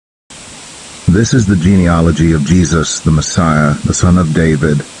This is the genealogy of Jesus, the Messiah, the son of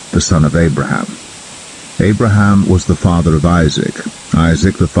David, the son of Abraham. Abraham was the father of Isaac,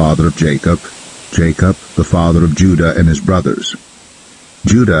 Isaac the father of Jacob, Jacob the father of Judah and his brothers,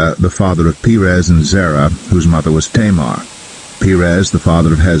 Judah the father of Perez and Zerah, whose mother was Tamar, Perez the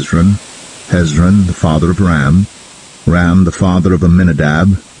father of Hezron, Hezron the father of Ram, Ram the father of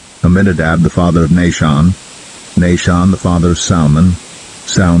Amminadab, Amminadab the father of Nahshon, Nahshon the father of Salmon,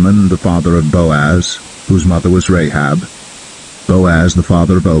 Salmon the father of Boaz, whose mother was Rahab, Boaz the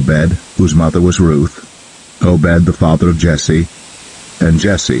father of Obed, whose mother was Ruth, Obed the father of Jesse, and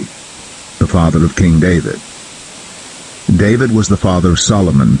Jesse the father of King David. David was the father of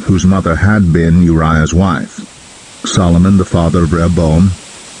Solomon, whose mother had been Uriah's wife, Solomon the father of Rehoboam,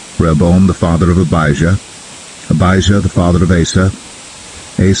 Rehoboam the father of Abijah, Abijah the father of Asa,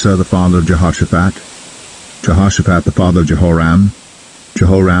 Asa the father of Jehoshaphat, Jehoshaphat the father of Jehoram,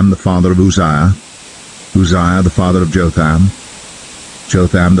 Jehoram the father of Uzziah, Uzziah the father of Jotham,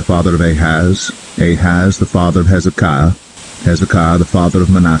 Jotham the father of Ahaz, Ahaz the father of Hezekiah, Hezekiah the father of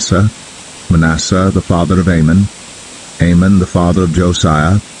Manasseh, Manasseh the father of Amon, Amon the father of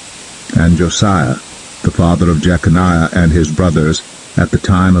Josiah, and Josiah the father of Jeconiah and his brothers at the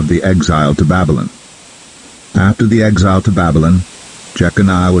time of the exile to Babylon. After the exile to Babylon,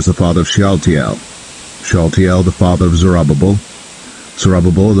 Jeconiah was the father of Shealtiel, Shealtiel the father of Zerubbabel,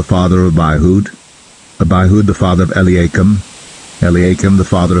 Zerubbabel the father of Abihud, Abihud the father of Eliakim, Eliakim the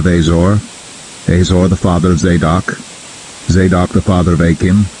father of Azor, Azor the father of Zadok, Zadok the father of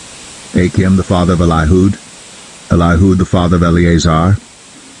Achim, Achim the father of Elihud, Elihud the father of Eleazar,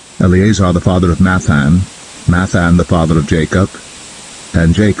 Eleazar the father of Mathan, Mathan the father of Jacob,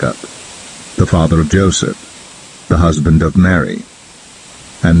 and Jacob the father of Joseph, the husband of Mary.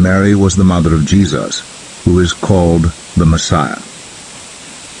 And Mary was the mother of Jesus, who is called the Messiah.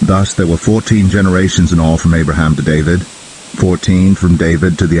 Thus there were 14 generations in all from Abraham to David, 14 from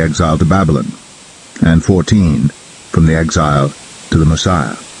David to the exile to Babylon, and 14 from the exile to the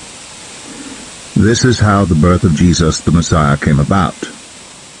Messiah. This is how the birth of Jesus the Messiah came about.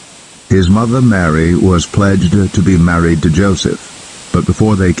 His mother Mary was pledged to be married to Joseph, but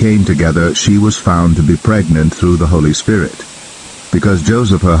before they came together she was found to be pregnant through the Holy Spirit. Because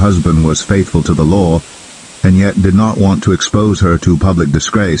Joseph her husband was faithful to the law, and yet did not want to expose her to public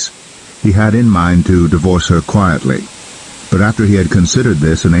disgrace, he had in mind to divorce her quietly. But after he had considered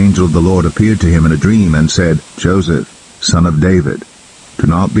this, an angel of the Lord appeared to him in a dream and said, Joseph, son of David, do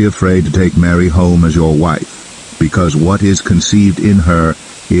not be afraid to take Mary home as your wife, because what is conceived in her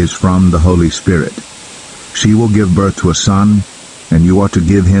is from the Holy Spirit. She will give birth to a son, and you are to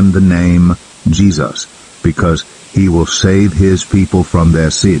give him the name Jesus, because he will save his people from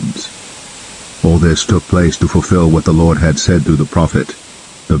their sins. All this took place to fulfill what the Lord had said through the prophet.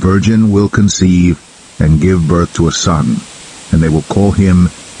 The virgin will conceive and give birth to a son, and they will call him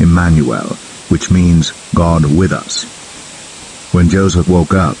Emmanuel, which means God with us. When Joseph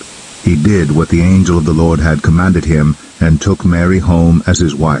woke up, he did what the angel of the Lord had commanded him and took Mary home as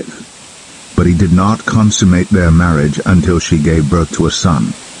his wife. But he did not consummate their marriage until she gave birth to a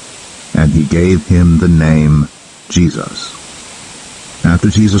son, and he gave him the name Jesus. After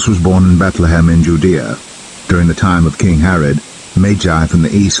Jesus was born in Bethlehem in Judea, during the time of King Herod, Magi from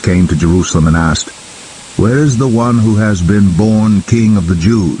the east came to Jerusalem and asked, Where is the one who has been born King of the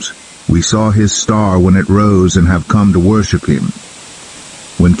Jews? We saw his star when it rose and have come to worship him.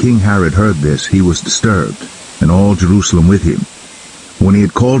 When King Herod heard this, he was disturbed, and all Jerusalem with him. When he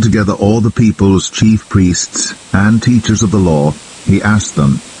had called together all the people's chief priests and teachers of the law, he asked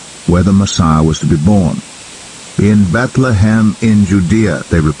them where the Messiah was to be born. In Bethlehem in Judea,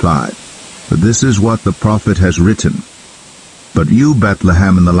 they replied, for this is what the prophet has written. But you,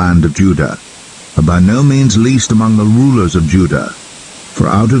 Bethlehem, in the land of Judah, are by no means least among the rulers of Judah, for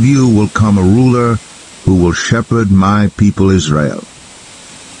out of you will come a ruler who will shepherd my people Israel.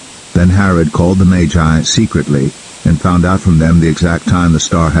 Then Herod called the Magi secretly and found out from them the exact time the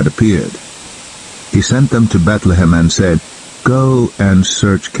star had appeared. He sent them to Bethlehem and said, Go and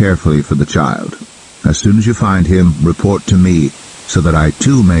search carefully for the child. As soon as you find him, report to me, so that I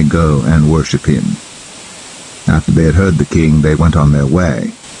too may go and worship him. After they had heard the king, they went on their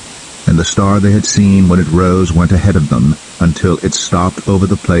way. And the star they had seen when it rose went ahead of them, until it stopped over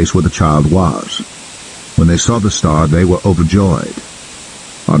the place where the child was. When they saw the star, they were overjoyed.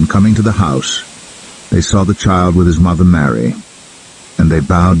 On coming to the house, they saw the child with his mother Mary, and they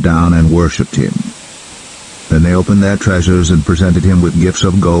bowed down and worshipped him. Then they opened their treasures and presented him with gifts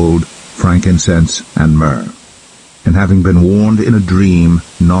of gold, frankincense, and myrrh. And having been warned in a dream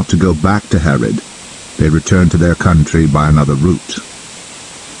not to go back to Herod, they returned to their country by another route.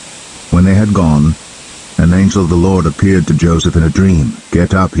 When When they had gone, an angel of the Lord appeared to Joseph in a dream.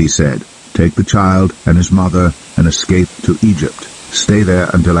 "Get up," he said. "Take the child and his mother and escape to Egypt. Stay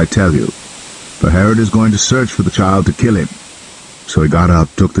there until I tell you, for Herod is going to search for the child to kill him." So he got up,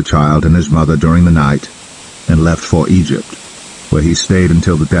 took the child and his mother during the night, and left for Egypt, where he stayed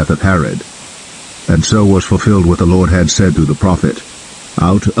until the death of Herod. And so was fulfilled what the Lord had said through the prophet,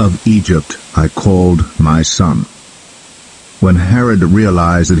 "Out of Egypt I called my son." When Herod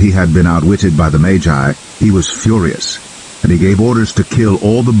realized that he had been outwitted by the Magi, he was furious, and he gave orders to kill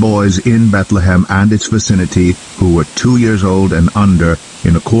all the boys in Bethlehem and its vicinity who were 2 years old and under,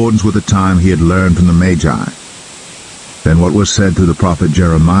 in accordance with the time he had learned from the Magi. Then what was said through the prophet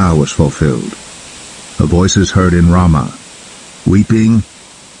Jeremiah was fulfilled. A voice is heard in Ramah, weeping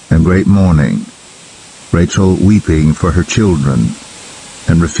and great mourning, Rachel weeping for her children,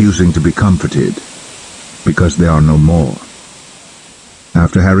 and refusing to be comforted, because they are no more.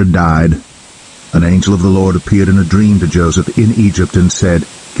 After Herod died, an angel of the Lord appeared in a dream to Joseph in Egypt and said,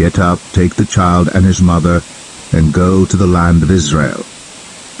 "Get up, take the child and his mother, and go to the land of Israel,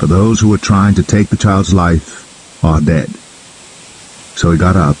 for those who were trying to take the child's life are dead." So he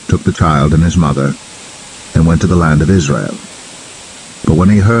got up, took the child and his mother, and went to the land of Israel. But when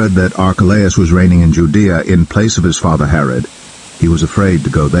he heard that Archelaus was reigning in Judea in place of his father Herod, he was afraid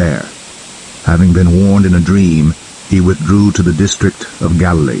to go there. Having been warned in a dream, he withdrew to the district of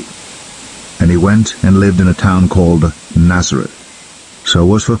Galilee. And he went and lived in a town called Nazareth. So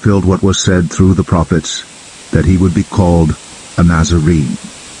was fulfilled what was said through the prophets, that he would be called a Nazarene.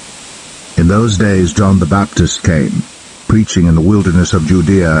 In those days John the Baptist came, preaching in the wilderness of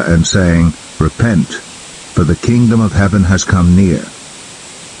Judea and saying, "Repent, for the kingdom of heaven has come near."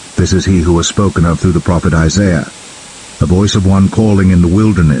 This is he who was spoken of through the prophet Isaiah, a voice of one calling in the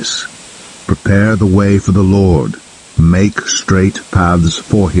wilderness, "Prepare the way for the Lord, make straight paths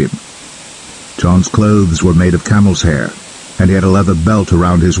for him." John's clothes were made of camel's hair, and he had a leather belt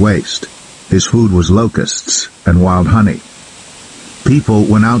around his waist. His food was locusts and wild honey. People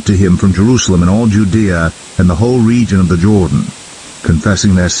went out to him from Jerusalem and all Judea and the whole region of the Jordan.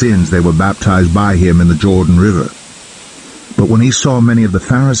 Confessing their sins, they were baptized by him in the Jordan River. But when he saw many of the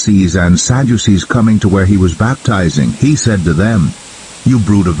Pharisees and Sadducees coming to where he was baptizing, he said to them, "You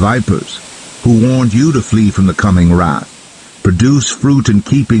brood of vipers, who warned you to flee from the coming wrath? Produce fruit in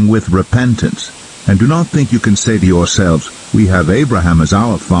keeping with repentance, and do not think you can say to yourselves, 'We have Abraham as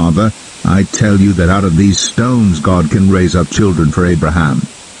our father.' I tell you that out of these stones God can raise up children for Abraham.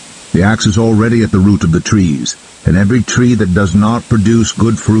 The axe is already at the root of the trees, and every tree that does not produce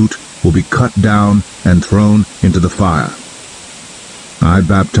good fruit will be cut down and thrown into the fire. I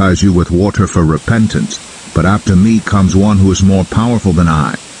baptize you with water for repentance, but after me comes one who is more powerful than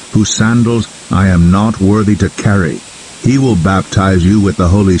I, whose sandals I am not worthy to carry. He will baptize you with the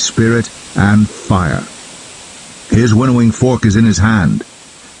Holy Spirit and fire. His winnowing fork is in his hand,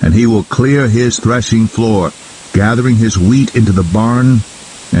 and he will clear his threshing floor, gathering his wheat into the barn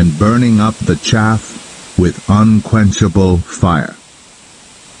and burning up the chaff with unquenchable fire."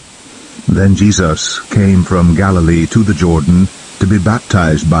 Then Jesus came from Galilee to the Jordan to be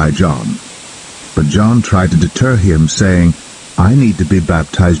baptized by John. But John tried to deter him, saying, "I need to be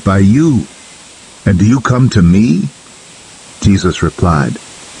baptized by you, and do you come to me?" Jesus replied,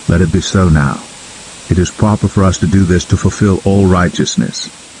 "Let it be so now. It is proper for us to do this to fulfill all righteousness."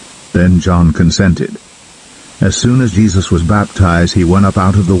 Then John consented. As soon as Jesus was baptized, he went up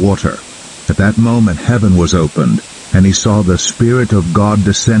out of the water. At that moment heaven was opened, and he saw the Spirit of God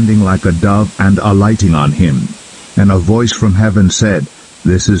descending like a dove and alighting on him. And a voice from heaven said,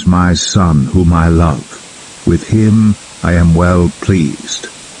 "This is my Son, whom I love. With him I am well pleased."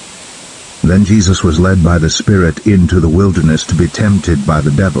 Then Jesus was led by the Spirit into the wilderness to be tempted by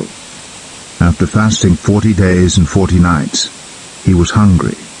the devil. After fasting 40 days and 40 nights, he was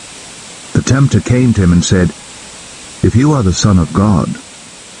hungry. The tempter came to him and said, "If you are the Son of God,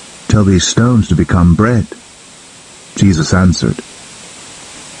 tell these stones to become bread." Jesus answered,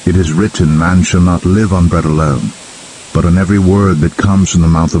 "It is written, man shall not live on bread alone, but on every word that comes from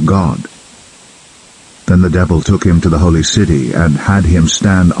the mouth of God." Then the devil took him to the holy city and had him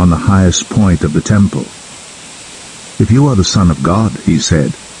stand on the highest point of the temple. "If you are the Son of God," he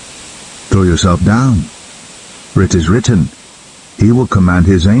said, "throw yourself down. For it is written, He will command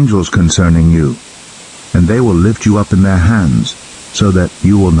His angels concerning you, and they will lift you up in their hands, so that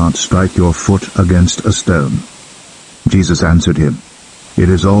you will not strike your foot against a stone." Jesus answered him, "It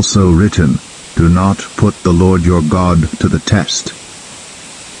is also written, do not put the Lord your God to the test."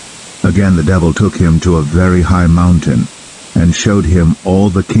 Again the devil took him to a very high mountain, and showed him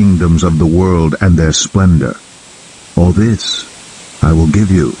all the kingdoms of the world and their splendor. "All this I will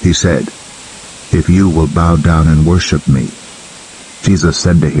give you, he said, if you will bow down and worship me. Jesus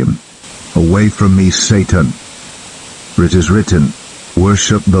said to him, Away from me, Satan. For it is written,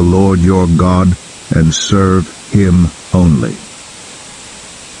 Worship the Lord your God and serve him only.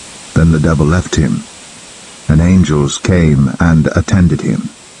 Then the devil left him, and angels came and attended him.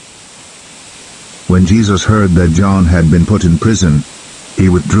 When Jesus heard that John had been put in prison, he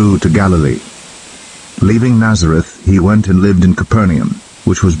withdrew to Galilee. Leaving Nazareth, he went and lived in Capernaum,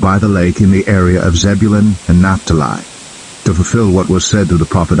 which was by the lake in the area of Zebulun and Naphtali, to fulfill what was said through the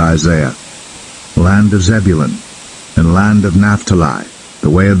prophet Isaiah, Land of Zebulun, and land of Naphtali, the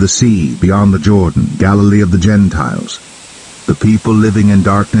way of the sea, beyond the Jordan, Galilee of the Gentiles. The people living in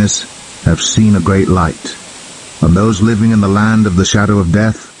darkness have seen a great light. On those living in the land of the shadow of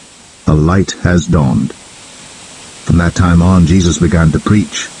death, a light has dawned. From that time on, Jesus began to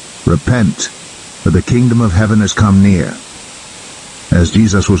preach, Repent, for the kingdom of heaven has come near. As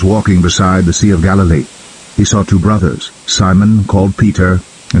Jesus was walking beside the Sea of Galilee, he saw two brothers, Simon, called Peter,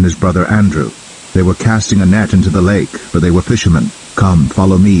 and his brother Andrew. They were casting a net into the lake, for they were fishermen. Come,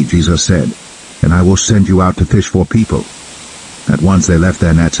 follow me, Jesus said, and I will send you out to fish for people. At once they left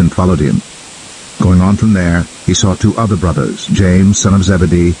their nets and followed him. Going on from there, he saw two other brothers, James, son of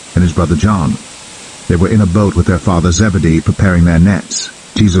Zebedee, and his brother John. They were in a boat with their father Zebedee, preparing their nets.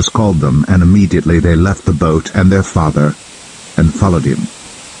 Jesus called them, and immediately they left the boat and their father, and followed him.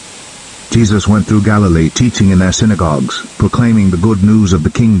 Jesus went through Galilee, teaching in their synagogues, proclaiming the good news of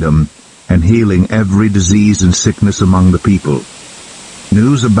the kingdom, and healing every disease and sickness among the people.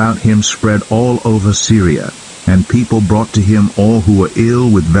 News about him spread all over Syria, and people brought to him all who were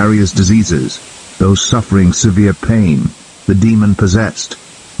ill with various diseases, those suffering severe pain, the demon-possessed,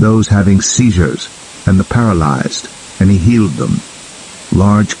 those having seizures, and the paralyzed, and he healed them.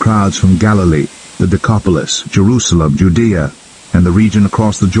 Large crowds from Galilee, the Decapolis, Jerusalem, Judea, and the region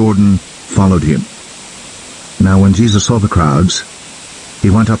across the Jordan followed him. Now when Jesus saw the crowds, he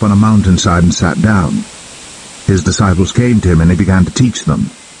went up on a mountainside and sat down. His disciples came to him, and he began to teach them.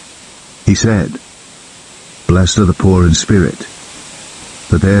 He said, Blessed are the poor in spirit,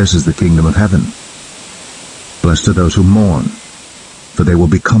 for theirs is the kingdom of heaven. Blessed are those who mourn, for they will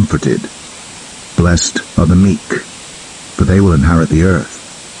be comforted. Blessed are the meek, for they will inherit the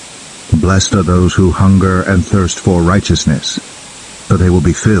earth. Blessed are those who hunger and thirst for righteousness, for they will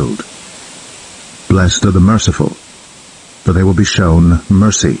be filled. Blessed are the merciful, for they will be shown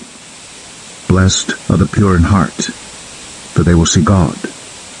mercy. Blessed are the pure in heart, for they will see God.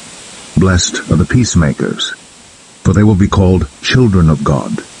 Blessed are the peacemakers, for they will be called children of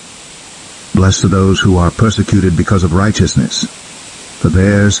God. Blessed are those who are persecuted because of righteousness, for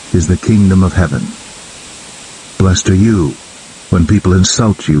theirs is the kingdom of heaven. Blessed are you when people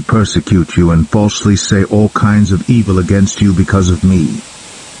insult you, persecute you, and falsely say all kinds of evil against you because of me.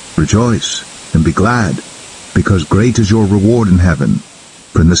 Rejoice and be glad, because great is your reward in heaven,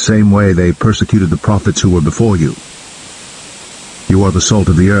 for in the same way they persecuted the prophets who were before you. You are the salt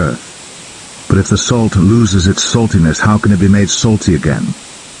of the earth, but if the salt loses its saltiness, how can it be made salty again?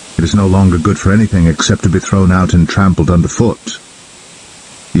 It is no longer good for anything except to be thrown out and trampled underfoot.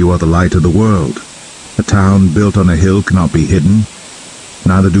 You are the light of the world. A town built on a hill cannot be hidden.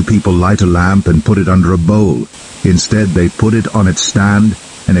 Neither do people light a lamp and put it under a bowl. Instead, they put it on its stand,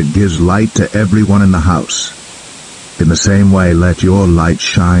 and it gives light to everyone in the house. In the same way, let your light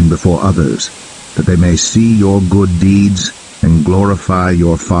shine before others, that they may see your good deeds and glorify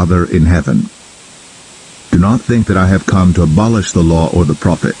your Father in heaven. Do not think that I have come to abolish the law or the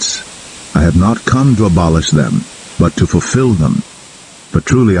prophets. I have not come to abolish them, but to fulfill them. For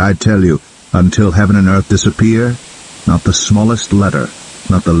truly I tell you, until heaven and earth disappear, not the smallest letter,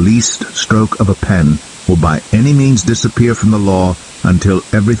 not the least stroke of a pen, will by any means disappear from the law until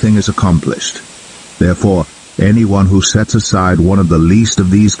everything is accomplished. Therefore, anyone who sets aside one of the least of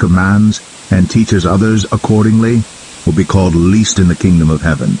these commands and teaches others accordingly will be called least in the kingdom of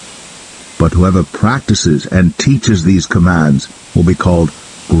heaven. But whoever practices and teaches these commands will be called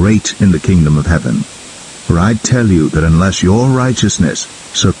great in the kingdom of heaven. For I tell you that unless your righteousness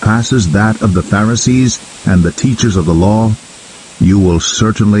surpasses that of the Pharisees and the teachers of the law, you will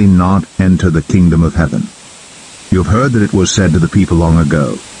certainly not enter the kingdom of heaven. You have heard that it was said to the people long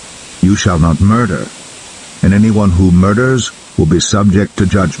ago, You shall not murder, and anyone who murders will be subject to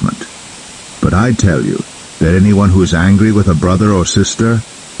judgment. But I tell you that anyone who is angry with a brother or sister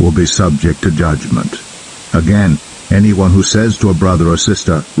will be subject to judgment. Again, anyone who says to a brother or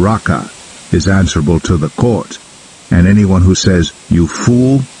sister, Raka, is answerable to the court, and anyone who says, You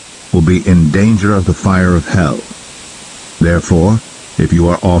fool, will be in danger of the fire of hell. Therefore, if you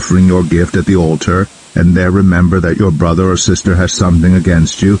are offering your gift at the altar, and there remember that your brother or sister has something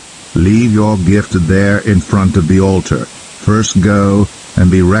against you, leave your gift there in front of the altar. First go and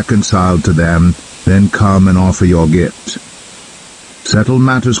be reconciled to them, then come and offer your gift. Settle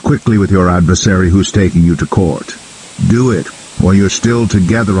matters quickly with your adversary who's taking you to court. Do it while you're still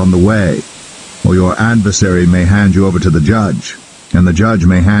together on the way, or your adversary may hand you over to the judge, and the judge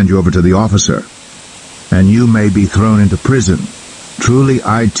may hand you over to the officer, and you may be thrown into prison. Truly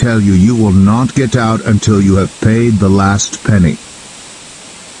I tell you, you will not get out until you have paid the last penny.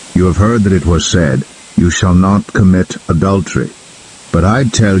 You have heard that it was said, you shall not commit adultery. But I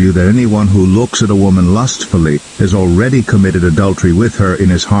tell you that anyone who looks at a woman lustfully has already committed adultery with her in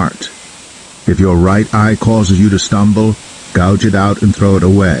his heart. If your right eye causes you to stumble, gouge it out and throw it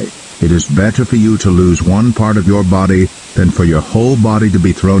away. It is better for you to lose one part of your body than for your whole body to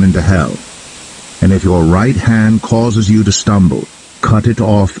be thrown into hell. And if your right hand causes you to stumble, cut it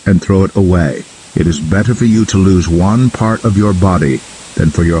off and throw it away. It is better for you to lose one part of your body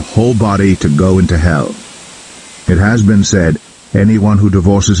than for your whole body to go into hell. It has been said, anyone who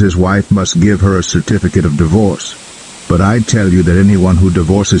divorces his wife must give her a certificate of divorce. But I tell you that anyone who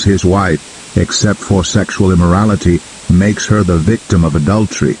divorces his wife, except for sexual immorality, makes her the victim of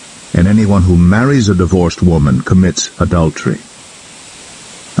adultery, and anyone who marries a divorced woman commits adultery.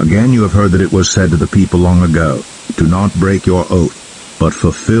 Again you have heard that it was said to the people long ago, do not break your oath, but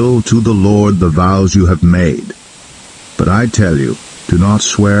fulfill to the Lord the vows you have made. But I tell you, do not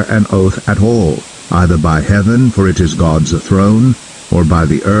swear an oath at all, either by heaven, for it is God's throne, or by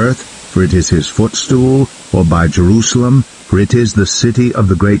the earth, for it is his footstool, or by Jerusalem, for it is the city of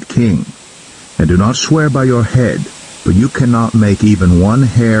the great king. And do not swear by your head, for you cannot make even one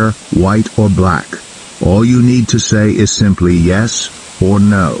hair white or black. All you need to say is simply yes or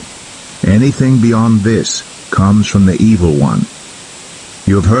no. Anything beyond this comes from the evil one.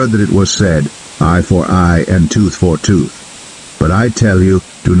 You have heard that it was said, eye for eye and tooth for tooth. But I tell you,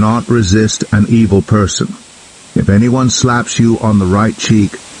 do not resist an evil person. If anyone slaps you on the right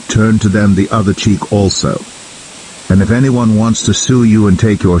cheek, turn to them the other cheek also. And if anyone wants to sue you and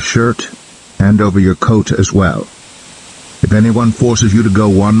take your shirt, hand over your coat as well. If anyone forces you to go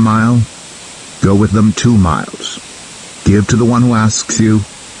 1 mile, go with them 2 miles. Give to the one who asks you,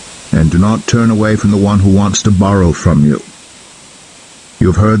 and do not turn away from the one who wants to borrow from you.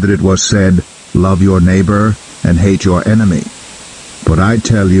 You have heard that it was said, love your neighbor and hate your enemy. But I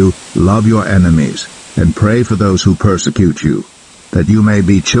tell you, love your enemies, and pray for those who persecute you, that you may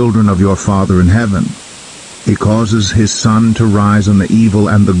be children of your Father in heaven. He causes his sun to rise on the evil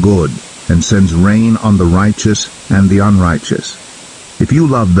and the good, and sends rain on the righteous and the unrighteous. If you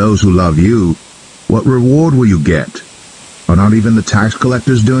love those who love you, what reward will you get? Are not even the tax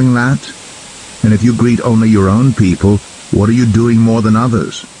collectors doing that? And if you greet only your own people, what are you doing more than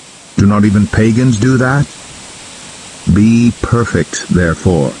others? Do not even pagans do that? Be perfect,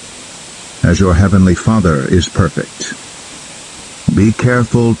 therefore, as your heavenly Father is perfect. Be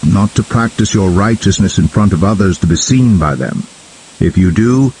careful not to practice your righteousness in front of others to be seen by them. If you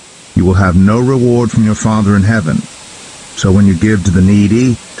do, you will have no reward from your Father in heaven. So when you give to the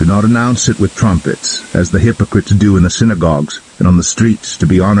needy, do not announce it with trumpets, as the hypocrites do in the synagogues and on the streets to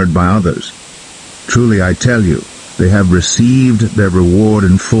be honored by others. Truly I tell you, they have received their reward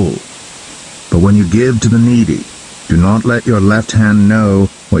in full. But when you give to the needy, do not let your left hand know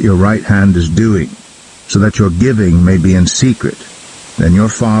what your right hand is doing, so that your giving may be in secret. Then your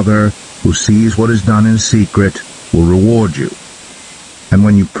Father, who sees what is done in secret, will reward you. And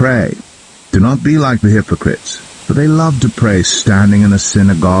when you pray, do not be like the hypocrites, for they love to pray standing in the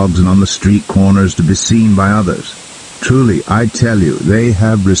synagogues and on the street corners to be seen by others. Truly, I tell you, they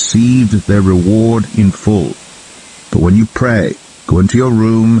have received their reward in full. But when you pray, go into your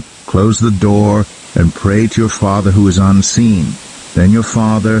room, close the door, and pray to your Father who is unseen. Then your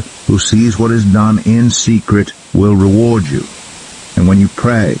Father, who sees what is done in secret, will reward you. And when you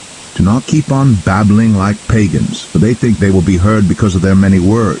pray, do not keep on babbling like pagans, for they think they will be heard because of their many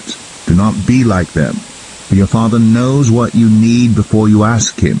words. Do not be like them, for your Father knows what you need before you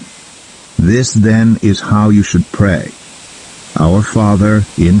ask him. This then is how you should pray. Our Father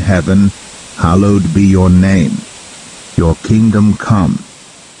in heaven, hallowed be your name. Your kingdom come.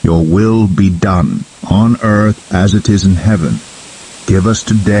 Your will be done, on earth as it is in heaven. Give us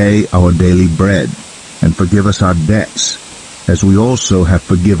today our daily bread, and forgive us our debts, as we also have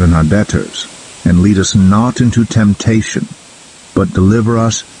forgiven our debtors. And lead us not into temptation, but deliver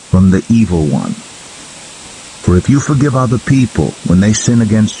us from the evil one. For if you forgive other people when they sin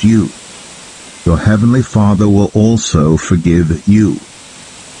against you, your heavenly Father will also forgive you.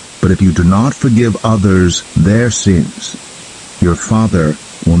 But if you do not forgive others their sins, your Father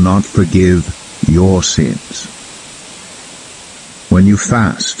will not forgive your sins. When you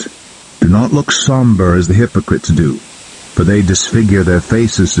fast, do not look somber as the hypocrites do, for they disfigure their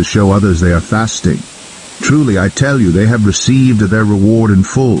faces to show others they are fasting. Truly, I tell you, they have received their reward in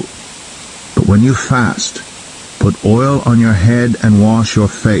full. But when you fast, put oil on your head and wash your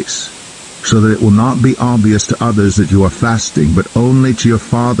face, so that it will not be obvious to others that you are fasting, but only to your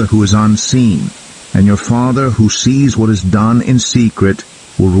Father who is unseen. And your Father who sees what is done in secret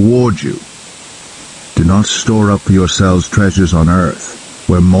will reward you. Do not store up for yourselves treasures on earth,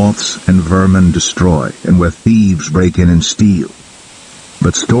 where moths and vermin destroy, and where thieves break in and steal.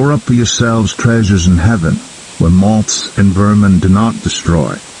 But store up for yourselves treasures in heaven, where moths and vermin do not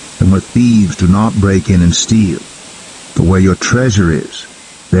destroy, and where thieves do not break in and steal. For where your treasure is,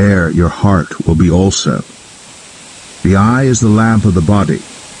 there your heart will be also. The eye is the lamp of the body.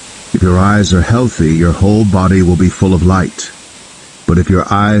 If your eyes are healthy, your whole body will be full of light. But if your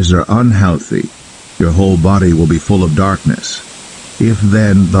eyes are unhealthy, your whole body will be full of darkness. If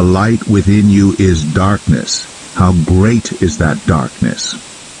then the light within you is darkness, how great is that darkness?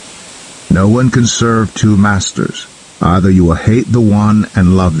 No one can serve two masters. Either you will hate the one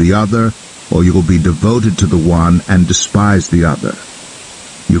and love the other, or you will be devoted to the one and despise the other.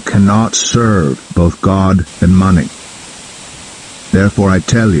 You cannot serve both God and money. Therefore I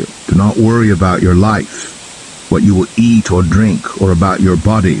tell you, do not worry about your life, what you will eat or drink, or about your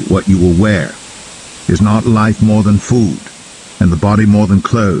body, what you will wear. Is not life more than food, and the body more than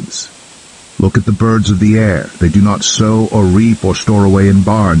clothes? Look at the birds of the air. They do not sow or reap or store away in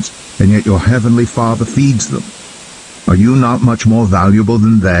barns, and yet your heavenly Father feeds them. Are you not much more valuable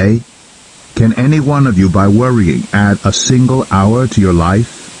than they? Can any one of you, by worrying, add a single hour to your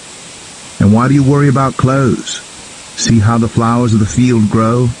life? And why do you worry about clothes? See how the flowers of the field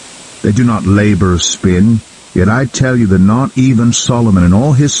grow? They do not labor or spin. Yet I tell you that not even Solomon in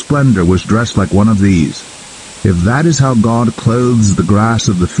all his splendor was dressed like one of these. If that is how God clothes the grass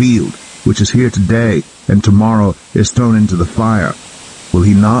of the field, which is here today and tomorrow is thrown into the fire, will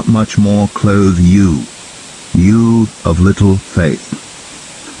he not much more clothe you, you of little faith?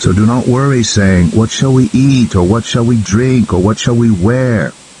 So do not worry, saying, what shall we eat, or what shall we drink, or what shall we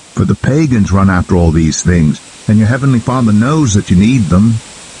wear? For the pagans run after all these things, and your heavenly Father knows that you need them.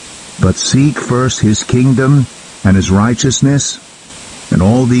 But seek first his kingdom and his righteousness, and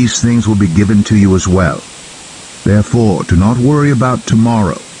all these things will be given to you as well. Therefore, do not worry about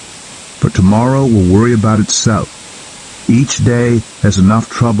tomorrow, for tomorrow will worry about itself. Each day has enough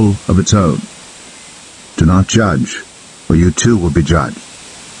trouble of its own. Do not judge, or you too will be judged.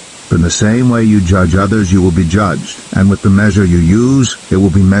 For in the same way you judge others, you will be judged, and with the measure you use, it will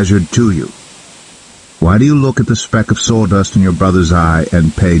be measured to you. Why do you look at the speck of sawdust in your brother's eye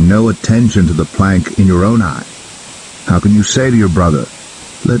and pay no attention to the plank in your own eye? How can you say to your brother,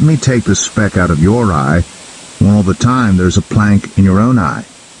 let me take the speck out of your eye, when all the time there is a plank in your own eye?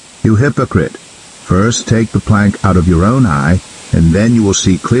 You hypocrite! First take the plank out of your own eye, and then you will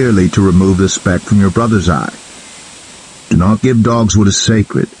see clearly to remove the speck from your brother's eye. Do not give dogs what is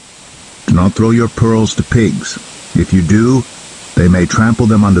sacred. Do not throw your pearls to pigs. If you do, they may trample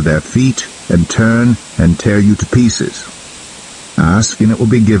them under their feet and turn and tear you to pieces. Ask, and it will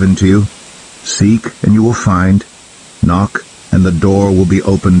be given to you. Seek, and you will find. Knock, and the door will be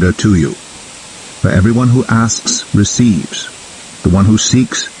opened to you. For everyone who asks receives. The one who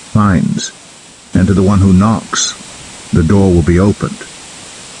seeks finds. And to the one who knocks, the door will be opened.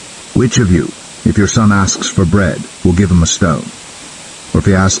 Which of you, if your son asks for bread, will give him a stone? Or if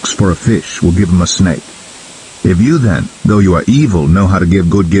he asks for a fish, will give him a snake? If you then, though you are evil, know how to give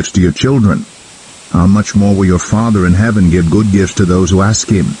good gifts to your children, how much more will your Father in heaven give good gifts to those who ask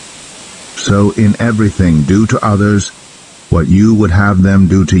him? So in everything do to others what you would have them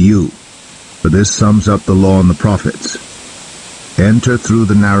do to you. For this sums up the law and the prophets. Enter through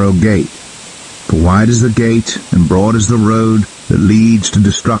the narrow gate. For wide is the gate, and broad is the road that leads to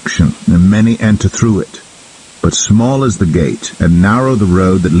destruction, and many enter through it. But small is the gate, and narrow the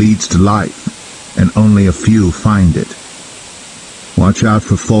road that leads to life, and only a few find it. Watch out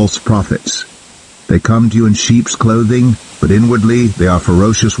for false prophets. They come to you in sheep's clothing, but inwardly they are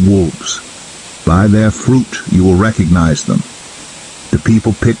ferocious wolves. By their fruit you will recognize them. Do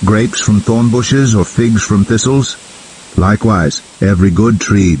people pick grapes from thorn bushes, or figs from thistles? Likewise, every good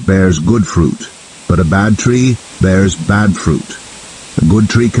tree bears good fruit, but a bad tree bears bad fruit. A good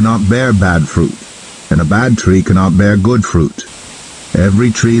tree cannot bear bad fruit, and a bad tree cannot bear good fruit.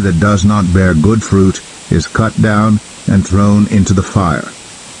 Every tree that does not bear good fruit is cut down and thrown into the fire.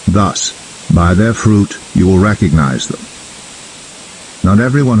 Thus, by their fruit you will recognize them. Not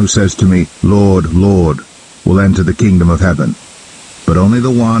everyone who says to me, Lord, Lord, will enter the kingdom of heaven, but only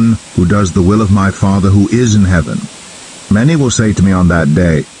the one who does the will of my Father who is in heaven. Many will say to me on that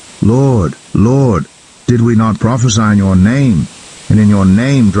day, Lord, Lord, did we not prophesy in your name, and in your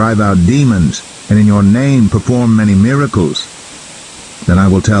name drive out demons, and in your name perform many miracles? Then I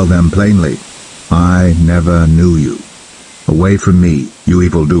will tell them plainly, I never knew you. Away from me, you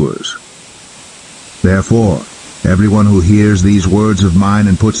evildoers. Therefore, everyone who hears these words of mine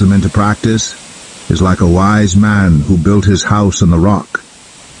and puts them into practice is like a wise man who built his house on the rock.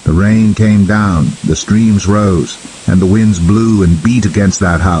 The rain came down, the streams rose, and the winds blew and beat against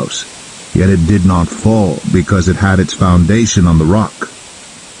that house. Yet it did not fall, because it had its foundation on the rock.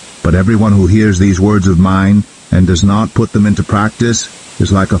 But everyone who hears these words of mine and does not put them into practice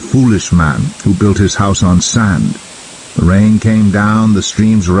is like a foolish man who built his house on sand. The rain came down, the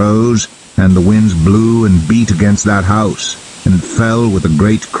streams rose, and the winds blew and beat against that house, and it fell with a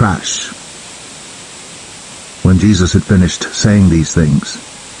great crash. When Jesus had finished saying these things,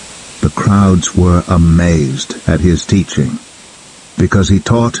 the crowds were amazed at his teaching, because he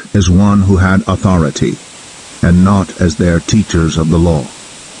taught as one who had authority, and not as their teachers of the law.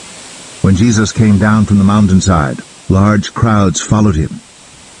 When Jesus came down from the mountainside, large crowds followed him.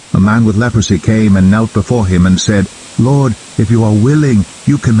 A man with leprosy came and knelt before him and said, Lord, if you are willing,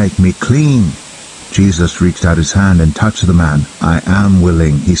 you can make me clean. Jesus reached out his hand and touched the man. I am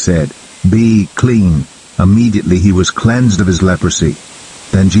willing, he said. Be clean. Immediately he was cleansed of his leprosy.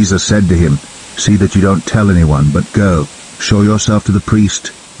 Then Jesus said to him, See that you don't tell anyone, but go, show yourself to the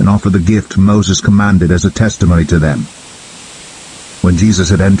priest, and offer the gift Moses commanded as a testimony to them. When Jesus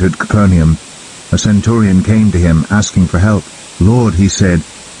had entered Capernaum, a centurion came to him asking for help. Lord, he said,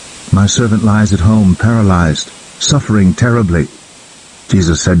 my servant lies at home paralyzed, suffering terribly.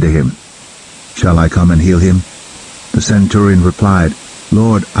 Jesus said to him, Shall I come and heal him? The centurion replied,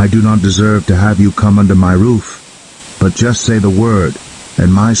 Lord, I do not deserve to have you come under my roof, but just say the word,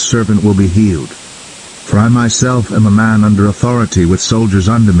 and my servant will be healed. For I myself am a man under authority with soldiers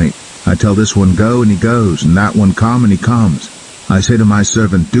under me. I tell this one, go, and he goes, and that one, come, and he comes. I say to my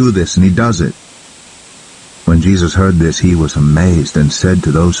servant, do this, and he does it. When Jesus heard this, he was amazed and said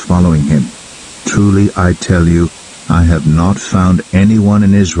to those following him, Truly I tell you, I have not found anyone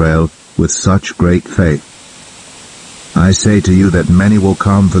in Israel with such great faith. I say to you that many will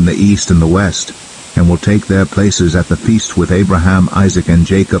come from the east and the west, and will take their places at the feast with Abraham, Isaac, and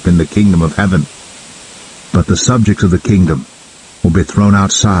Jacob in the kingdom of heaven. But the subjects of the kingdom will be thrown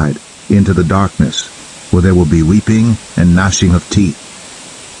outside into the darkness, where there will be weeping and gnashing of teeth.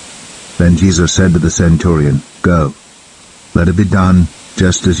 Then Jesus said to the centurion, Go, let it be done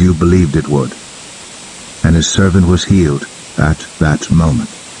just as you believed it would. And his servant was healed at that moment.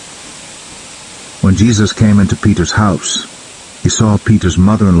 When Jesus came into Peter's house, he saw Peter's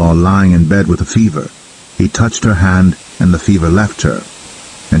mother-in-law lying in bed with a fever. He touched her hand, and the fever left her,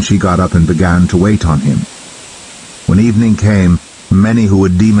 and she got up and began to wait on him. When evening came, many who were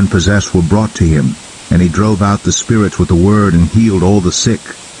demon-possessed were brought to him, and he drove out the spirits with the word and healed all the sick.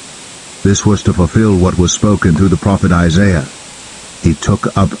 This was to fulfill what was spoken through the prophet Isaiah. He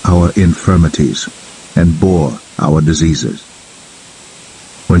took up our infirmities and bore our diseases.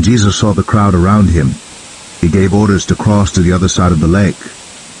 When Jesus saw the crowd around him, he gave orders to cross to the other side of the lake.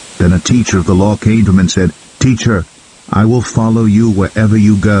 Then a teacher of the law came to him and said, Teacher, I will follow you wherever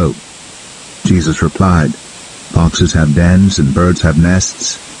you go. Jesus replied, Foxes have dens and birds have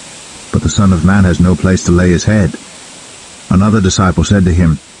nests, but the Son of Man has no place to lay his head. Another disciple said to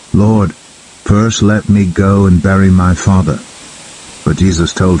him, Lord, first let me go and bury my father. But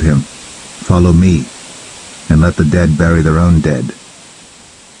Jesus told him, Follow me, and let the dead bury their own dead.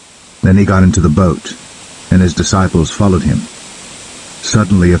 Then he got into the boat, and his disciples followed him.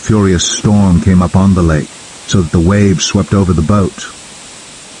 Suddenly a furious storm came up on the lake, so that the waves swept over the boat.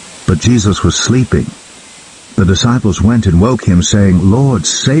 But Jesus was sleeping. The disciples went and woke him, saying, Lord,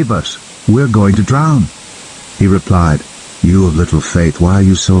 save us, we're going to drown. He replied, You of little faith, why are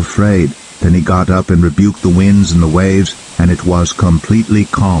you so afraid? Then he got up and rebuked the winds and the waves, and it was completely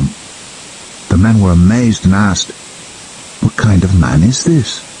calm. The men were amazed and asked, What kind of man is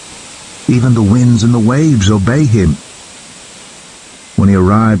this? Even the winds and the waves obey him. When he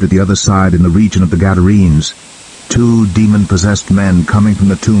arrived at the other side in the region of the Gadarenes, 2 demon-possessed men coming from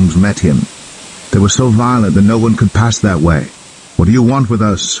the tombs met him. They were so violent that no one could pass that way. What do you want with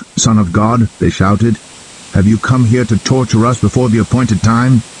us, Son of God? They shouted. Have you come here to torture us before the appointed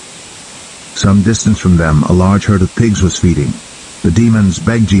time? Some distance from them, a large herd of pigs was feeding. The demons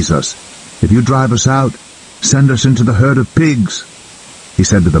begged Jesus, If you drive us out, send us into the herd of pigs. He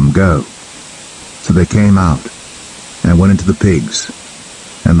said to them, Go. So they came out and went into the pigs,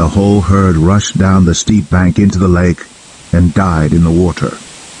 and the whole herd rushed down the steep bank into the lake and died in the water.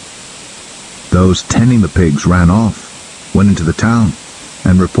 Those tending the pigs ran off, went into the town,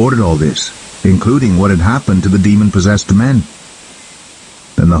 and reported all this, including what had happened to the demon-possessed men.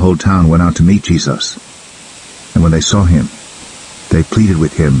 Then the whole town went out to meet Jesus, and when they saw him, they pleaded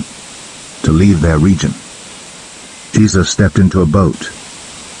with him to leave their region. Jesus stepped into a boat,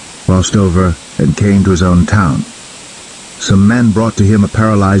 crossed over, and came to his own town. Some men brought to him a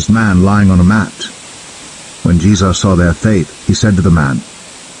paralyzed man lying on a mat. When Jesus saw their faith, he said to the man,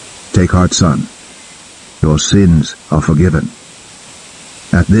 "Take heart, son. Your sins are forgiven."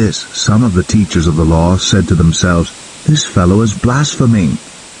 At this, some of the teachers of the law said to themselves, "This fellow is blaspheming."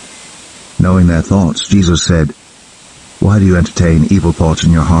 Knowing their thoughts, Jesus said, "Why do you entertain evil thoughts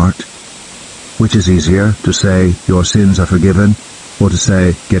in your heart? Which is easier, to say, 'Your sins are forgiven,' or to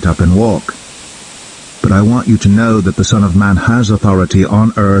say, 'Get up and walk'? But I want you to know that the Son of Man has authority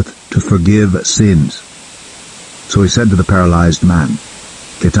on earth to forgive sins." So he said to the paralyzed man,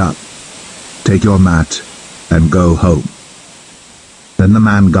 "Get up, take your mat, and go home." Then the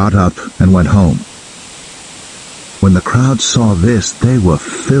man got up and went home. When the crowd saw this, they were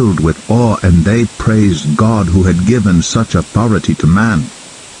filled with awe, and they praised God who had given such authority to man.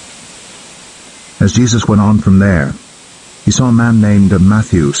 As Jesus went on from there, he saw a man named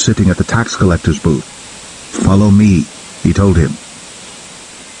Matthew sitting at the tax collector's booth. "Follow me," he told him.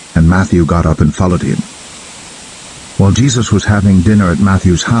 And Matthew got up and followed him. While Jesus was having dinner at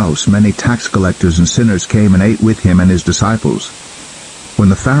Matthew's house, many tax collectors and sinners came and ate with him and his disciples. When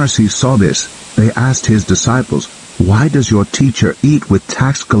the Pharisees saw this, they asked his disciples, "Why does your teacher eat with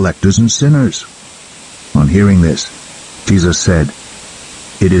tax collectors and sinners?" On hearing this, Jesus said,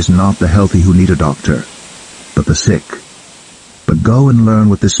 "It is not the healthy who need a doctor, but the sick. But go and learn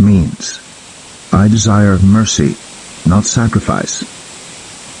what this means. I desire mercy, not sacrifice.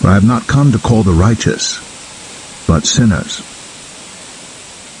 For I have not come to call the righteous, but sinners."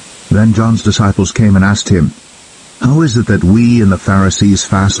 Then John's disciples came and asked him, "How is it that we and the Pharisees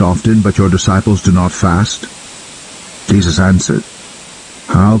fast often, but your disciples do not fast?" Jesus answered,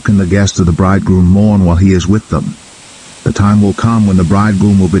 "How can the guests of the bridegroom mourn while he is with them? The time will come when the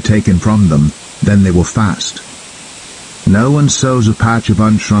bridegroom will be taken from them, then they will fast. No one sews a patch of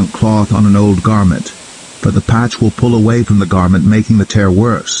unshrunk cloth on an old garment, for the patch will pull away from the garment, making the tear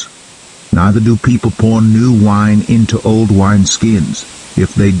worse. Neither do people pour new wine into old wineskins.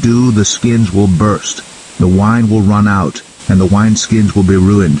 If they do, the skins will burst, the wine will run out, and the wineskins will be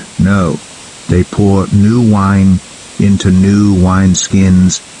ruined. No, they pour new wine into new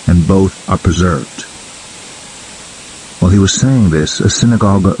wineskins, and both are preserved." While he was saying this, a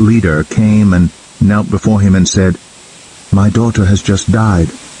synagogue leader came and knelt before him and said, "My daughter has just died,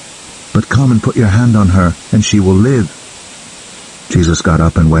 but come and put your hand on her, and she will live." Jesus got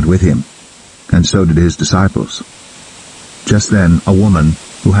up and went with him, and so did his disciples. Just then, a woman,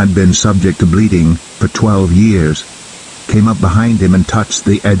 who had been subject to bleeding for 12 years, came up behind him and touched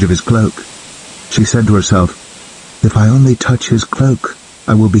the edge of his cloak. She said to herself, "If I only touch his cloak,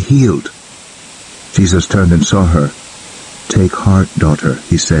 I will be healed." Jesus turned and saw her. "Take heart, daughter,"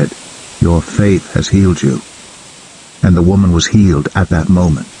 he said. "Your faith has healed you." And the woman was healed at that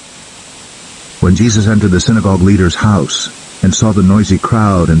moment. When Jesus entered the synagogue leader's house and saw the noisy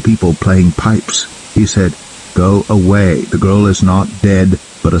crowd and people playing pipes, he said, "Go away, the girl is not dead,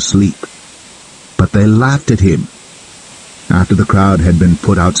 but asleep." But they laughed at him. After the crowd had been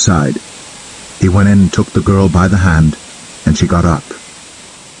put outside, he went in and took the girl by the hand, and she got up.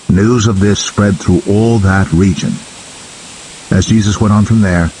 News of this spread through all that region. As Jesus went on from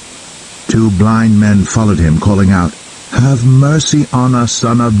there, 2 blind men followed him, calling out, "Have mercy on us,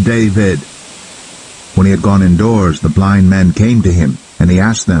 Son of David." When he had gone indoors, the blind men came to him, and he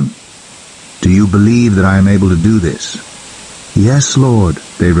asked them, "Do you believe that I am able to do this?" "Yes, Lord,"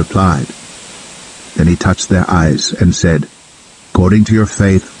 they replied. Then he touched their eyes and said, "According to your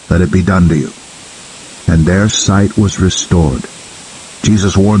faith, let it be done to you." And their sight was restored.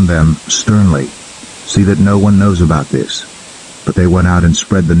 Jesus warned them sternly, "See that no one knows about this." But they went out and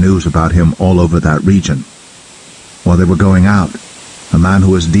spread the news about him all over that region. While they were going out, a man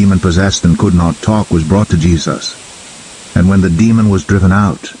who was demon-possessed and could not talk was brought to Jesus. And when the demon was driven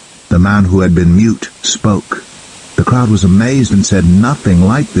out, the man who had been mute spoke. The crowd was amazed and said, "Nothing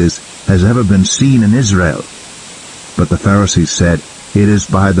like this has ever been seen in Israel." But the Pharisees said, "It is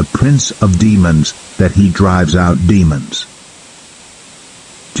by the prince of demons that he drives out demons."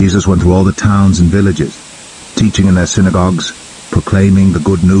 Jesus went through all the towns and villages, teaching in their synagogues, proclaiming the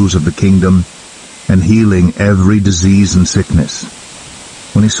good news of the kingdom, and healing every disease and sickness.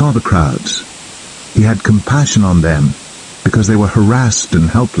 When he saw the crowds, he had compassion on them, because they were harassed and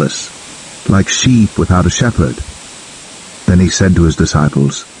helpless, like sheep without a shepherd. Then he said to his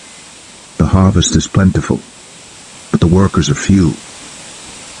disciples, "The harvest is plentiful, but the workers are few.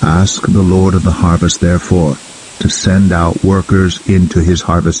 Ask the Lord of the harvest, therefore, to send out workers into his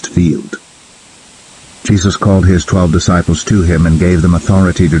harvest field." Jesus called his 12 disciples to him and gave them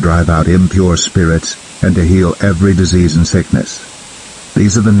authority to drive out impure spirits and to heal every disease and sickness.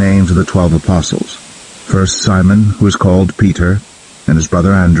 These are the names of the 12 apostles. First Simon, who is called Peter, and his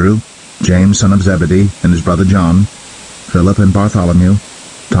brother Andrew, James son of Zebedee, and his brother John, Philip and Bartholomew,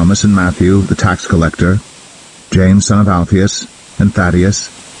 Thomas and Matthew, the tax collector, James son of Alphaeus, and Thaddeus,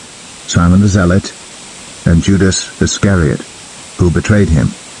 Simon the Zealot, and Judas Iscariot, who betrayed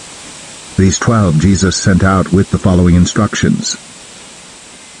him. These 12 Jesus sent out with the following instructions: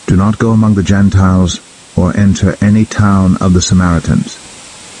 "Do not go among the Gentiles or enter any town of the Samaritans.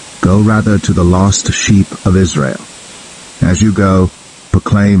 Go rather to the lost sheep of Israel. As you go,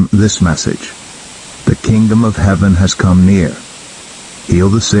 proclaim this message: the kingdom of heaven has come near. Heal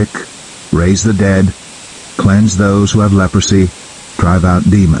the sick, raise the dead, cleanse those who have leprosy, drive out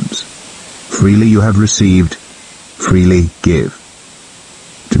demons. Freely you have received, freely give.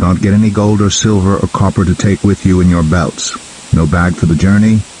 Do not get any gold or silver or copper to take with you in your belts, no bag for the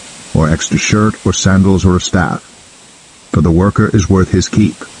journey, or extra shirt or sandals or a staff, for the worker is worth his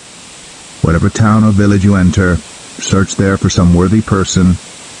keep. Whatever town or village you enter, search there for some worthy person,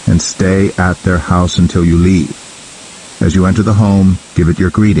 and stay at their house until you leave. As you enter the home, give it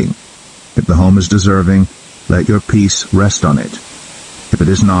your greeting. If the home is deserving, let your peace rest on it. If it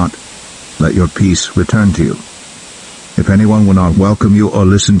is not, let your peace return to you. If anyone will not welcome you or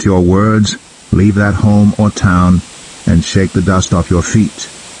listen to your words, leave that home or town and shake the dust off your feet.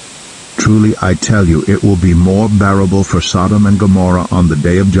 Truly I tell you, it will be more bearable for Sodom and Gomorrah on the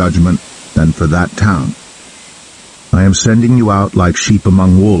day of judgment than for that town. I am sending you out like sheep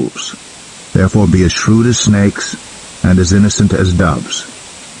among wolves. Therefore be as shrewd as snakes and as innocent as doves.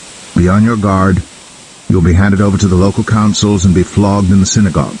 Be on your guard. You will be handed over to the local councils and be flogged in the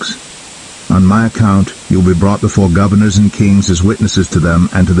synagogues. On my account, you will be brought before governors and kings as witnesses to them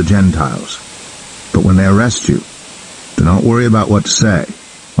and to the Gentiles. But when they arrest you, do not worry about what to say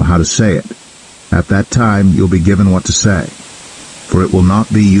or how to say it. At that time you will be given what to say. For it will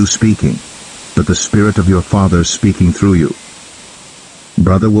not be you speaking, but the Spirit of your Father speaking through you.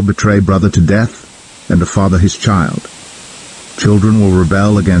 Brother will betray brother to death, and a father his child. Children will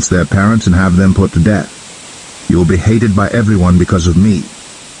rebel against their parents and have them put to death. You will be hated by everyone because of me.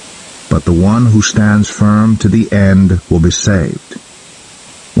 But the one who stands firm to the end will be saved.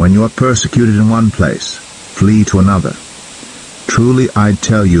 When you are persecuted in one place, flee to another. Truly I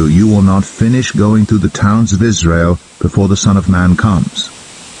tell you, you will not finish going through the towns of Israel before the Son of Man comes.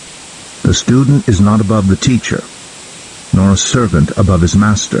 The student is not above the teacher, nor a servant above his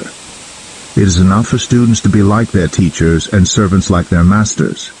master. It is enough for students to be like their teachers and servants like their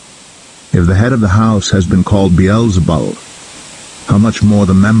masters. If the head of the house has been called Beelzebul, how much more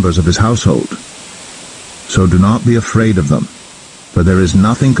the members of his household? So do not be afraid of them, for there is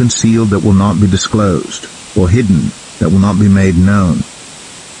nothing concealed that will not be disclosed, or hidden that will not be made known.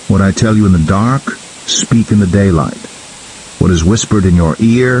 What I tell you in the dark, speak in the daylight. What is whispered in your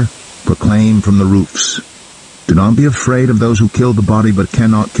ear, proclaim from the roofs. Do not be afraid of those who kill the body but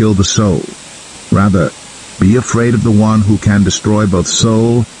cannot kill the soul. Rather, be afraid of the one who can destroy both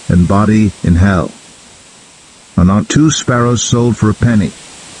soul and body in hell. Are not 2 sparrows sold for a penny?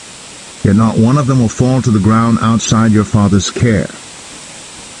 Yet not one of them will fall to the ground outside your Father's care.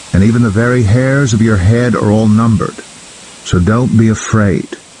 And even the very hairs of your head are all numbered. So don't be afraid.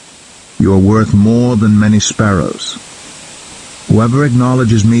 You are worth more than many sparrows. Whoever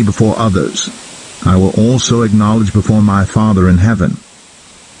acknowledges me before others, I will also acknowledge before my Father in heaven.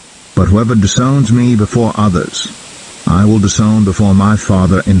 But whoever disowns me before others, I will disown before my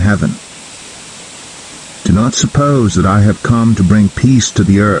Father in heaven. Do not suppose that I have come to bring peace to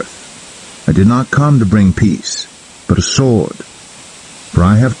the earth. I did not come to bring peace, but a sword. For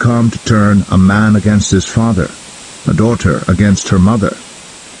I have come to turn a man against his father, a daughter against her mother,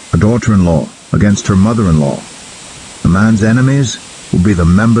 a daughter-in-law against her mother-in-law. A man's enemies will be the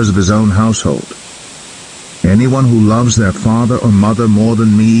members of his own household. Anyone who loves their father or mother more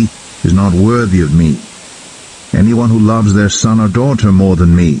than me is not worthy of me. Anyone who loves their son or daughter more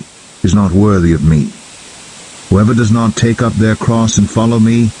than me is not worthy of me. Whoever does not take up their cross and follow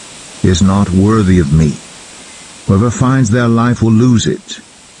me is not worthy of me. Whoever finds their life will lose it,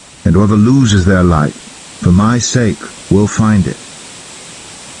 and whoever loses their life for my sake will find it.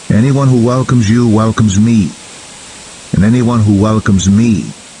 Anyone who welcomes you welcomes me, and anyone who welcomes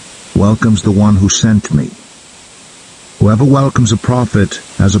me welcomes the one who sent me. Whoever welcomes a prophet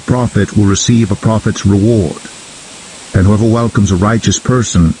as a prophet will receive a prophet's reward. And whoever welcomes a righteous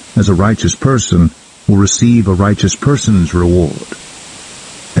person as a righteous person will receive a righteous person's reward.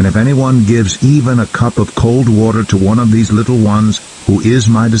 And if anyone gives even a cup of cold water to one of these little ones who is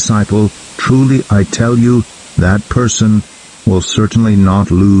my disciple, truly I tell you, that person will certainly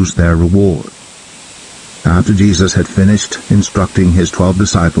not lose their reward." After Jesus had finished instructing his 12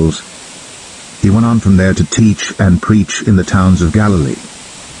 disciples, he went on from there to teach and preach in the towns of Galilee.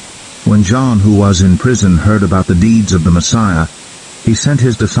 When John, who was in prison, heard about the deeds of the Messiah, he sent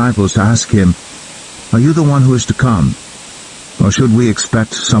his disciples to ask him, "Are you the one who is to come, or should we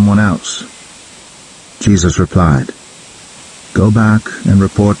expect someone else?" Jesus replied, "Go back and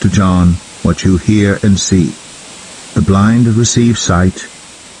report to John what you hear and see. The blind receive sight,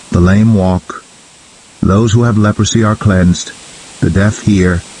 the lame walk, those who have leprosy are cleansed, the deaf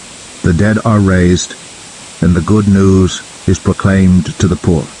hear, the dead are raised, and the good news is proclaimed to the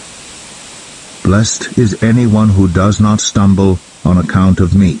poor. Blessed is anyone who does not stumble on account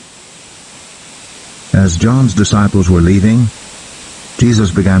of me." As John's disciples were leaving, Jesus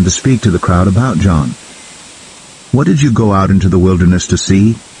began to speak to the crowd about John. "What did you go out into the wilderness to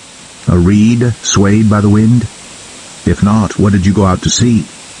see? A reed swayed by the wind? If not, what did you go out to see?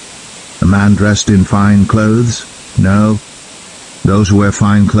 A man dressed in fine clothes? No. Those who wear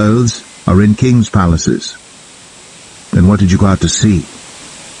fine clothes are in king's palaces. Then what did you go out to see?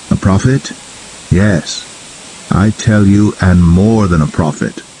 A prophet? Yes, I tell you, and more than a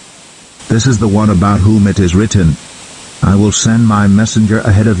prophet. This is the one about whom it is written, 'I will send my messenger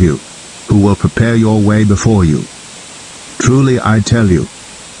ahead of you, who will prepare your way before you.' Truly I tell you,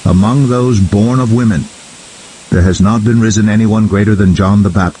 among those born of women, there has not been risen anyone greater than John the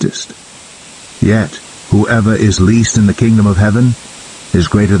Baptist. Yet whoever is least in the kingdom of heaven is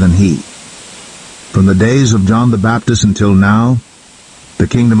greater than he. From the days of John the Baptist until now, the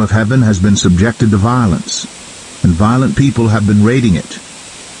kingdom of heaven has been subjected to violence, and violent people have been raiding it.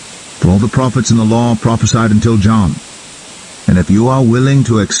 For all the prophets in the law prophesied until John. And if you are willing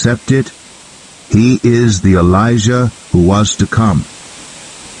to accept it, he is the Elijah who was to come.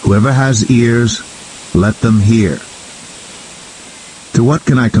 Whoever has ears, let them hear." To what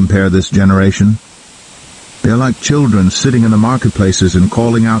can I compare this generation? They are like children sitting in the marketplaces and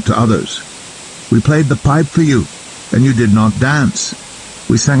calling out to others, "We played the pipe for you, and you did not dance.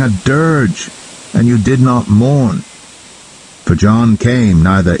 We sang a dirge, and you did not mourn. For John came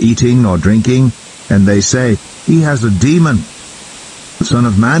neither eating nor drinking, and they say, 'He has a demon.' The Son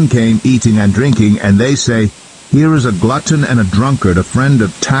of Man came eating and drinking, and they say, 'Here is a glutton and a drunkard, a friend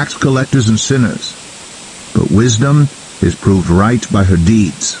of tax collectors and sinners.' But wisdom is proved right by her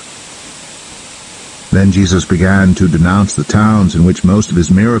deeds." Then Jesus began to denounce the towns in which most of his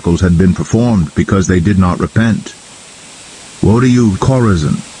miracles had been performed, because they did not repent. "Woe to you,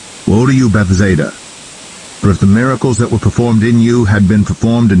 Chorazin! Woe to you, Bethsaida! For if the miracles that were performed in you had been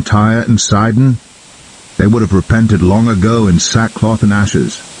performed in Tyre and Sidon, they would have repented long ago in sackcloth and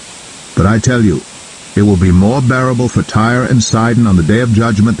ashes. But I tell you, it will be more bearable for Tyre and Sidon on the day of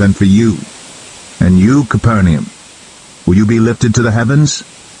judgment than for you. And you, Capernaum, will you be lifted to the heavens?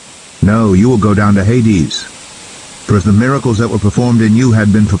 No, you will go down to Hades. For if the miracles that were performed in you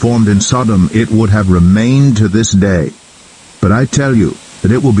had been performed in Sodom, it would have remained to this day. But I tell you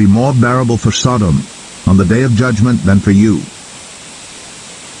that it will be more bearable for Sodom on the day of judgment than for you."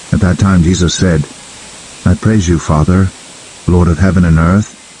 At that time Jesus said, "I praise you, Father, Lord of heaven and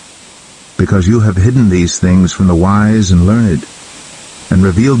earth, because you have hidden these things from the wise and learned, and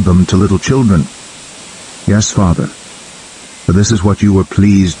revealed them to little children. Yes, Father, for this is what you were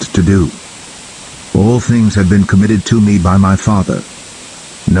pleased to do. All things have been committed to me by my Father.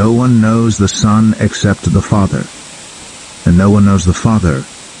 No one knows the Son except the Father, and no one knows the Father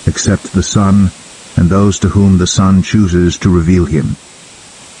except the Son, and those to whom the Son chooses to reveal him.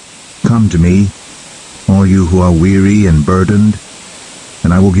 Come to me, all you who are weary and burdened,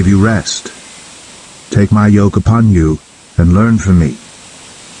 and I will give you rest. Take my yoke upon you, and learn from me.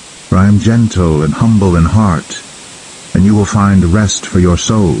 For I am gentle and humble in heart, and you will find rest for your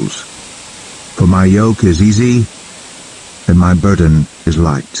souls. For my yoke is easy, and my burden is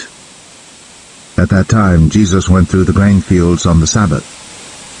light." At that time Jesus went through the grain fields on the Sabbath.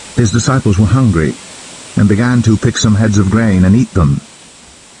 His disciples were hungry, and began to pick some heads of grain and eat them.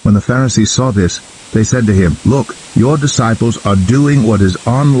 When the Pharisees saw this, they said to him, "Look, your disciples are doing what is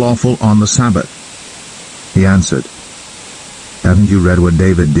unlawful on the Sabbath." He answered, "Haven't you read what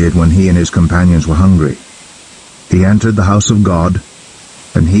David did when he and his companions were hungry? He entered the house of God,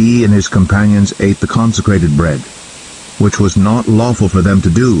 and he and his companions ate the consecrated bread, which was not lawful for them to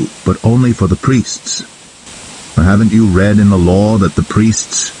do, but only for the priests. Or haven't you read in the law that the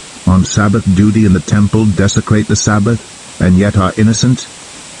priests on Sabbath duty in the temple desecrate the Sabbath, and yet are innocent?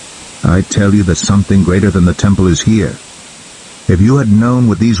 I tell you that something greater than the temple is here. If you had known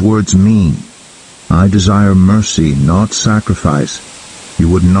what these words mean, I desire mercy, not sacrifice, you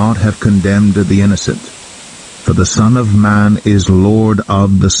would not have condemned the innocent. For the Son of Man is Lord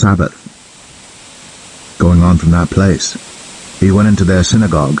of the Sabbath. Going on from that place, he went into their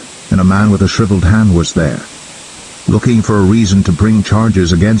synagogue, and a man with a shriveled hand was there. Looking for a reason to bring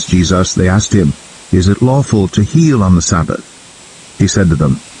charges against Jesus, they asked him, "Is it lawful to heal on the Sabbath?" He said to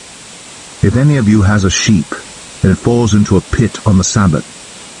them, "If any of you has a sheep, and it falls into a pit on the Sabbath,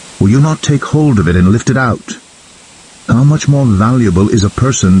 will you not take hold of it and lift it out? How much more valuable is a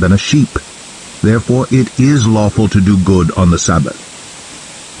person than a sheep? Therefore it is lawful to do good on the Sabbath."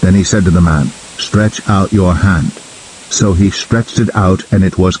 Then he said to the man, "Stretch out your hand." So he stretched it out, and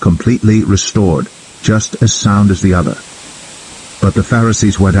it was completely restored, just as sound as the other. But the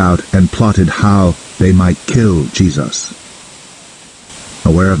Pharisees went out and plotted how they might kill Jesus.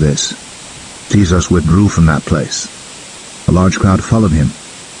 Aware of this, Jesus withdrew from that place. A large crowd followed him,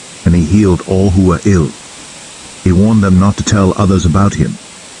 and he healed all who were ill. He warned them not to tell others about him.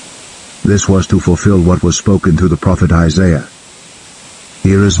 This was to fulfill what was spoken through the prophet Isaiah.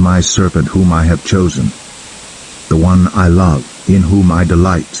 "Here is my servant whom I have chosen, the one I love, in whom I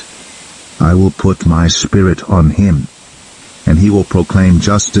delight. I will put my spirit on him, and he will proclaim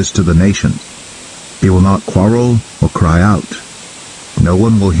justice to the nations. He will not quarrel or cry out. No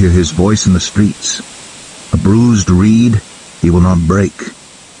one will hear his voice in the streets. A bruised reed he will not break,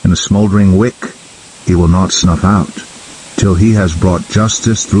 and a smoldering wick he will not snuff out, till he has brought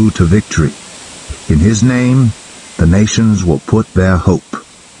justice through to victory. In his name the nations will put their hope."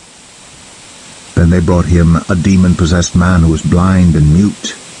 Then they brought him a demon-possessed man who was blind and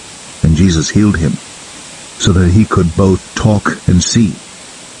mute, and Jesus healed him, so that he could both talk and see.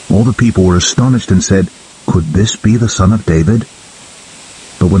 All the people were astonished and said, "Could this be the Son of David?"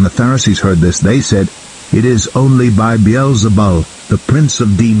 But when the Pharisees heard this, they said, "It is only by Beelzebul, the prince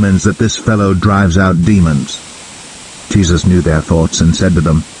of demons, that this fellow drives out demons." Jesus knew their thoughts and said to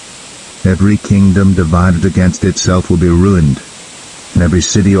them, "Every kingdom divided against itself will be ruined, and every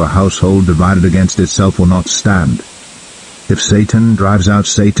city or household divided against itself will not stand. If Satan drives out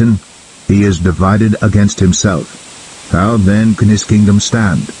Satan, he is divided against himself. How then can his kingdom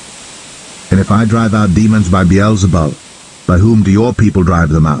stand? And if I drive out demons by Beelzebul, by whom do your people drive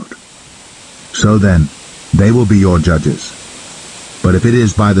them out? So then, they will be your judges. But if it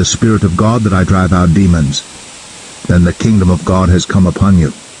is by the Spirit of God that I drive out demons, then the kingdom of God has come upon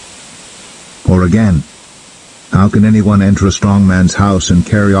you. Or again, how can anyone enter a strong man's house and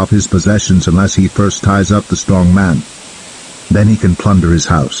carry off his possessions unless he first ties up the strong man? Then he can plunder his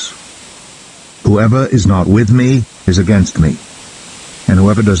house. Whoever is not with me is against me, and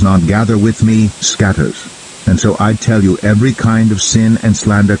whoever does not gather with me scatters. And so I tell you, every kind of sin and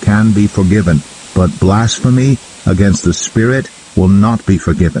slander can be forgiven, but blasphemy against the Spirit will not be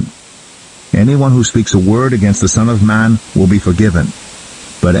forgiven. Anyone who speaks a word against the Son of Man will be forgiven,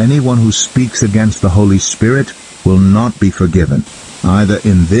 but anyone who speaks against the Holy Spirit will not be forgiven, either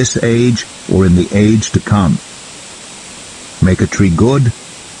in this age or in the age to come. Make a tree good,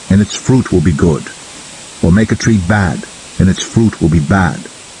 and its fruit will be good, or make a tree bad, and its fruit will be bad.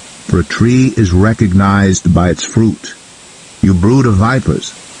 For a tree is recognized by its fruit. You brood of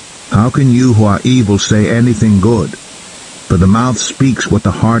vipers, how can you who are evil say anything good? For the mouth speaks what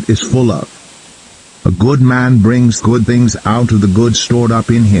the heart is full of. A good man brings good things out of the good stored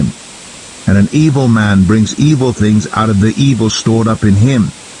up in him, and an evil man brings evil things out of the evil stored up in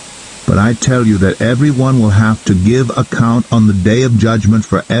him. But I tell you that everyone will have to give account on the day of judgment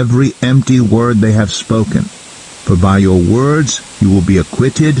for every empty word they have spoken. For by your words you will be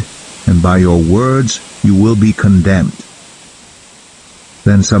acquitted, and by your words you will be condemned.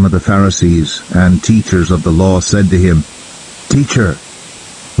 Then some of the Pharisees and teachers of the law said to him, "Teacher,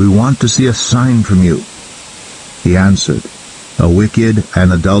 we want to see a sign from you." He answered, "A wicked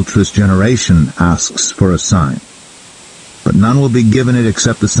and adulterous generation asks for a sign, but none will be given it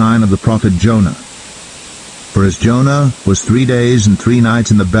except the sign of the prophet Jonah. For as Jonah was 3 days and 3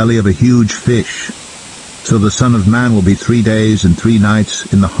 nights in the belly of a huge fish, so the Son of Man will be 3 days and 3 nights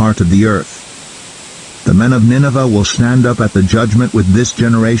in the heart of the earth. The men of Nineveh will stand up at the judgment with this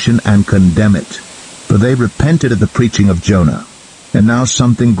generation and condemn it, for they repented at the preaching of Jonah, and now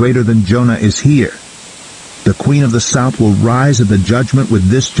something greater than Jonah is here. The queen of the south will rise at the judgment with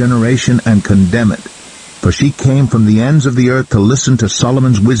this generation and condemn it, for she came from the ends of the earth to listen to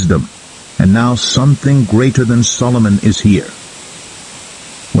Solomon's wisdom, and now something greater than Solomon is here.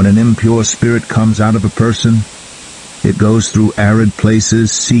 When an impure spirit comes out of a person, It goes through arid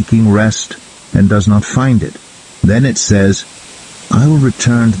places seeking rest and does not find it. Then it says, I will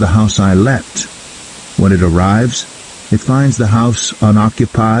return to the house I left. When it arrives, it finds the house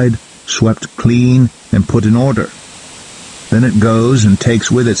unoccupied, swept clean, and put in order. Then it goes and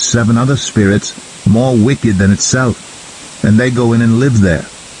takes with it 7 other spirits, more wicked than itself, and they go in and live there.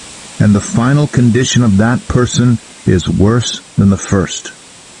 And the final condition of that person is worse than the first.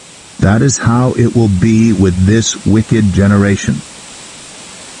 That is how it will be with this wicked generation.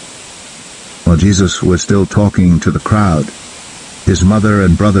 While Jesus was still talking to the crowd, his mother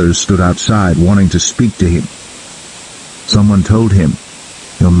and brothers stood outside wanting to speak to him. Someone told him,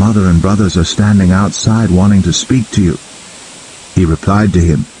 Your mother and brothers are standing outside wanting to speak to you. He replied to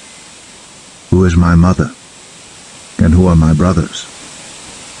him, Who is my mother? And who are my brothers?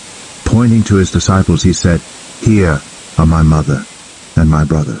 Pointing to his disciples, he said, Here are my mother and my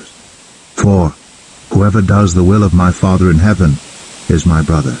brothers. For whoever does the will of my Father in heaven is my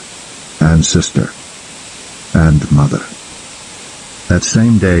brother and sister and mother. That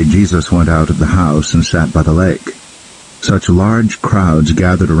same day Jesus went out of the house and sat by the lake. Such large crowds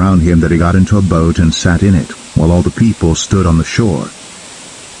gathered around him that he got into a boat and sat in it, while all the people stood on the shore.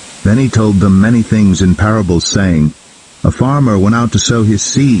 Then he told them many things in parables, saying, A farmer went out to sow his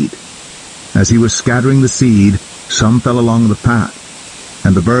seed. As he was scattering the seed, some fell along the path,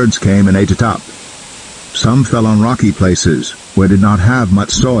 and the birds came and ate it up. Some fell on rocky places, where it did not have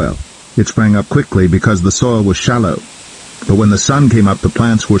much soil. It sprang up quickly because the soil was shallow. But when the sun came up, the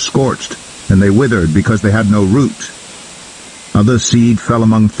plants were scorched, and they withered because they had no root. Other seed fell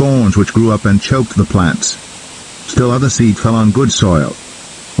among thorns, which grew up and choked the plants. Still other seed fell on good soil,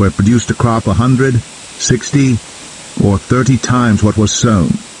 where it produced a crop 100, 60, or 30 times what was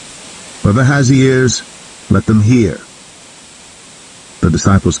sown. Whoever has ears, let them hear. The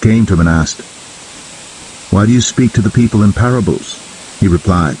disciples came to him and asked, Why do you speak to the people in parables? He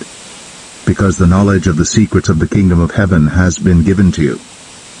replied, Because the knowledge of the secrets of the kingdom of heaven has been given to you,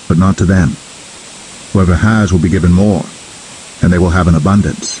 but not to them. Whoever has will be given more, and they will have an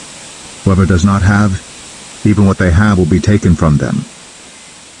abundance. Whoever does not have, even what they have will be taken from them.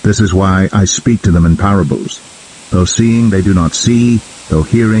 This is why I speak to them in parables. Though seeing they do not see, though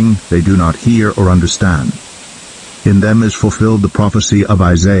hearing they do not hear or understand. In them is fulfilled the prophecy of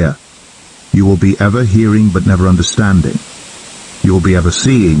Isaiah. You will be ever hearing but never understanding. You will be ever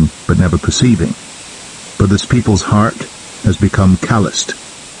seeing but never perceiving. For this people's heart has become calloused.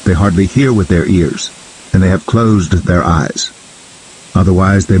 They hardly hear with their ears, and they have closed their eyes.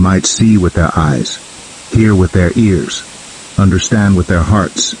 Otherwise they might see with their eyes, hear with their ears, understand with their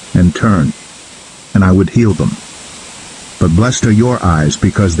hearts, and turn, and I would heal them. But blessed are your eyes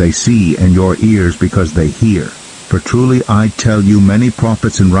because they see, and your ears because they hear. For truly I tell you, many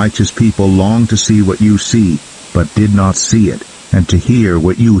prophets and righteous people long to see what you see, but did not see it, and to hear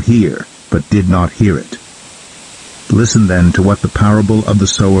what you hear, but did not hear it. Listen then to what the parable of the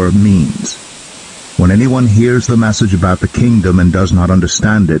sower means. When anyone hears the message about the kingdom and does not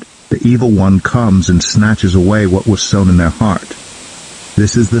understand it, the evil one comes and snatches away what was sown in their heart.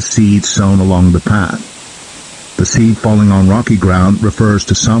 This is the seed sown along the path. The seed falling on rocky ground refers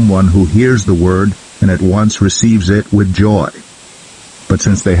to someone who hears the word and at once receives it with joy. But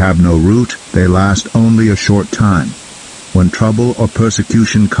since they have no root, they last only a short time. When trouble or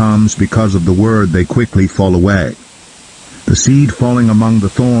persecution comes because of the word, they quickly fall away. The seed falling among the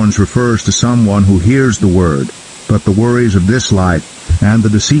thorns refers to someone who hears the word, but the worries of this life and the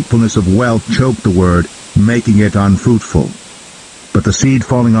deceitfulness of wealth choke the word, making it unfruitful. But the seed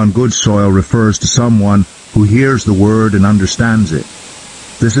falling on good soil refers to someone who hears the word and understands it.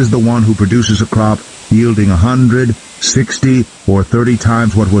 This is the one who produces a crop yielding 100, 60, or 30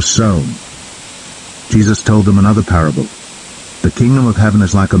 times what was sown. Jesus told them another parable. The kingdom of heaven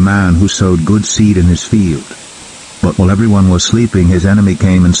is like a man who sowed good seed in his field. But while everyone was sleeping, his enemy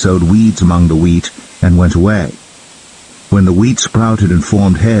came and sowed weeds among the wheat and went away. When the wheat sprouted and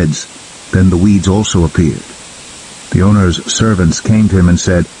formed heads, then the weeds also appeared. The owner's servants came to him and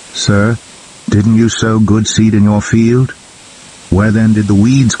said, Sir, didn't you sow good seed in your field? Where then did the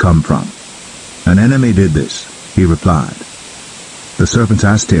weeds come from? An enemy did this, he replied. The servants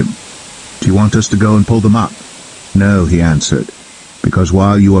asked him, Do you want us to go and pull them up? No, he answered, because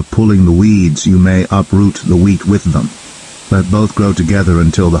while you are pulling the weeds, you may uproot the wheat with them. Let both grow together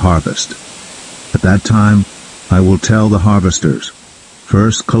until the harvest. At that time I will tell the harvesters,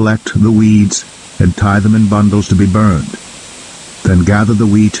 First collect the weeds and tie them in bundles to be burned. Then gather the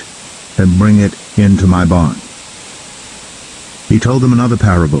wheat and bring it into my barn. He told them another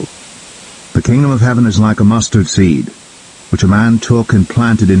parable. The kingdom of heaven is like a mustard seed, which a man took and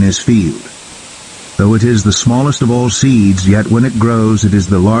planted in his field. Though it is the smallest of all seeds, yet when it grows it is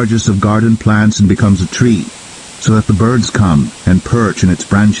the largest of garden plants and becomes a tree, so that the birds come and perch in its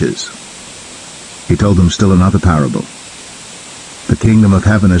branches." He told them still another parable. "The kingdom of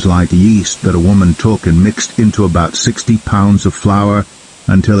heaven is like yeast that a woman took and mixed into about 60 pounds of flour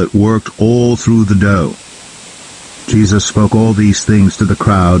until it worked all through the dough." Jesus spoke all these things to the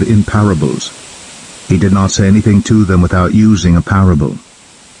crowd in parables. He did not say anything to them without using a parable.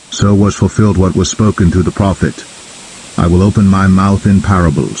 So was fulfilled what was spoken through the prophet, "I will open my mouth in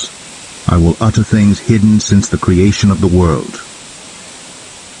parables. I will utter things hidden since the creation of the world."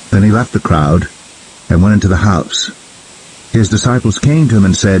 Then he left the crowd and went into the house. His disciples came to him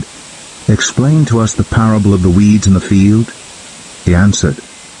and said, "Explain to us the parable of the weeds in the field." He answered,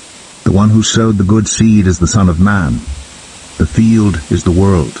 "The one who sowed the good seed is the Son of Man. The field is the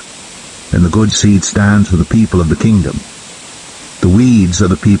world, and the good seed stands for the people of the kingdom. The weeds are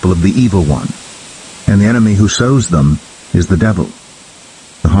the people of the evil one, and the enemy who sows them is the devil.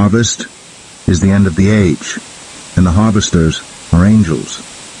 The harvest is the end of the age, and the harvesters are angels.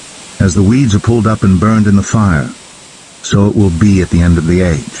 As the weeds are pulled up and burned in the fire, so it will be at the end of the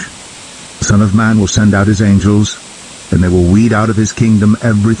age. The Son of Man will send out his angels, and they will weed out of his kingdom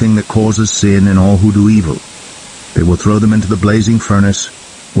everything that causes sin and all who do evil. They will throw them into the blazing furnace,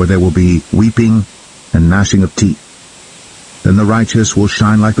 where there will be weeping and gnashing of teeth. Then the righteous will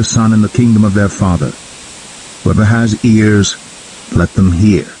shine like the sun in the kingdom of their Father. Whoever has ears, let them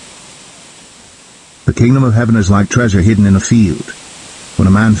hear. The kingdom of heaven is like treasure hidden in a field. When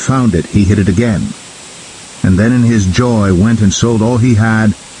a man found it, he hid it again, and then in his joy went and sold all he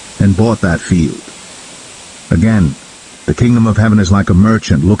had and bought that field. Again, the kingdom of heaven is like a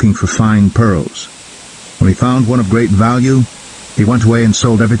merchant looking for fine pearls. When he found one of great value, he went away and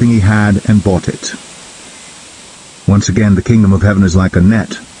sold everything he had and bought it. Once again, the kingdom of heaven is like a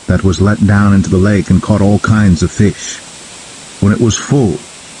net that was let down into the lake and caught all kinds of fish. When it was full,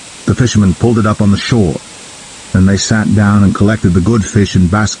 the fishermen pulled it up on the shore. Then they sat down and collected the good fish in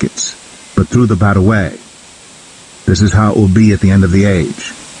baskets, but threw the bad away. This is how it will be at the end of the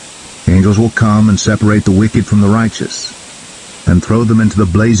age. Angels will come and separate the wicked from the righteous, and throw them into the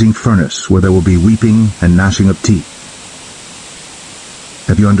blazing furnace, where there will be weeping and gnashing of teeth.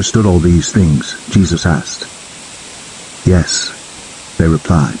 "Have you understood all these things?" Jesus asked. "Yes," they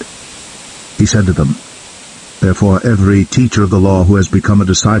replied. He said to them, "Therefore every teacher of the law who has become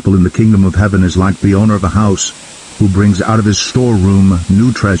a disciple in the kingdom of heaven is like the owner of a house, who brings out of his storeroom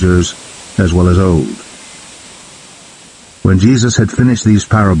new treasures as well as old." When Jesus had finished these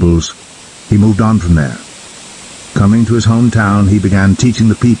parables, he moved on from there. Coming to his hometown, he began teaching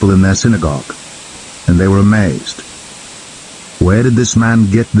the people in their synagogue, and they were amazed. "Where did this man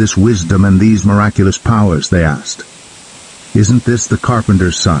get this wisdom and these miraculous powers?" they asked. "Isn't this the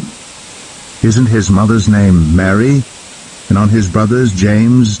carpenter's son? Isn't his mother's name Mary? And on his brothers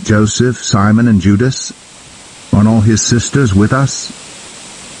James, Joseph, Simon, and Judas? Aren't all his sisters with us?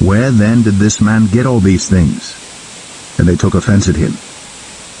 Where then did this man get all these things?" And they took offense at him.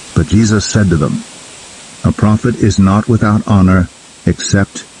 But Jesus said to them, "A prophet is not without honor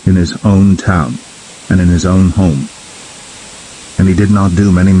except in his own town and in his own home." And he did not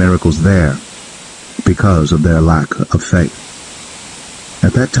do many miracles there, because of their lack of faith.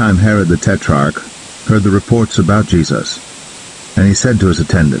 At that time Herod the tetrarch heard the reports about Jesus, and he said to his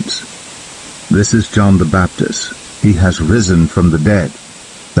attendants, "This is John the Baptist. He has risen from the dead.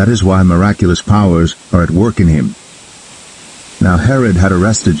 That is why miraculous powers are at work in him." Now Herod had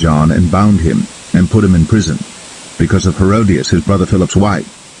arrested John and bound him and put him in prison, because of Herodias, his brother Philip's wife.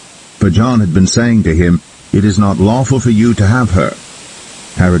 For John had been saying to him, "It is not lawful for you to have her."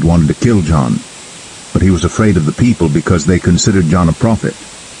 Herod wanted to kill John, but he was afraid of the people because they considered John a prophet.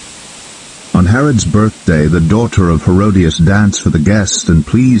 On Herod's birthday, the daughter of Herodias danced for the guests and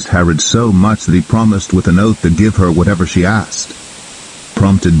pleased Herod so much that he promised with an oath to give her whatever she asked.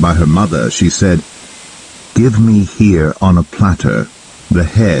 Prompted by her mother, she said, "Give me here on a platter the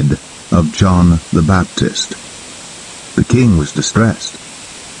head of John the Baptist." The king was distressed,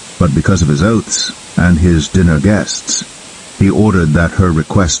 but because of his oaths and his dinner guests, he ordered that her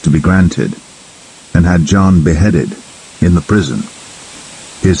request to be granted, and had John beheaded in the prison.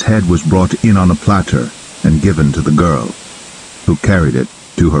 His head was brought in on a platter and given to the girl, who carried it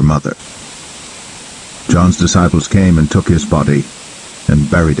to her mother. John's disciples came and took his body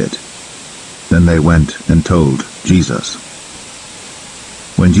and buried it. Then they went and told Jesus.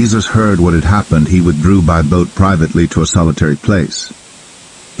 When Jesus heard what had happened, he withdrew by boat privately to a solitary place.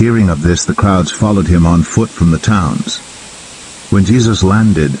 Hearing of this, the crowds followed him on foot from the towns. When Jesus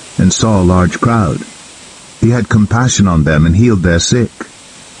landed and saw a large crowd, he had compassion on them and healed their sick.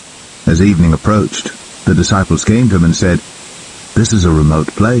 As evening approached, the disciples came to him and said, "This is a remote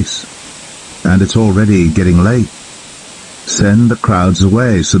place, and it's already getting late. Send the crowds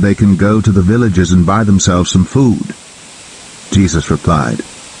away so they can go to the villages and buy themselves some food." Jesus replied,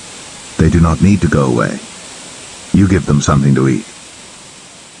 "They do not need to go away. You give them something to eat."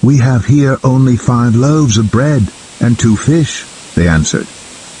 "We have here only 5 loaves of bread and 2 fish," they answered.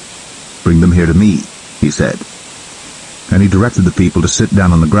 "Bring them here to me," he said. And he directed the people to sit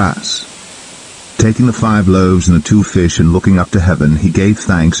down on the grass. Taking the 5 loaves and the 2 fish and looking up to heaven, he gave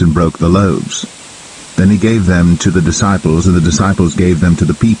thanks and broke the loaves. Then he gave them to the disciples, and the disciples gave them to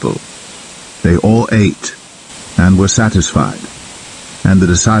the people. They all ate and were satisfied. And the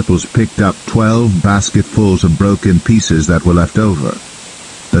disciples picked up 12 basketfuls of broken pieces that were left over.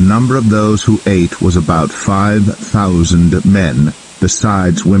 The number of those who ate was about 5,000 men,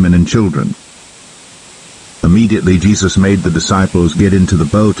 besides women and children. Immediately Jesus made the disciples get into the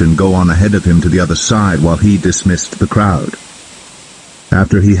boat and go on ahead of him to the other side while he dismissed the crowd.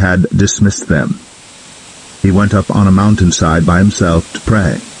 After he had dismissed them, he went up on a mountainside by himself to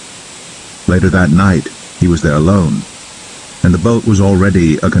pray. Later that night he was there alone, and the boat was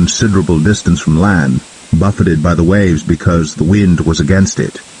already a considerable distance from land, buffeted by the waves because the wind was against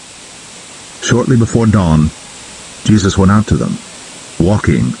it. Shortly before dawn, Jesus went out to them,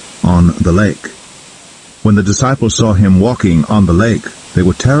 walking on the lake. When the disciples saw him walking on the lake, they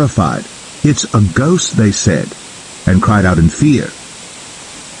were terrified. "It's a ghost," they said, and cried out in fear.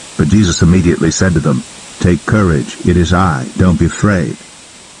 But Jesus immediately said to them, "Take courage, it is I, don't be afraid."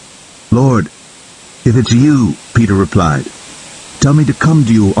 "Lord, if it's you," Peter replied, "tell me to come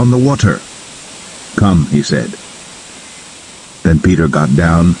to you on the water." "Come," he said. Then Peter got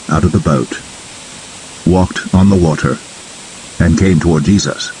down out of the boat, walked on the water, and came toward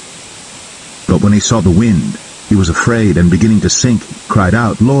Jesus. But when he saw the wind, he was afraid, and beginning to sink, cried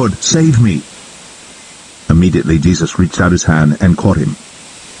out, "Lord, save me!" Immediately Jesus reached out his hand and caught him.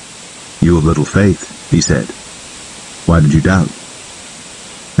 "You of little faith," he said, "why did you doubt?"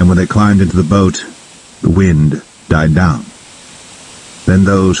 And when they climbed into the boat, the wind died down. Then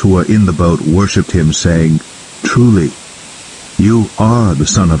those who were in the boat worshipped him, saying, "Truly, you are the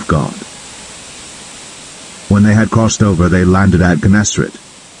Son of God." When they had crossed over, they landed at Gennesaret.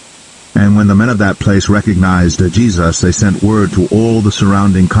 And when the men of that place recognized Jesus, they sent word to all the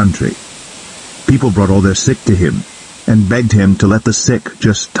surrounding country. People brought all their sick to him, and begged him to let the sick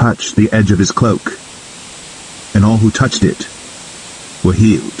just touch the edge of his cloak. And all who touched it were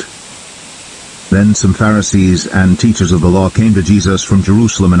healed. Then some Pharisees and teachers of the law came to Jesus from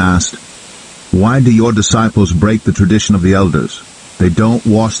Jerusalem and asked, "Why do your disciples break the tradition of the elders? They don't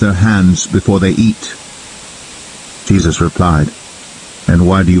wash their hands before they eat." Jesus replied, "And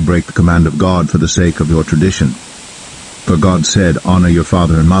why do you break the command of God for the sake of your tradition? For God said, 'Honor your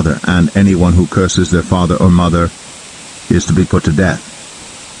father and mother,' and anyone who curses their father or mother is to be put to death.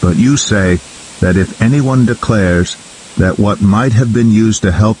 But you say that if anyone declares that what might have been used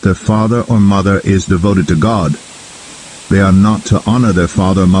to help their father or mother is devoted to God, they are not to honor their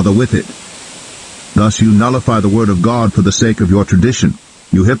father or mother with it. Thus you nullify the word of God for the sake of your tradition.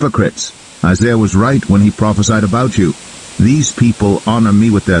 You hypocrites! Isaiah was right when he prophesied about you. These people honor me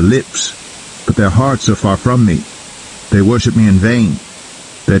with their lips, but their hearts are far from me. They worship me in vain.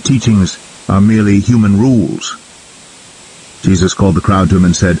 Their teachings are merely human rules." Jesus called the crowd to him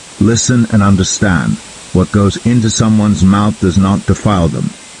and said, "Listen and understand. What goes into someone's mouth does not defile them,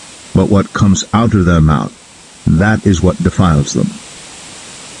 but what comes out of their mouth, that is what defiles them."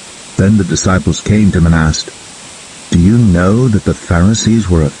 Then the disciples came to him and asked, "Do you know that the Pharisees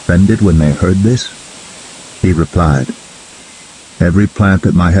were offended when they heard this?" He replied, "Every plant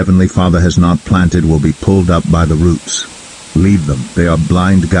that my heavenly Father has not planted will be pulled up by the roots. Leave them, they are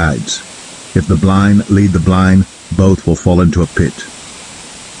blind guides. If the blind lead the blind, both will fall into a pit."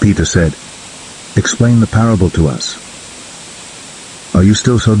 Peter said, "Explain the parable to us." "Are you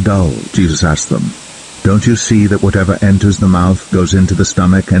still so dull?" Jesus asked them. "Don't you see that whatever enters the mouth goes into the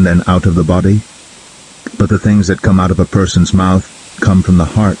stomach and then out of the body? But the things that come out of a person's mouth come from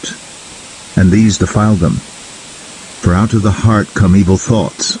the heart, and these defile them. For out of the heart come evil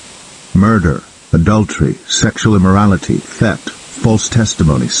thoughts, murder, adultery, sexual immorality, theft, false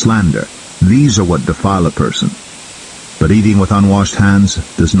testimony, slander. These are what defile a person. But eating with unwashed hands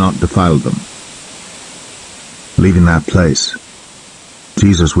does not defile them." Leaving that place,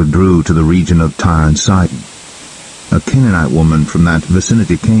 Jesus withdrew to the region of Tyre and Sidon. A Canaanite woman from that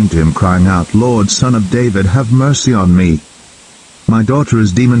vicinity came to him, crying out, "Lord, Son of David, have mercy on me. My daughter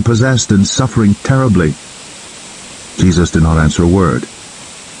is demon-possessed and suffering terribly." Jesus did not answer a word.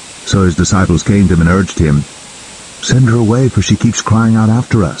 So his disciples came to him and urged him, "Send her away, for she keeps crying out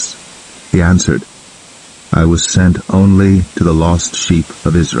after us." He answered, I was sent only to the lost sheep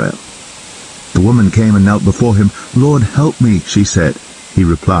of Israel. The woman came and knelt before him. Lord, help me, she said. He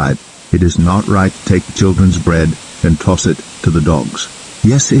replied, It is not right to take the children's bread and toss it to the dogs.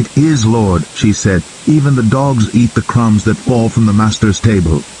 Yes, it is, Lord, she said. Even the dogs eat the crumbs that fall from the master's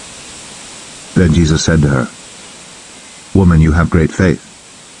table. Then Jesus said to her, Woman, you have great faith.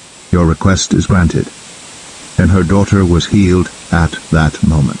 Your request is granted. And her daughter was healed at that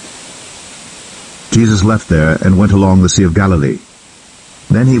moment. Jesus left there and went along the Sea of Galilee.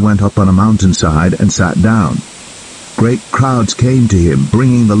 Then he went up on a mountainside and sat down. Great crowds came to him,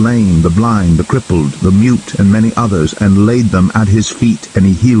 bringing the lame, the blind, the crippled, the mute, and many others, and laid them at his feet, and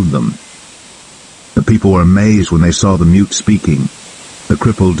he healed them. The people were amazed when they saw the mute speaking, the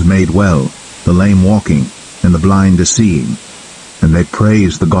crippled made well, the lame walking, and the blind seeing, and they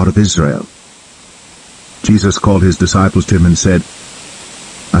praised the God of Israel. Jesus called his disciples to him and said,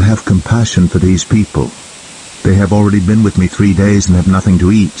 I have compassion for these people. They have already been with me 3 days and have nothing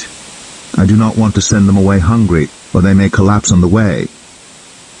to eat. I do not want to send them away hungry, or they may collapse on the way.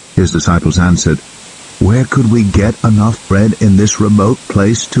 His disciples answered, Where could we get enough bread in this remote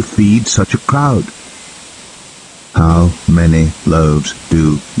place to feed such a crowd? How many loaves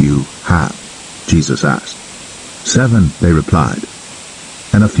do you have? Jesus asked. 7, they replied,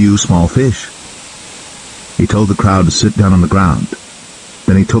 and a few small fish. He told the crowd to sit down on the ground.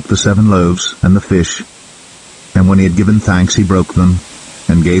 Then he took the 7 loaves and the fish, and when he had given thanks he broke them,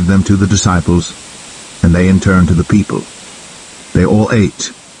 and gave them to the disciples, and they in turn to the people. They all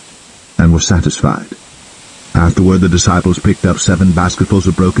ate, and were satisfied. Afterward the disciples picked up 7 basketfuls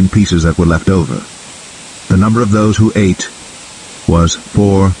of broken pieces that were left over. The number of those who ate was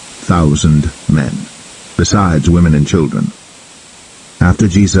 4,000 men, besides women and children. After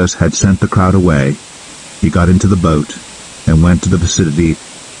Jesus had sent the crowd away, he got into the boat and went to the vicinity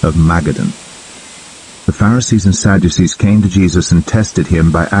of Magadan. The Pharisees and Sadducees came to Jesus and tested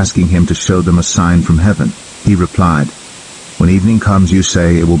him by asking him to show them a sign from heaven. He replied, When evening comes you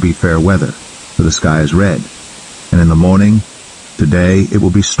say it will be fair weather, for the sky is red. And in the morning, today it will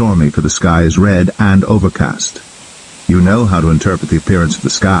be stormy, for the sky is red and overcast. You know how to interpret the appearance of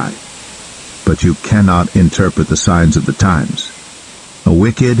the sky, but you cannot interpret the signs of the times. A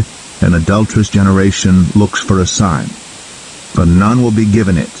wicked and adulterous generation looks for a sign, but none will be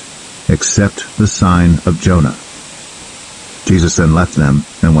given it, except the sign of Jonah. Jesus then left them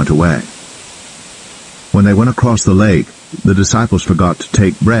and went away. When they went across the lake, the disciples forgot to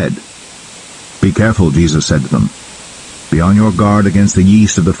take bread. Be careful, Jesus said to them. Be on your guard against the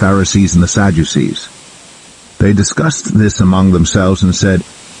yeast of the Pharisees and the Sadducees. They discussed this among themselves and said,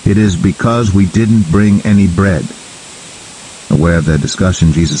 It is because we didn't bring any bread. Aware of their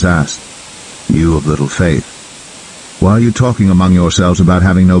discussion, Jesus asked, You of little faith, why are you talking among yourselves about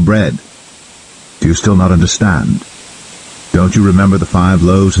having no bread? Do you still not understand? Don't you remember the 5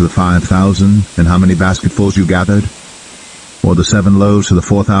 loaves of the 5,000, and how many basketfuls you gathered? Or the 7 loaves of the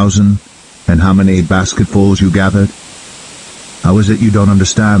 4,000, and how many basketfuls you gathered? How is it you don't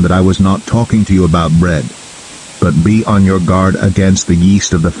understand that I was not talking to you about bread, but be on your guard against the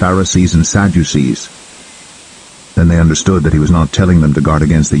yeast of the Pharisees and Sadducees? Then they understood that he was not telling them to guard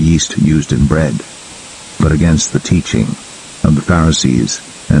against the yeast used in bread, but against the teaching of the Pharisees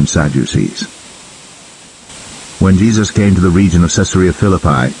and Sadducees. When Jesus came to the region of Caesarea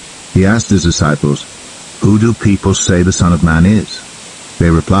Philippi, he asked his disciples, Who do people say the Son of Man is?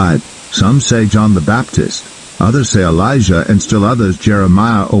 They replied, Some say John the Baptist, others say Elijah, and still others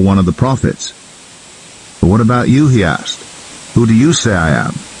Jeremiah or one of the prophets. But what about you, he asked. Who do you say I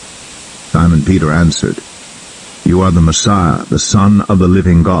am? Simon Peter answered, You are the Messiah, the Son of the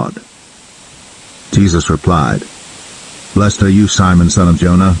living God. Jesus replied, Blessed are you, Simon, son of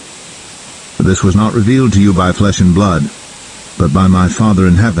Jonah, for this was not revealed to you by flesh and blood, but by my Father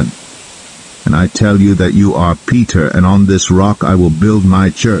in heaven. And I tell you that you are Peter, and on this rock I will build my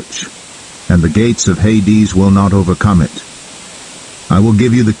church, and the gates of Hades will not overcome it. I will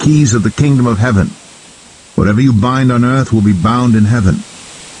give you the keys of the kingdom of heaven. Whatever you bind on earth will be bound in heaven,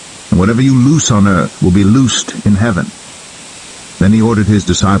 and whatever you loose on earth will be loosed in heaven. Then he ordered his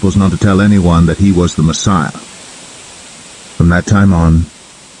disciples not to tell anyone that he was the Messiah. From that time on,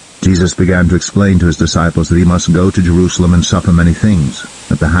 Jesus began to explain to his disciples that he must go to Jerusalem and suffer many things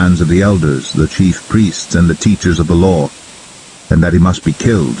at the hands of the elders, the chief priests, and the teachers of the law, and that he must be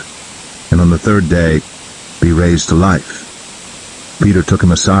killed, and on the 3rd day be raised to life. Peter took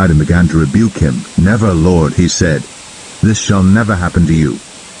him aside and began to rebuke him. Never, Lord, he said, this shall never happen to you.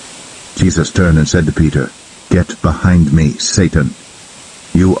 Jesus turned and said to Peter, Get behind me, Satan.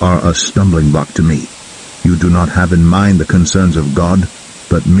 You are a stumbling block to me. You do not have in mind the concerns of God,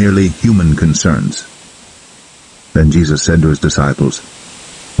 but merely human concerns. Then Jesus said to his disciples,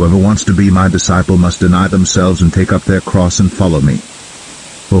 "Whoever wants to be my disciple must deny themselves and take up their cross and follow me.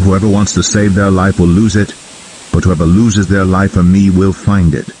 For whoever wants to save their life will lose it, but whoever loses their life for me will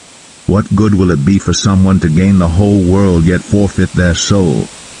find it. What good will it be for someone to gain the whole world yet forfeit their soul?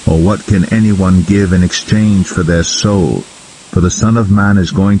 Or what can anyone give in exchange for their soul? For the Son of Man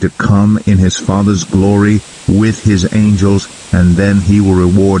is going to come in his Father's glory with his angels, and then he will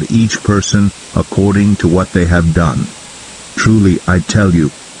reward each person according to what they have done. Truly, I tell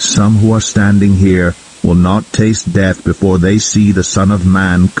you, some who are standing here will not taste death before they see the Son of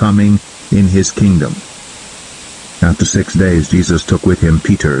Man coming in his kingdom." After 6 days Jesus took with him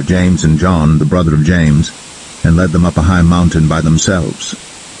Peter, James, and John, the brother of James, and led them up a high mountain by themselves.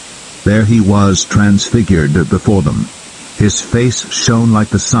 There he was transfigured before them. His face shone like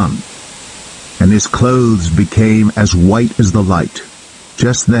the sun, and his clothes became as white as the light.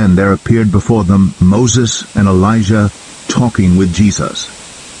 Just then there appeared before them Moses and Elijah talking with Jesus.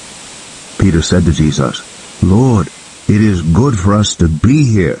 Peter said to Jesus, "Lord, it is good for us to be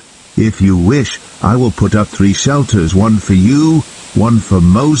here. If you wish, I will put up 3 shelters, one for you, one for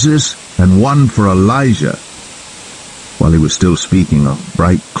Moses, and one for Elijah." While he was still speaking, a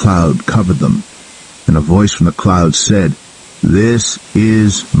bright cloud covered them, and a voice from the cloud said, "This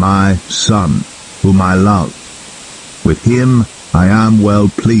is my Son, whom I love. With him I am well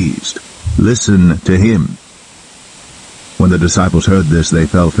pleased. Listen to him." When the disciples heard this, they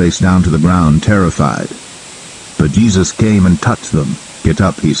fell face down to the ground, terrified. But Jesus came and touched them. "Get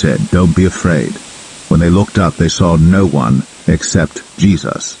up," he said. "Don't be afraid." When they looked up, they saw no one except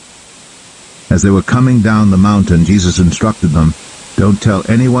Jesus. As they were coming down the mountain, Jesus instructed them, "Don't tell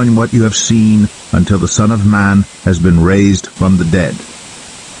anyone what you have seen until the Son of Man has been raised from the dead."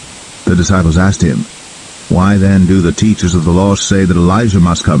 The disciples asked him, "Why then do the teachers of the law say that Elijah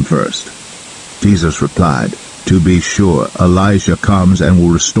must come first?" Jesus replied, "To be sure, Elijah comes and will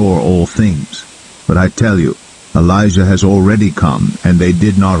restore all things. But I tell you, Elijah has already come, and they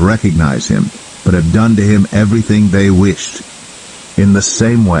did not recognize him, but have done to him everything they wished. In the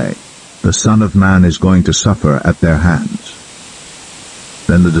same way, the Son of Man is going to suffer at their hands."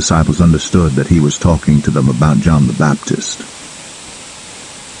 Then the disciples understood that he was talking to them about John the Baptist.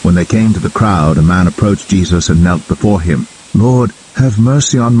 When they came to the crowd, a man approached Jesus and knelt before him. "Lord, have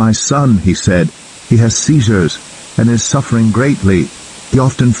mercy on my son," he said. "He has seizures and is suffering greatly. He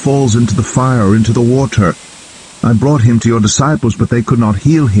often falls into the fire or into the water. I brought him to your disciples, but they could not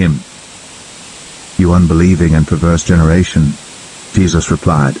heal him." "You unbelieving and perverse generation," Jesus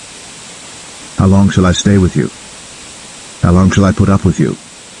replied, "how long shall I stay with you? How long shall I put up with you?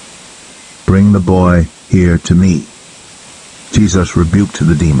 Bring the boy here to me." Jesus rebuked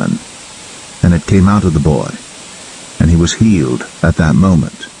the demon, and it came out of the boy, and he was healed at that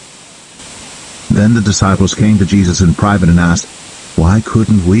moment. Then the disciples came to Jesus in private and asked, "Why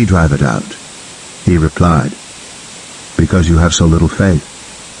couldn't we drive it out?" He replied, "Because you have so little faith.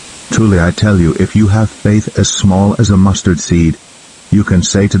 Truly I tell you, if you have faith as small as a mustard seed, you can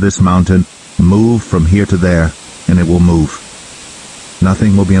say to this mountain, 'Move from here to there,' and it will move.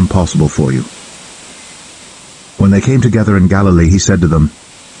 Nothing will be impossible for you." When they came together in Galilee, he said to them,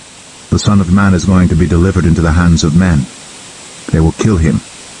 "The Son of Man is going to be delivered into the hands of men. They will kill him,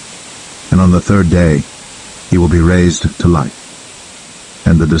 and on the 3rd day he will be raised to life."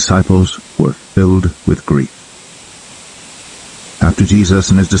 And the disciples were filled with grief. After Jesus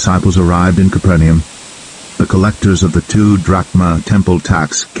and his disciples arrived in Capernaum, the collectors of the 2 drachma temple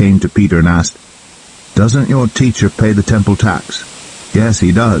tax came to Peter and asked, "Doesn't your teacher pay the temple tax?" "Yes,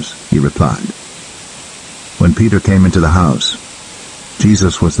 he does," he replied. When Peter came into the house,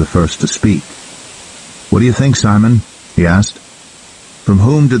 Jesus was the first to speak. "What do you think, Simon?" he asked. "From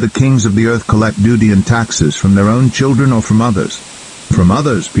whom do the kings of the earth collect duty and taxes, from their own children or from others?" "From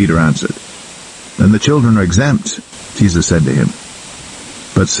others," Peter answered. "Then the children are exempt," Jesus said to him.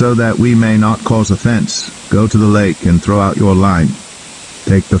 "But so that we may not cause offense, go to the lake and throw out your line.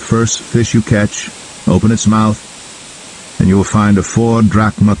 Take the first fish you catch, open its mouth, and you will find a 4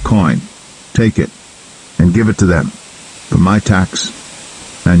 drachma coin. Take it and give it to them, for my tax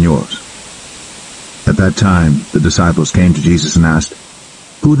and yours." At that time the disciples came to Jesus and asked,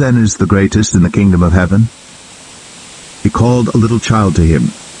 "Who then is the greatest in the kingdom of heaven?" He called a little child to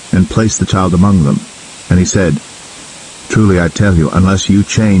him and placed the child among them, and he said, "Truly I tell you, unless you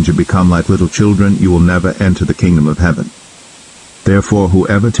change and become like little children, you will never enter the kingdom of heaven. Therefore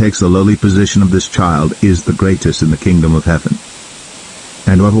whoever takes the lowly position of this child is the greatest in the kingdom of heaven.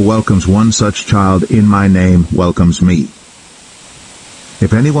 And whoever welcomes one such child in my name welcomes me.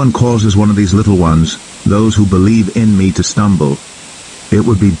 If anyone causes one of these little ones, those who believe in me, to stumble, It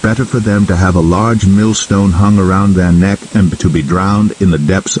would be better for them to have a large millstone hung around their neck and to be drowned in the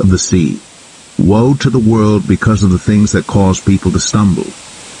depths of the sea. Woe to the world because of the things that cause people to stumble.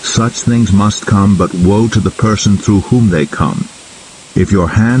 Such things must come, but woe to the person through whom they come. If your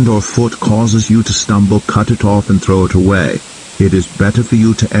hand or foot causes you to stumble, cut it off and throw it away. It is better for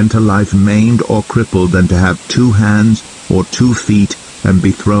you to enter life maimed or crippled than to have 2 hands or 2 feet and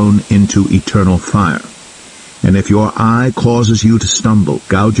be thrown into eternal fire. And if your eye causes you to stumble,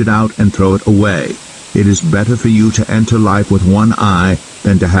 gouge it out and throw it away. It is better for you to enter life with 1 eye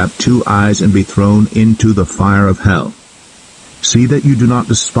than to have 2 eyes and be thrown into the fire of hell. See that you do not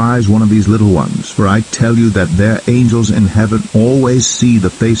despise one of these little ones, for I tell you that their angels in heaven always see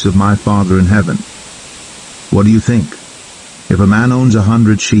the face of my Father in heaven. What do you think? If a man owns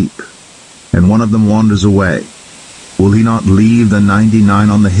 100 sheep, and one of them wanders away, will he not leave the 99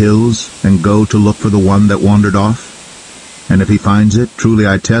 on the hills and go to look for the one that wandered off? And if he finds it, truly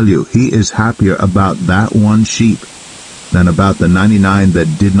I tell you, he is happier about that 1 sheep than about the 99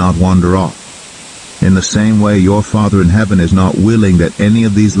 that did not wander off. In the same way, your Father in heaven is not willing that any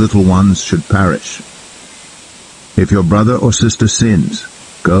of these little ones should perish. If your brother or sister sins,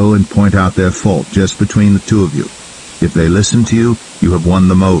 go and point out their fault just between the 2 of you. If they listen to you, you have won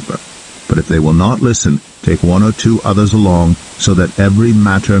them over. But if they will not listen, take 1 or 2 others along, so that every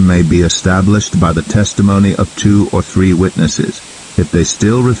matter may be established by the testimony of 2 or 3 witnesses. If they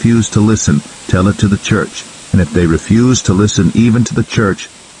still refuse to listen, tell it to the church. And if they refuse to listen even to the church,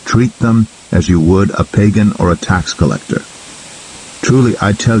 treat them as you would a pagan or a tax collector. Truly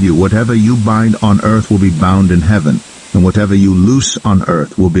I tell you, whatever you bind on earth will be bound in heaven, and whatever you loose on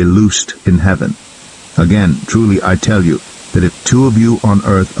earth will be loosed in heaven. Again, truly I tell you, that if 2 of you on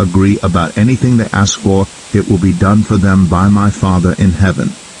earth agree about anything they ask for, it will be done for them by my Father in heaven.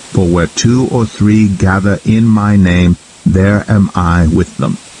 For where 2 or 3 gather in my name, there am I with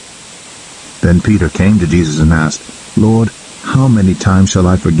them. Then Peter came to Jesus and asked, Lord, how many times shall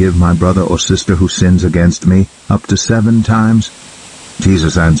I forgive my brother or sister who sins against me? Up to 7 times?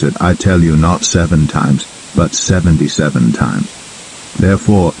 Jesus answered, I tell you, not 7 times, but 77 times.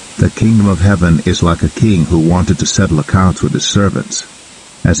 Therefore, the kingdom of heaven is like a king who wanted to settle accounts with his servants.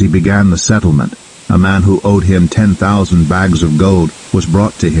 As he began the settlement, a man who owed him 10,000 bags of gold was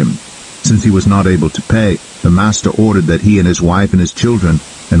brought to him. Since he was not able to pay, the master ordered that he and his wife and his children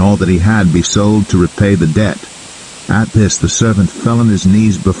and all that he had be sold to repay the debt. At this the servant fell on his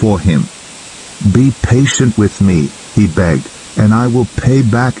knees before him. Be patient with me, he begged, and I will pay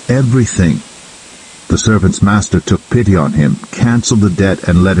back everything. The servant's master took pity on him, canceled the debt,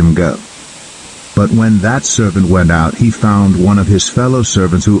 and let him go. But when that servant went out, he found one of his fellow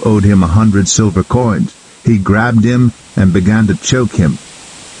servants who owed him 100 silver coins. He grabbed him and began to choke him.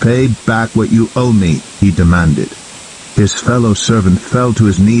 Pay back what you owe me, he demanded. His fellow servant fell to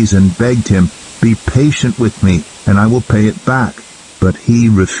his knees and begged him, Be patient with me, and I will pay it back. But he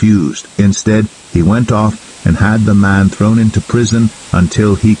refused. Instead, he went off and had the man thrown into prison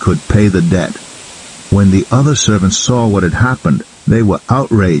until he could pay the debt. When the other servants saw what had happened, they were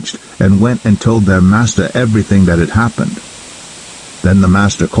outraged and went and told their master everything that had happened. Then the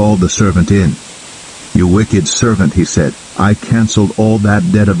master called the servant in. You wicked servant, he said, I canceled all that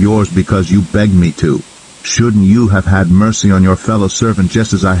debt of yours because you begged me to. Shouldn't you have had mercy on your fellow servant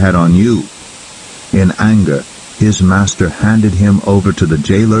just as I had on you? In anger, his master handed him over to the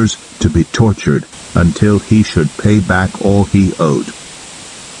jailers to be tortured until he should pay back all he owed.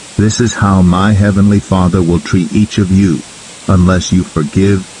 This is how my heavenly Father will treat each of you, unless you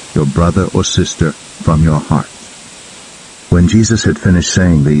forgive your brother or sister from your heart. When Jesus had finished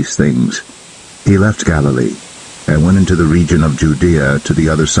saying these things, he left Galilee and went into the region of Judea to the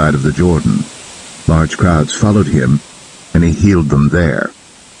other side of the Jordan. Large crowds followed him, and he healed them there.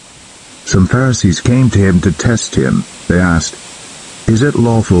 Some Pharisees came to him to test him. They asked, Is it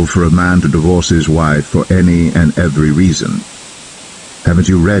lawful for a man to divorce his wife for any and every reason? Haven't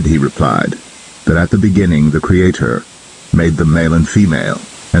you read, he replied, that at the beginning the Creator made them male and female,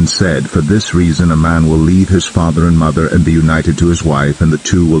 and said, For this reason a man will leave his father and mother and be united to his wife, and the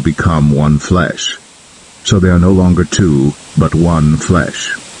 2 will become one flesh. So they are no longer 2, but one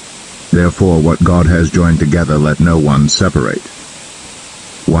flesh. Therefore what God has joined together let no one separate.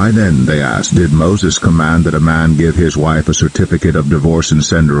 Why then, they asked, did Moses command that a man give his wife a certificate of divorce and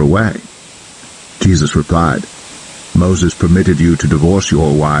send her away? Jesus replied, Moses permitted you to divorce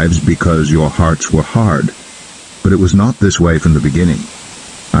your wives because your hearts were hard. But it was not this way from the beginning.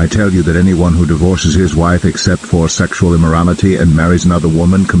 I tell you that anyone who divorces his wife except for sexual immorality and marries another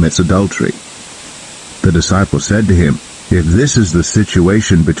woman commits adultery. The disciples said to him, If this is the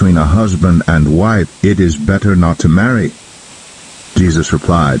situation between a husband and wife, it is better not to marry. Jesus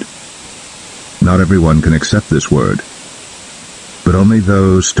replied, "Not everyone can accept this word, but only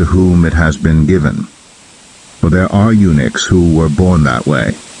those to whom it has been given. For there are eunuchs who were born that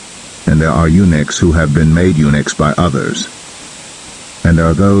way, and there are eunuchs who have been made eunuchs by others. And there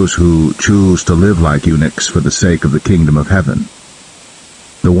are those who choose to live like eunuchs for the sake of the kingdom of heaven.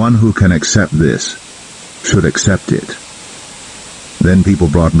 The one who can accept this should accept it." Then people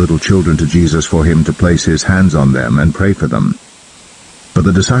brought little children to Jesus for him to place his hands on them and pray for them. But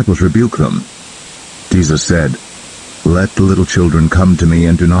the disciples rebuked them. Jesus said, "Let the little children come to me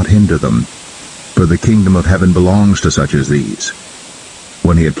and do not hinder them, for the kingdom of heaven belongs to such as these."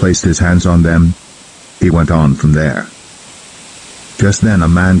 When he had placed his hands on them, he went on from there. Just then a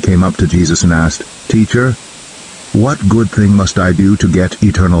man came up to Jesus and asked, "Teacher, what good thing must I do to get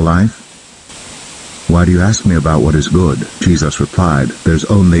eternal life?" "Why do you ask me about what is good?" Jesus replied.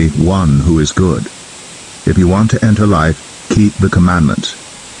 "There's only one who is good. If you want to enter life, keep the commandments."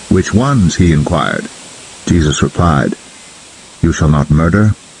 "Which ones?" he inquired. Jesus replied, "You shall not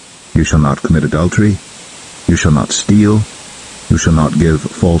murder, you shall not commit adultery, you shall not steal, you shall not give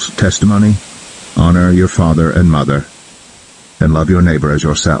false testimony, honor your father and mother, and love your neighbor as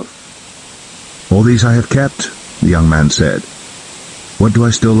yourself." "All these I have kept," the young man said. "What do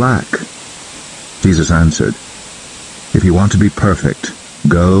I still lack?" Jesus answered, "If you want to be perfect,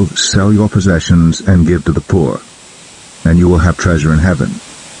 go sell your possessions and give to the poor, and you will have treasure in heaven.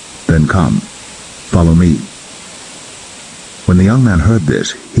 Then come, follow me." When the young man heard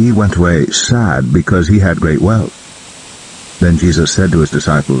this, he went away sad because he had great wealth. Then Jesus said to his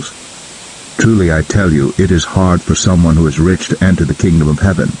disciples, "Truly I tell you, it is hard for someone who is rich to enter the kingdom of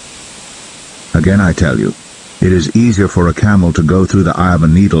heaven. Again I tell you, it is easier for a camel to go through the eye of a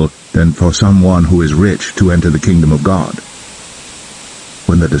needle than for someone who is rich to enter the kingdom of God."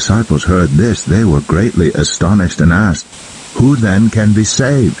 When the disciples heard this, they were greatly astonished and asked, "Who then can be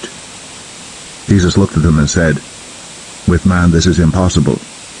saved?" Jesus looked at them and said, "With man this is impossible,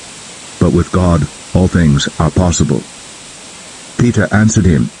 but with God all things are possible." Peter answered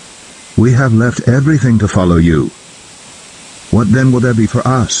him, "We have left everything to follow you. What then will there be for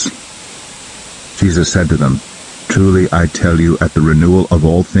us?" Jesus said to them, "Truly I tell you, at the renewal of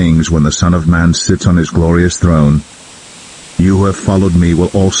all things, when the Son of Man sits on his glorious throne, you who have followed me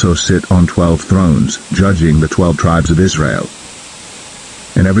will also sit on 12 thrones, judging the 12 tribes of Israel.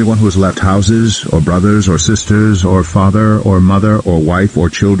 And everyone who has left houses, or brothers, or sisters, or father, or mother, or wife, or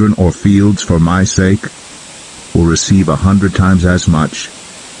children, or fields for my sake, will receive 100 times as much,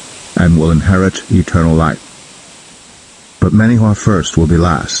 and will inherit eternal life. But many who are first will be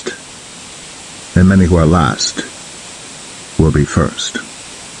last, and many who are last will be first.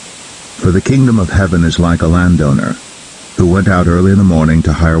 For the kingdom of heaven is like a landowner, who went out early in the morning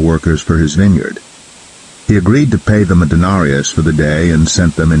to hire workers for his vineyard. He agreed to pay them a denarius for the day and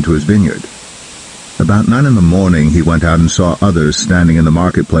sent them into his vineyard. About 9 in the morning he went out and saw others standing in the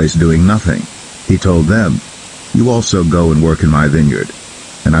marketplace doing nothing. He told them, "You also go and work in my vineyard,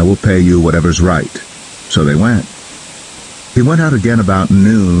 and I will pay you whatever's right." So they went. He went out again about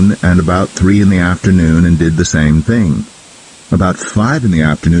noon and about 3 in the afternoon and did the same thing. About 5 in the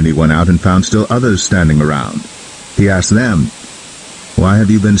afternoon he went out and found still others standing around. He asked them, "Why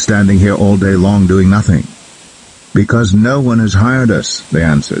have you been standing here all day long doing nothing?" "Because no one has hired us," they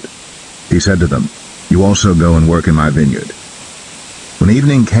answered. He said to them, "You also go and work in my vineyard." When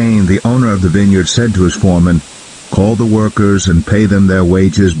evening came, the owner of the vineyard said to his foreman, "Call the workers and pay them their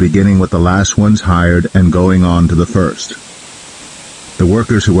wages, beginning with the last ones hired and going on to the first." The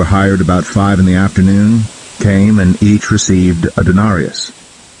workers who were hired about 5 in the afternoon came and each received a denarius.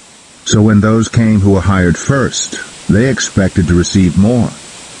 So when those came who were hired first, they expected to receive more.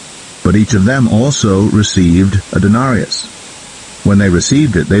 But each of them also received a denarius. When they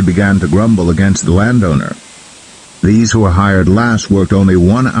received it, they began to grumble against the landowner. "These who were hired last worked only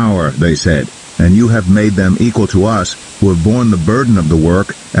 1 hour," they said, "and you have made them equal to us, who have borne the burden of the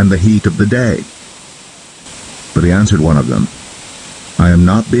work and the heat of the day." But he answered one of them, "I am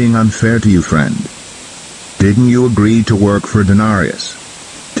not being unfair to you, friend. Didn't you agree to work for a denarius?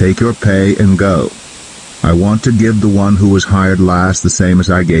 Take your pay and go. I want to give the one who was hired last the same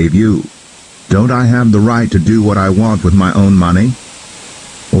as I gave you. Don't I have the right to do what I want with my own money?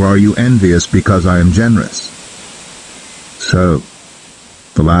 Or are you envious because I am generous?" So,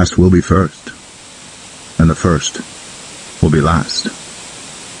 the last will be first, and the first will be last.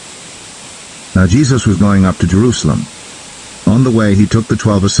 Now Jesus was going up to Jerusalem. On the way he took the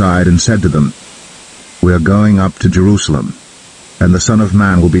 12 aside and said to them, "We are going up to Jerusalem, and the Son of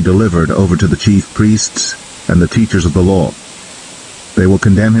Man will be delivered over to the chief priests and the teachers of the law. They will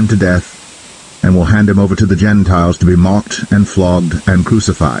condemn him to death, and will hand him over to the Gentiles to be mocked and flogged and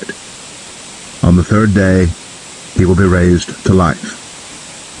crucified. On the third day he will be raised to life."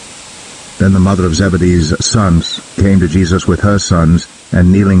 Then the mother of Zebedee's sons came to Jesus with her sons,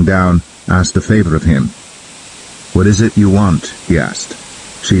 and kneeling down, asked a favor of him. "What is it you want?" he asked.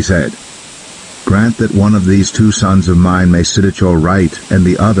 She said, "Grant that one of these 2 sons of mine may sit at your right and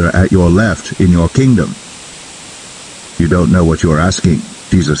the other at your left in your kingdom." "You don't know what you are asking,"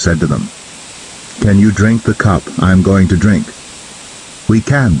 Jesus said to them. "Can you drink the cup I am going to drink?" "We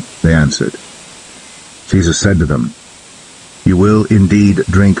can," they answered. Jesus said to them, "You will indeed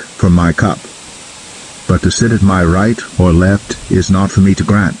drink from my cup, but to sit at my right or left is not for me to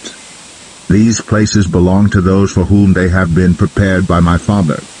grant. These places belong to those for whom they have been prepared by my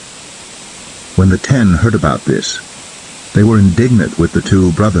Father." When the 10 heard about this, they were indignant with the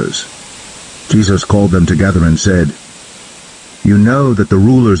 2 brothers. Jesus called them together and said, "You know that the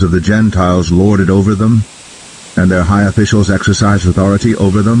rulers of the Gentiles lord it over them, and their high officials exercise authority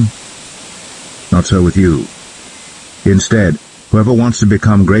over them? Not so with you. Instead, whoever wants to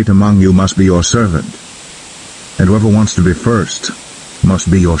become great among you must be your servant, and whoever wants to be first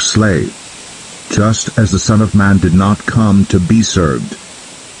must be your slave, just as the Son of Man did not come to be served,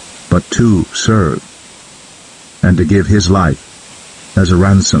 but to serve, and to give his life as a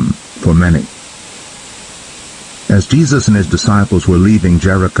ransom for many." As Jesus and his disciples were leaving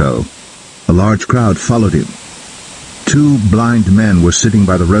Jericho, a large crowd followed him. 2 blind men were sitting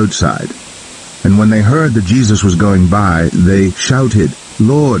by the roadside, and when they heard that Jesus was going by, they shouted,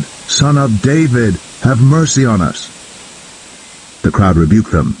 "Lord, Son of David, have mercy on us." The crowd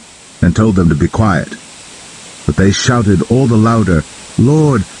rebuked them and told them to be quiet, but they shouted all the louder,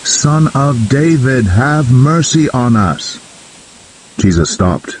 "Lord, Son of David, have mercy on us." Jesus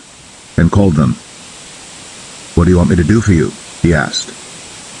stopped and called them. "What do you want me to do for you?" he asked.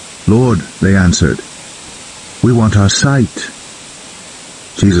 "Lord," they answered, "we want our sight."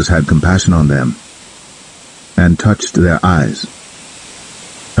 Jesus had compassion on them and touched their eyes.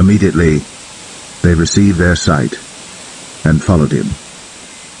 Immediately they received their sight and followed him.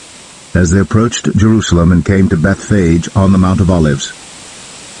 As they approached Jerusalem and came to Bethphage on the Mount of Olives,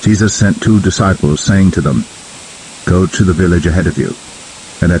 Jesus sent 2 disciples, saying to them, "Go to the village ahead of you,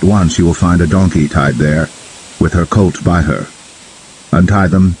 and at once you will find a donkey tied there, with her colt by her. Untie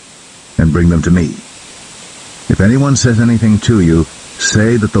them and bring them to me. If anyone says anything to you,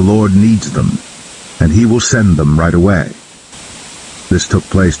 say that the Lord needs them, and he will send them right away." This took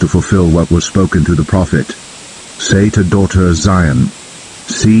place to fulfill what was spoken through the prophet, "Say to daughter Zion,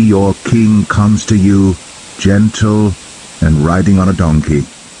 see your king comes to you, gentle and riding on a donkey,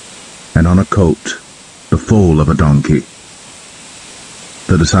 and on a colt, the foal of a donkey."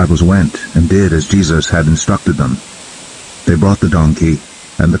 The disciples went and did as Jesus had instructed them. They brought the donkey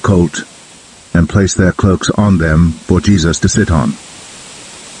and the colt and placed their cloaks on them for Jesus to sit on.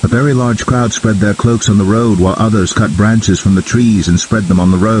 A very large crowd spread their cloaks on the road, while others cut branches from the trees and spread them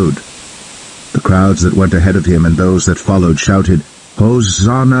on the road. The crowds that went ahead of him and those that followed shouted,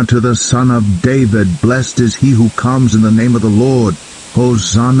 "Hosanna to the Son of David! Blessed is he who comes in the name of the Lord!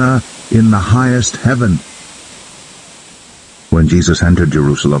 Hosanna in the highest heaven!" When Jesus entered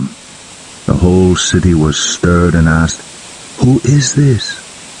Jerusalem, the whole city was stirred and asked, "Who is this?"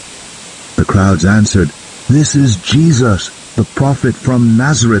 The crowds answered, "This is Jesus, the prophet from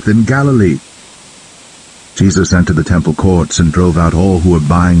Nazareth in Galilee." Jesus entered the temple courts and drove out all who were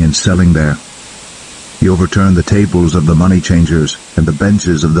buying and selling there. He overturned the tables of the money changers and the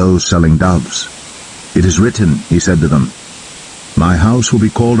benches of those selling doves. "It is written," he said to them, "My house will be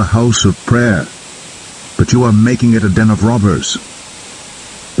called a house of prayer, but you are making it a den of robbers."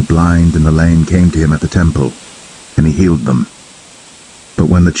 The blind and the lame came to him at the temple, and he healed them. But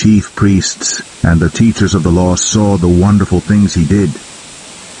when the chief priests and the teachers of the law saw the wonderful things he did,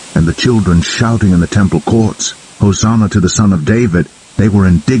 and the children shouting in the temple courts, "Hosanna to the Son of David," they were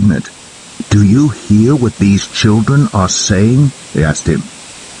indignant. "Do you hear what these children are saying?" they asked him.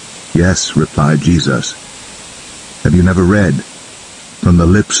 "Yes," replied Jesus. "Have you never read, 'From the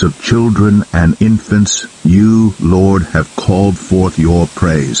lips of children and infants you, Lord, have called forth your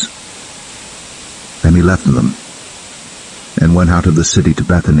praise'?" Then he left them and went out of the city to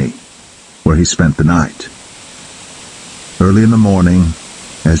Bethany, where he spent the night. Early in the morning,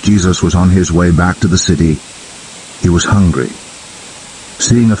 as Jesus was on his way back to the city, he was hungry.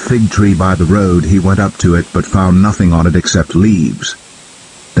 Seeing a fig tree by the road, he went up to it, but found nothing on it except leaves.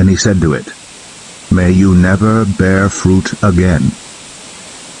 Then he said to it, "May you never bear fruit again."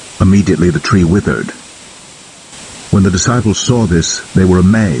 Immediately the tree withered. When the disciples saw this, they were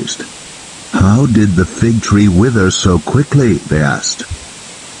amazed. "How did the fig tree wither so quickly?" they asked.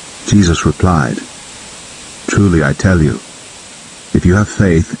 Jesus replied, "Truly I tell you, if you have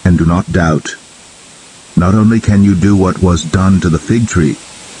faith and do not doubt, not only can you do what was done to the fig tree,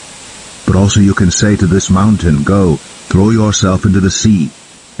 but also you can say to this mountain, 'Go, throw yourself into the sea,'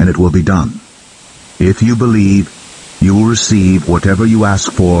 and it will be done. If you believe, you will receive whatever you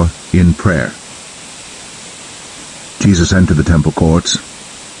ask for in prayer." Jesus entered the temple courts,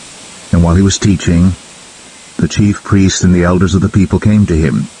 and while he was teaching, the chief priests and the elders of the people came to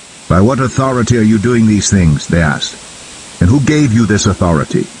him. "By what authority are you doing these things?" they asked. "And who gave you this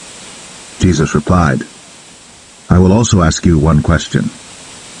authority?" Jesus replied, "I will also ask you one question.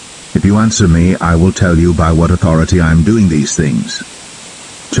 If you answer me, I will tell you by what authority I am doing these things.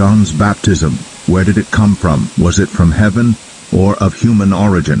 John's baptism, where did it come from? Was it from heaven or of human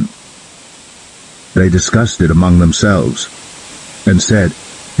origin?" They discussed it among themselves and said,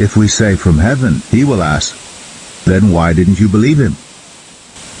 "If we say from heaven," he will ask, "then why didn't you believe him?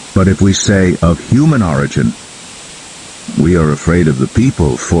 But if we say of human origin, we are afraid of the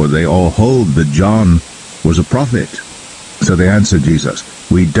people, for they all hold that John was a prophet." So they answered Jesus,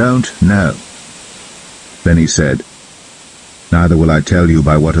 "We don't know." Then he said, "Neither will I tell you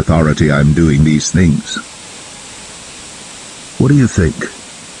by what authority I am doing these things." What do you think?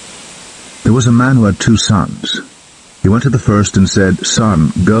 There was a man who had 2 sons. He went to the first and said,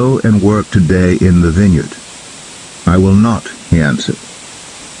 "Son, go and work today in the vineyard." "I will not," he answered.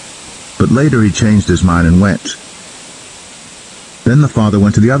 But later he changed his mind and went. Then the father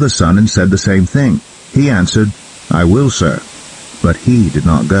went to the other son and said the same thing. He answered, "I will, sir." But he did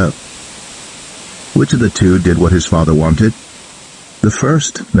not go. Which of the 2 did what his father wanted? "The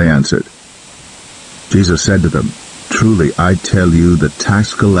first," they answered. Jesus said to them, "Truly I tell you, the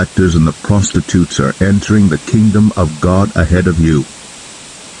tax collectors and the prostitutes are entering the kingdom of God ahead of you.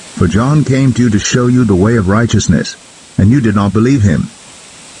 For John came to you to show you the way of righteousness, and you did not believe him.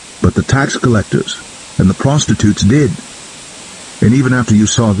 But the tax collectors and the prostitutes did. And even after you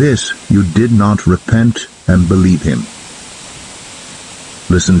saw this, you did not repent and believe him."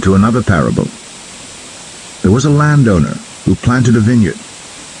 Listen to another parable. There was a landowner who planted a vineyard.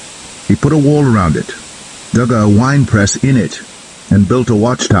 He put a wall around it, dug a winepress in it, and built a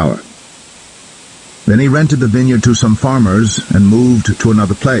watchtower. Then he rented the vineyard to some farmers and moved to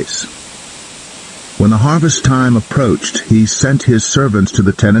another place. When the harvest time approached, he sent his servants to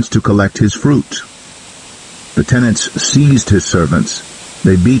the tenants to collect his fruit. The tenants seized his servants.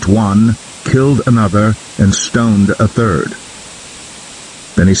 They beat one, killed another, and stoned a third.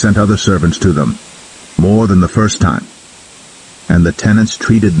 Then he sent other servants to them, more than the first time, and the tenants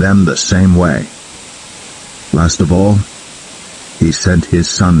treated them the same way. Last of all, he sent his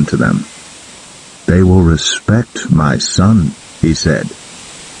son to them. "They will respect my son," he said.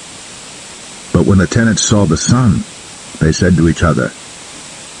 But when the tenants saw the son, they said to each other,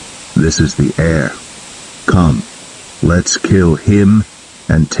 "This is the heir. Come, let's kill him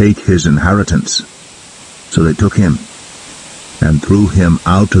and take his inheritance." So they took him and threw him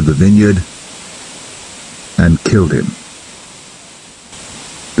out of the vineyard and killed him.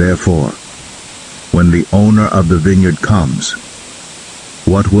 Therefore, when the owner of the vineyard comes,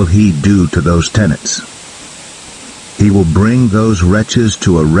 what will he do to those tenants? "He will bring those wretches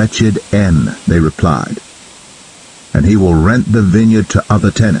to a wretched end," they replied. "And he will rent the vineyard to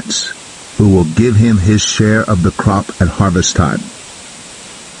other tenants, who will give him his share of the crop at harvest time."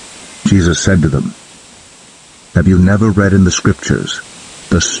 Jesus said to them, "Have you never read in the Scriptures,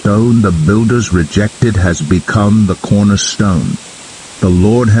 'The stone the builders rejected has become the cornerstone. The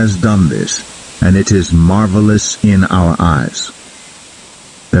Lord has done this, and it is marvelous in our eyes.'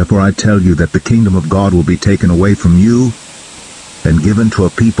 Therefore I tell you that the kingdom of God will be taken away from you and given to a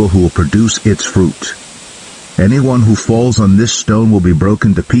people who will produce its fruit. Anyone who falls on this stone will be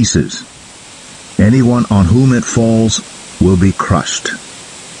broken to pieces. Anyone on whom it falls will be crushed."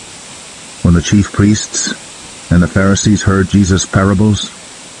 When the chief priests and the Pharisees heard Jesus' parables,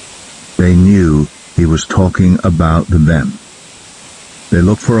 they knew he was talking about them. They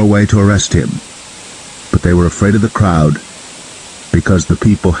looked for a way to arrest him, but they were afraid of the crowd, because the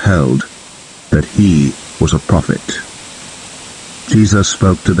people held that he was a prophet. Jesus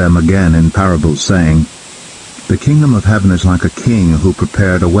spoke to them again in parables, saying, "The kingdom of heaven is like a king who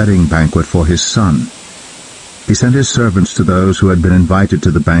prepared a wedding banquet for his son. He sent his servants to those who had been invited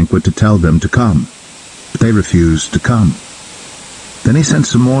to the banquet to tell them to come, but they refused to come. Then he sent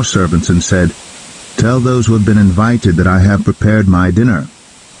some more servants and said, 'Tell those who have been invited that I have prepared my dinner.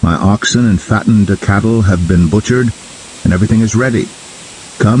 My oxen and fattened cattle have been butchered, and everything is ready.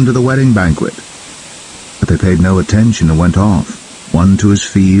 Come to the wedding banquet.' But they paid no attention and went off, one to his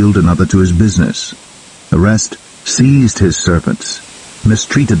field, another to his business. The rest seized his servants,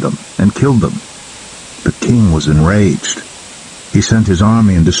 mistreated them, and killed them. The king was enraged. He sent his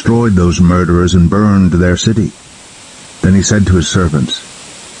army and destroyed those murderers and burned their city. Then he said to his servants,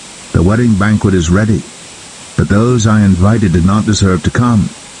 "The wedding banquet is ready, but those I invited did not deserve to come.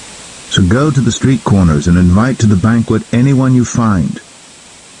 So go to the street corners and invite to the banquet anyone you find."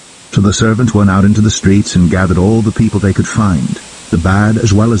 So the servants went out into the streets and gathered all the people they could find, the bad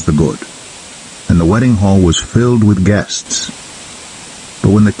as well as the good. And the wedding hall was filled with guests.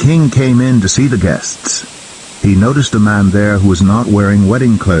 But when the king came in to see the guests, he noticed a man there who was not wearing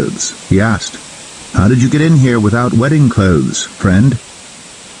wedding clothes. He asked, "How did you get in here without wedding clothes, friend?"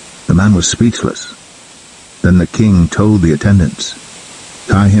 The man was speechless. Then the king told the attendants,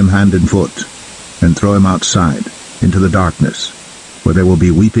 "Tie him hand and foot, and throw him outside, into the darkness, where there will be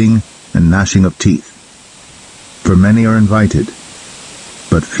weeping and gnashing of teeth. For many are invited,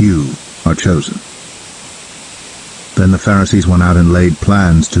 but few are chosen." Then the Pharisees went out and laid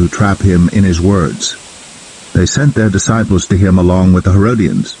plans to trap him in his words. They sent their disciples to him along with the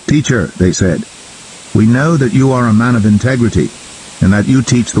Herodians. "Teacher," they said, "we know that you are a man of integrity, and that you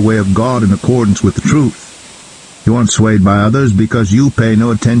teach the way of God in accordance with the truth. You aren't swayed by others because you pay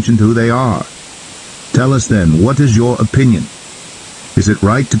no attention to who they are. Tell us then, what is your opinion? Is it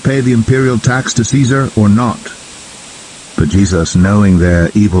right to pay the imperial tax to Caesar or not?" But Jesus, knowing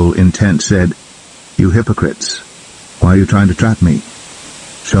their evil intent, said, "You hypocrites, why are you trying to trap me?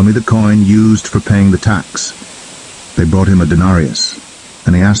 Show me the coin used for paying the tax." They brought him a denarius,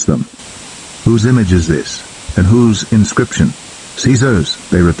 and he asked them, "Whose image is this, and whose inscription?" "Caesar's,"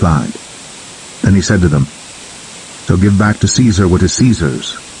 they replied. Then he said to them, "So give back to Caesar what is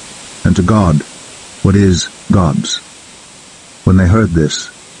Caesar's, and to God what is God's." When they heard this,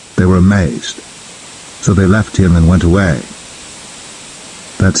 they were amazed. So they left him and went away.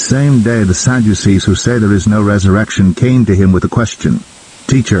 That same day the Sadducees, who say there is no resurrection, came to him with a question.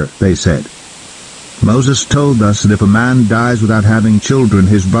 "Teacher," they said, "Moses told us that if a man dies without having children,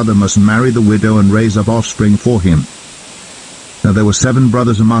 his brother must marry the widow and raise up offspring for him. Now there were 7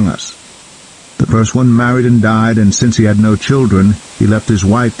 brothers among us. The first one married and died, and since he had no children, he left his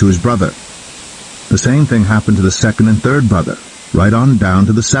wife to his brother. The same thing happened to the second and third brother, right on down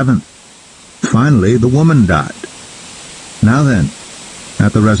to the 7th. Finally, the woman died. Now then,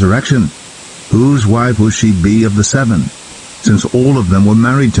 at the resurrection, whose wife will she be of the 7, since all of them were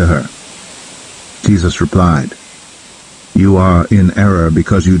married to her?" Jesus replied, "You are in error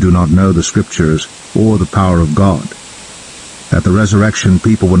because you do not know the Scriptures or the power of God. At the resurrection,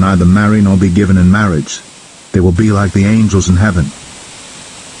 people will neither marry nor be given in marriage. They will be like the angels in heaven.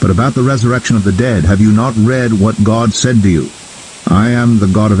 But about the resurrection of the dead, have you not read what God said to you? I am the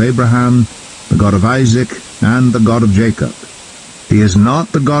God of Abraham, the God of Isaac, and the God of Jacob. He is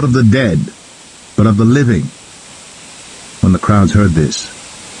not the God of the dead, but of the living." When the crowds heard this,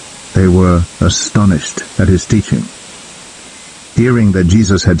 they were astonished at his teaching. Hearing that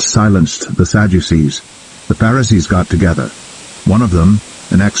Jesus had silenced the Sadducees, the Pharisees got together. One of them,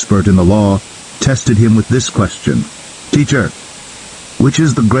 an expert in the law, tested him with this question, "Teacher, which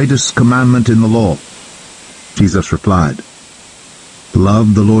is the greatest commandment in the law?" Jesus replied,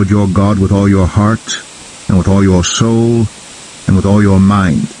 "Love the Lord your God with all your heart, and with all your soul, and with all your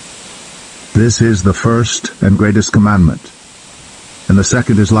mind. This is the first and greatest commandment. And the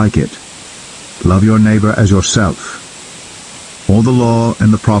second is like it. Love your neighbor as yourself. All the law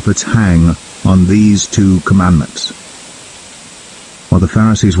and the prophets hang on these 2 commandments." While the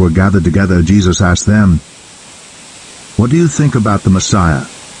Pharisees were gathered together, Jesus asked them, "What do you think about the Messiah?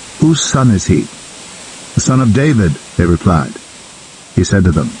 Whose son is he?" "The son of David," they replied. He said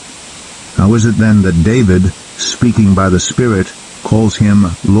to them, "How is it then that David, speaking by the Spirit, calls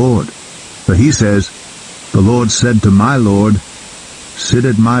him Lord? For he says, 'The Lord said to my Lord, sit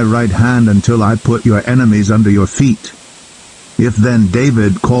at my right hand until I put your enemies under your feet.' If then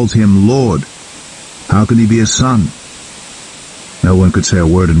David calls him Lord, how can he be his son?" No one could say a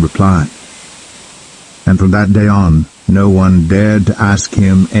word in reply. And from that day on, no one dared to ask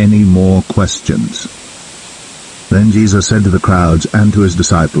him any more questions. Then Jesus said to the crowds and to his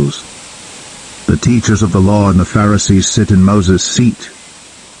disciples, "The teachers of the law and the Pharisees sit in Moses' seat,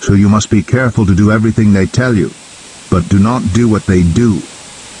 so you must be careful to do everything they tell you, but do not do what they do,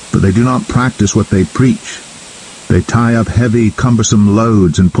 for they do not practice what they preach. They tie up heavy, cumbersome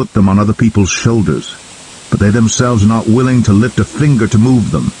loads and put them on other people's shoulders, but they themselves are not willing to lift a finger to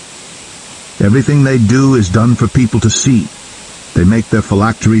move them. Everything they do is done for people to see. They make their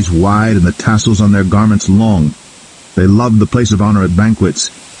phylacteries wide and the tassels on their garments long. They love the place of honor at banquets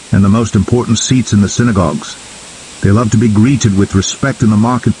and the most important seats in the synagogues. They love to be greeted with respect in the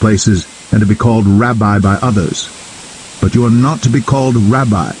marketplaces and to be called rabbi by others. but you are not to be called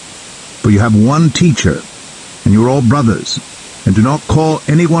Rabbi, for you have one teacher, and you are all brothers. And do not call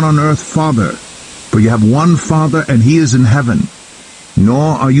anyone on earth Father, for you have one Father, and he is in heaven.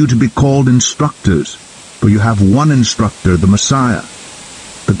 Nor are you to be called instructors, for you have one instructor, the Messiah.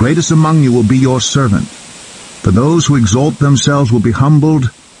 The greatest among you will be your servant. For those who exalt themselves will be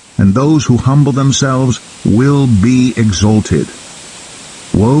humbled, and those who humble themselves will be exalted.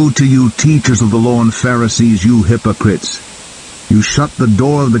 Woe to you, teachers of the law and Pharisees, you hypocrites! You shut the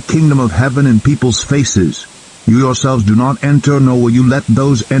door of the kingdom of heaven in people's faces. You yourselves do not enter, nor will you let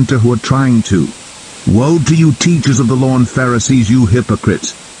those enter who are trying to. Woe to you, teachers of the law and Pharisees, you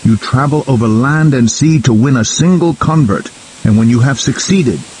hypocrites! You travel over land and sea to win a single convert, and when you have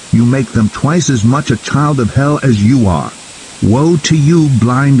succeeded, you make them twice as much a child of hell as you are. Woe to you,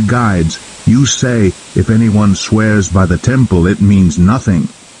 blind guides! You say, if anyone swears by the temple, it means nothing.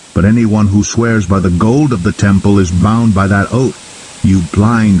 But anyone who swears by the gold of the temple is bound by that oath. You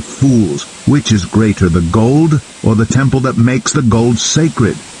blind fools! Which is greater, the gold or the temple that makes the gold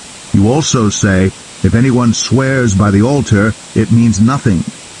sacred? You also say, if anyone swears by the altar, it means nothing.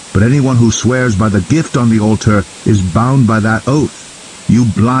 But anyone who swears by the gift on the altar is bound by that oath. You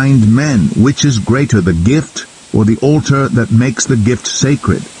blind men! Which is greater, the gift or the altar that makes the gift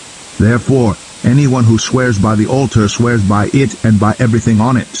sacred? Therefore, anyone who swears by the altar swears by it and by everything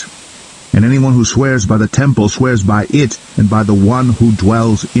on it. And anyone who swears by the temple swears by it and by the one who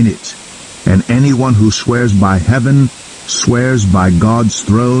dwells in it. And anyone who swears by heaven swears by God's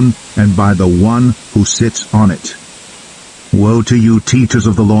throne and by the one who sits on it. Woe to you, teachers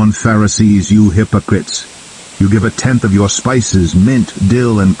of the law and Pharisees, you hypocrites! You give 1/10 of your spices, mint,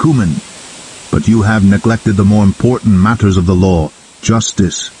 dill, and cumin. But you have neglected the more important matters of the law,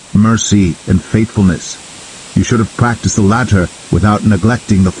 justice, mercy, and faithfulness. You should have practiced the latter without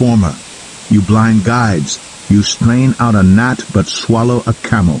neglecting the former. You blind guides! You strain out a gnat but swallow a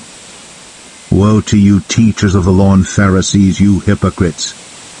camel. Woe to you, teachers of the law and Pharisees, you hypocrites!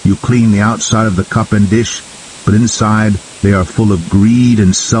 You clean the outside of the cup and dish, but inside they are full of greed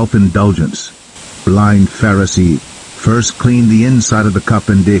and self-indulgence. Blind Pharisee, first clean the inside of the cup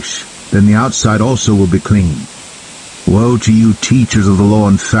and dish, then the outside also will be clean. Woe to you, teachers of the law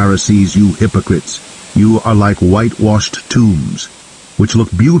and Pharisees, you hypocrites! You are like whitewashed tombs, which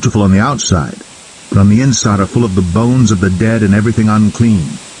look beautiful on the outside, but on the inside are full of the bones of the dead and everything unclean.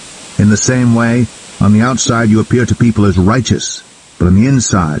 In the same way, on the outside you appear to people as righteous, but on the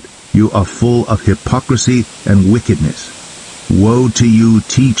inside you are full of hypocrisy and wickedness. Woe to you,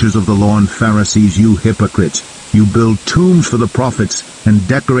 teachers of the law and Pharisees, you hypocrites! You build tombs for the prophets and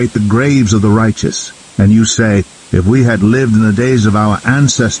decorate the graves of the righteous. And you say, if we had lived in the days of our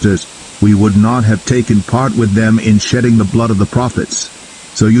ancestors, we would not have taken part with them in shedding the blood of the prophets.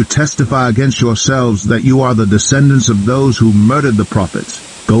 So you testify against yourselves that you are the descendants of those who murdered the prophets.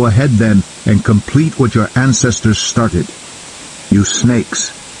 Go ahead then and complete what your ancestors started. You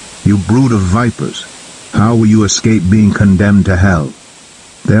snakes! You brood of vipers! How will you escape being condemned to hell?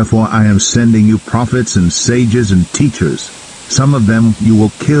 Therefore I am sending you prophets and sages and teachers. Some of them you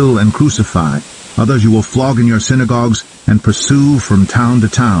will kill and crucify. Others you will flog in your synagogues and pursue from town to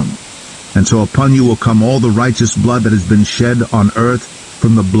town. And so upon you will come all the righteous blood that has been shed on earth,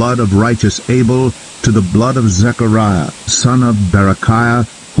 from the blood of righteous Abel to the blood of Zechariah, son of Berechiah,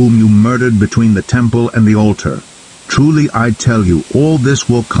 whom you murdered between the temple and the altar. Truly I tell you, all this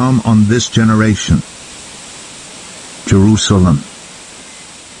will come on this generation. Jerusalem,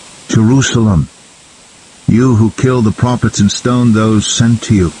 Jerusalem, you who kill the prophets and stone those sent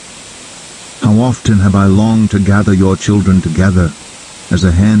to you. How often have I longed to gather your children together, as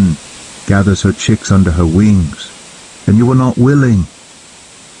a hen gathers her chicks under her wings, and you were not willing.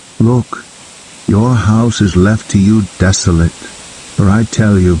 Look, your house is left to you desolate, for I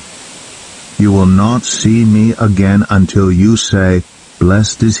tell you, you will not see me again until you say,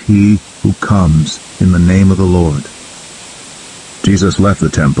 blessed is he who comes in the name of the Lord. Jesus left the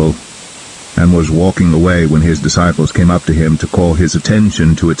temple and was walking away when his disciples came up to him to call his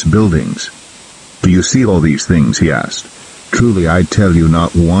attention to its buildings. Do you see all these things? He asked. Truly I tell you,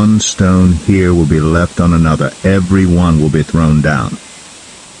 not one stone here will be left on another. Every one will be thrown down.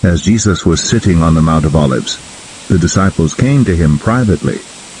 As Jesus was sitting on the Mount of Olives, the disciples came to him privately.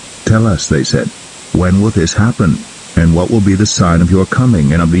 Tell us, they said, when will this happen? And what will be the sign of your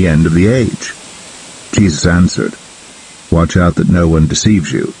coming and of the end of the age? Jesus answered, watch out that no one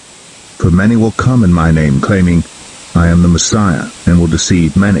deceives you. For many will come in my name, claiming, I am the Messiah, and will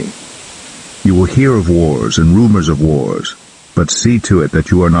deceive many. You will hear of wars and rumors of wars, but see to it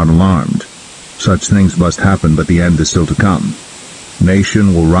that you are not alarmed. Such things must happen, but the end is still to come.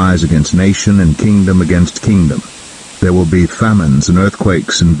 Nation will rise against nation, and kingdom against kingdom. There will be famines and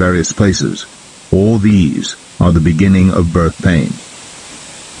earthquakes in various places. All these are the beginning of birth pain.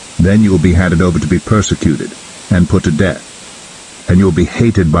 Then you will be handed over to be persecuted and put to death, and you will be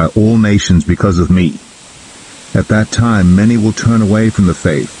hated by all nations because of me. At that time many will turn away from the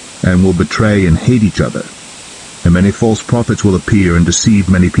faith and will betray and hate each other. And many false prophets will appear and deceive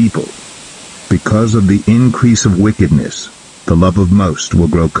many people. Because of the increase of wickedness, the love of most will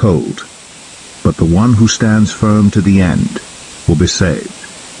grow cold. But the one who stands firm to the end will be saved.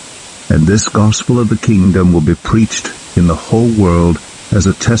 And this gospel of the kingdom will be preached in the whole world as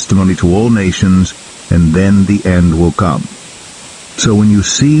a testimony to all nations, and then the end will come. So when you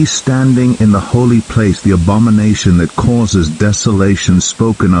see standing in the holy place the abomination that causes desolation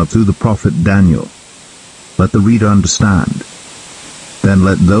spoken of through the prophet Daniel, let the reader understand. Then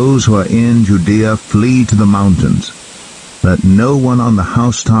let those who are in Judea flee to the mountains. Let no one on the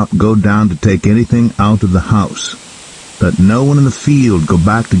housetop go down to take anything out of the house. Let no one in the field go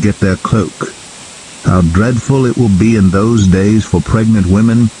back to get their cloak. How dreadful it will be in those days for pregnant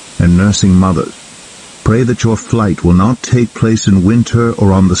women and nursing mothers. Pray that your flight will not take place in winter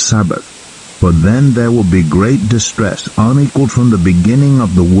or on the Sabbath, for then there will be great distress, unequaled from the beginning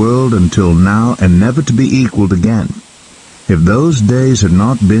of the world until now, and never to be equaled again. If those days had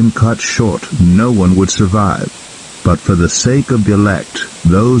not been cut short, no one would survive. But for the sake of the elect,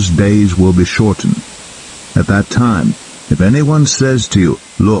 those days will be shortened. At that time, if anyone says to you,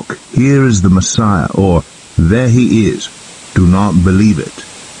 "Look, here is the Messiah," or "There he is," do not believe it.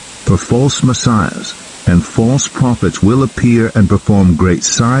 For false messiahs and false prophets will appear and perform great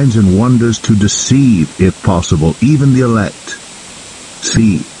signs and wonders to deceive, if possible, even the elect.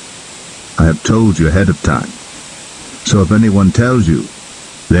 See, I have told you ahead of time. So if anyone tells you,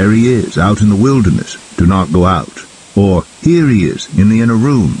 "There he is, out in the wilderness," do not go out. Or, "Here he is, in the inner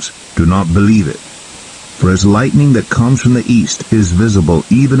rooms," do not believe it. For as lightning that comes from the east is visible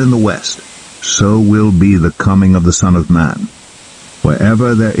even in the west, so will be the coming of the Son of Man.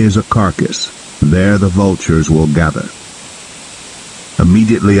 Wherever there is a carcass, there the vultures will gather.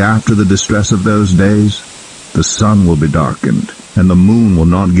 Immediately after the distress of those days, the sun will be darkened, and the moon will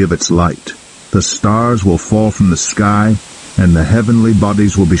not give its light. The stars will fall from the sky, and the heavenly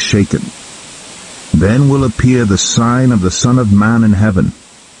bodies will be shaken. Then will appear the sign of the Son of Man in heaven,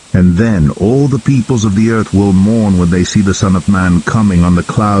 and then all the peoples of the earth will mourn when they see the Son of Man coming on the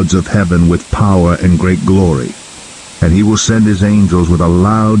clouds of heaven with power and great glory. And he will send his angels with a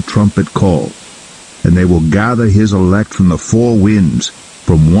loud trumpet call, and they will gather his elect from the four winds,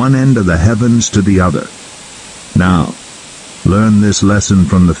 from one end of the heavens to the other. Now, learn this lesson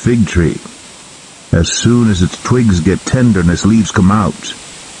from the fig tree. As soon as its twigs get tender and its leaves come out,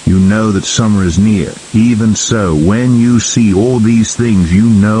 you know that summer is near. Even so, when you see all these things, you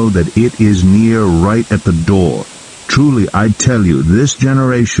know that it is near, right at the door. Truly, I tell you, this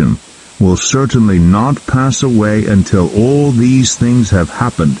generation will certainly not pass away until all these things have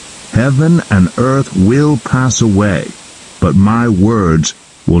happened. Heaven and earth will pass away, but my words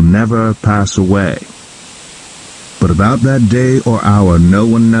will never pass away. But about that day or hour no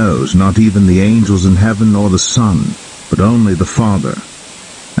one knows, not even the angels in heaven nor the Son, but only the Father.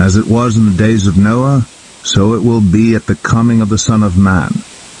 As it was in the days of Noah, so it will be at the coming of the Son of Man.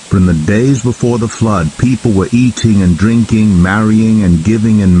 For in the days before the flood, people were eating and drinking, marrying and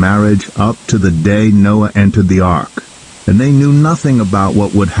giving in marriage, up to the day Noah entered the ark. And they knew nothing about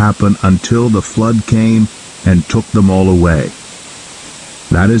what would happen until the flood came and took them all away.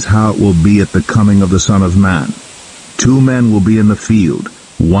 That is how it will be at the coming of the Son of Man. 2 men will be in the field,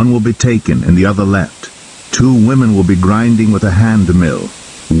 one will be taken and the other left. 2 women will be grinding with a hand mill,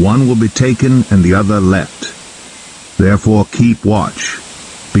 one will be taken and the other left. Therefore keep watch,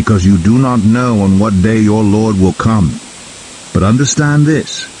 because you do not know on what day your Lord will come. But understand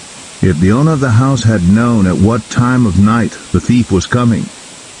this, if the owner of the house had known at what time of night the thief was coming,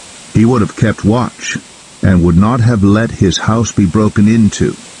 he would have kept watch, and would not have let his house be broken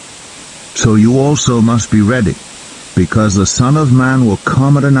into. So you also must be ready, because the Son of Man will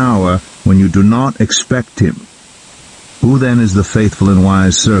come at an hour when you do not expect him. Who then is the faithful and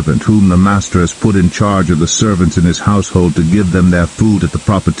wise servant, whom the master has put in charge of the servants in his household to give them their food at the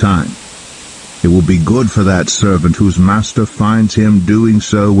proper time? It will be good for that servant whose master finds him doing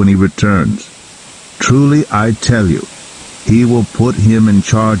so when he returns. Truly I tell you, he will put him in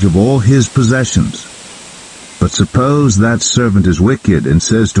charge of all his possessions. But suppose that servant is wicked and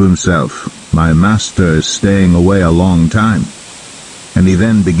says to himself, "My master is staying away a long time," and he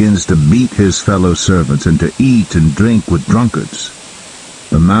then begins to beat his fellow servants and to eat and drink with drunkards.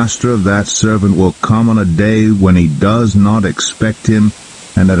 The master of that servant will come on a day when he does not expect him,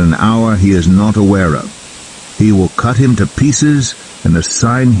 and at an hour he is not aware of. He will cut him to pieces and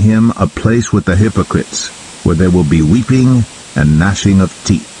assign him a place with the hypocrites, where there will be weeping and gnashing of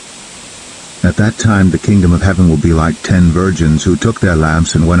teeth. At that time the kingdom of heaven will be like 10 virgins who took their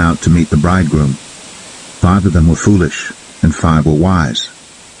lamps and went out to meet the bridegroom. 5 of them were foolish, and 5 were wise.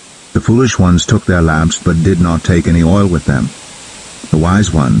 The foolish ones took their lamps but did not take any oil with them. The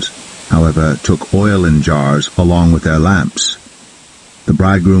wise ones, however, took oil in jars along with their lamps. The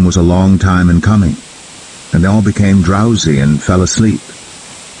bridegroom was a long time in coming, and they all became drowsy and fell asleep.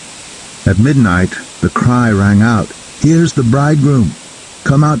 At midnight the cry rang out, "Here's the bridegroom!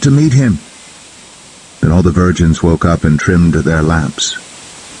 Come out to meet him!" Then all the virgins woke up and trimmed their lamps.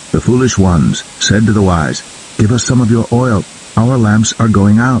 The foolish ones said to the wise, "Give us some of your oil. Our lamps are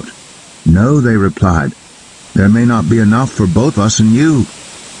going out." "No," they replied, "there may not be enough for both us and you.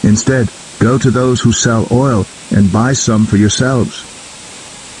 Instead, go to those who sell oil and buy some for yourselves."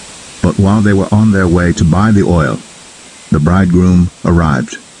 But while they were on their way to buy the oil, the bridegroom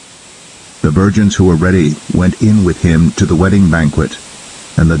arrived. The virgins who were ready went in with him to the wedding banquet,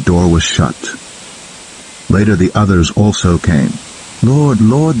 and the door was shut. Later the others also came. "Lord,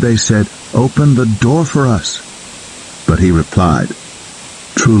 Lord," they said, "open the door for us." But he replied,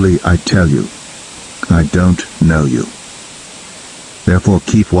 "Truly I tell you, I don't know you. Therefore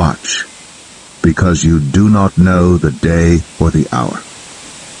keep watch, because you do not know the day or the hour."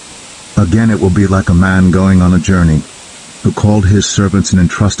 Again it will be like a man going on a journey, who called his servants and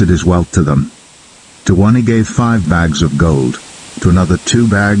entrusted his wealth to them. To one he gave 5 bags of gold, to another 2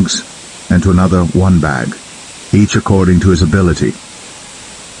 bags, and to another 1 bag, each according to his ability.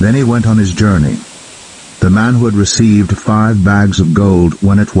 Then he went on his journey. The man who had received 5 bags of gold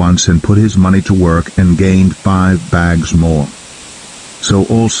went at once and put his money to work and gained 5 bags more. So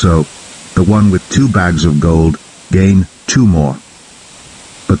also the one with 2 bags of gold gained 2 more.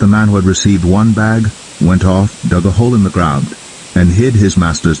 But the man who had received 1 bag went off, dug a hole in the ground, and hid his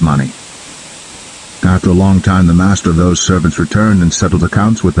master's money. After a long time the master of those servants returned and settled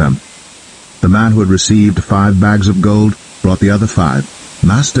accounts with them. The man who had received 5 bags of gold brought the other 5.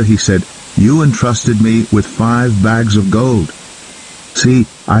 "Master," he said, "you entrusted me with 5 bags of gold. See,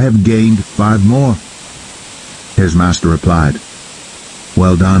 I have gained 5 more." His master replied,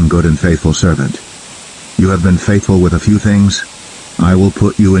 "Well done, good and faithful servant. You have been faithful with a few things. I will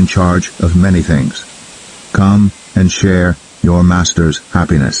put you in charge of many things. Come and share your master's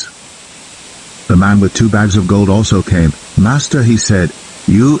happiness." The man with 2 bags of gold also came. "Master," he said,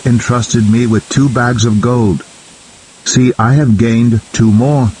 "you entrusted me with 2 bags of gold. See, I have gained 2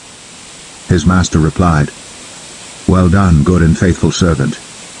 more." His master replied, "Well done, good and faithful servant.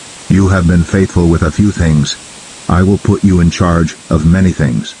 You have been faithful with a few things. I will put you in charge of many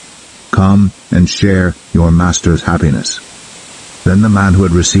things. Come and share your master's happiness." Then the man who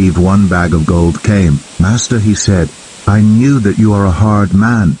had received 1 bag of gold came. "Master," he said, "I knew that you are a hard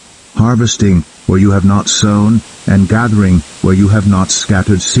man, harvesting where you have not sown, and gathering where you have not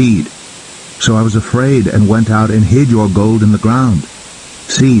scattered seed. So I was afraid and went out and hid your gold in the ground.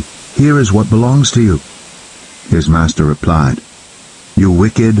 See, here is what belongs to you." His master replied, "You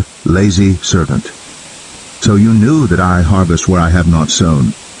wicked, lazy servant. So you knew that I harvest where I have not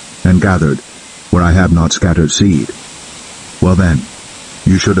sown, and gathered where I have not scattered seed. Well then,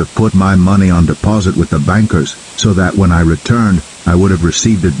 you should have put my money on deposit with the bankers, so that when I returned I would have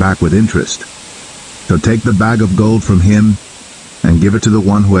received it back with interest. So take the bag of gold from him and give it to the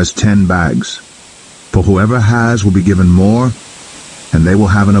one who has 10 bags. For whoever has will be given more, and they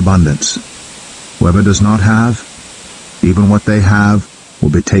will have an abundance. Whoever does not have, even what they have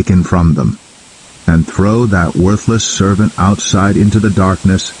will be taken from them. And throw that worthless servant outside into the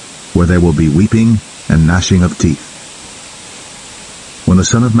darkness, where there will be weeping and gnashing of teeth. When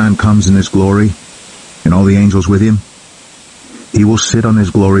the Son of Man comes in his glory, and all the angels with him, he will sit on his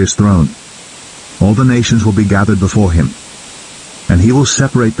glorious throne. All the nations will be gathered before him, and he will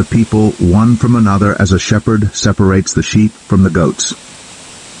separate the people one from another as a shepherd separates the sheep from the goats.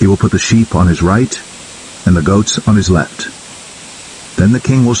 He will put the sheep on his right, and the goats on his left. Then the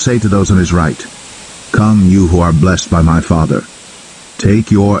king will say to those on his right, "Come, you who are blessed by my Father.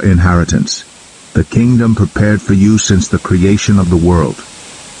 Take your inheritance, the kingdom prepared for you since the creation of the world.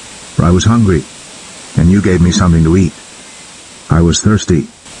 For I was hungry, and you gave me something to eat. I was thirsty,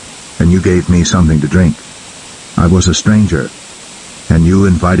 and you gave me something to drink. I was a stranger, and you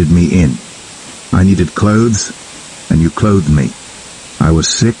invited me in. I needed clothes, and you clothed me. I was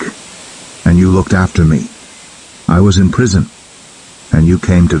sick, and you looked after me. I was in prison, and you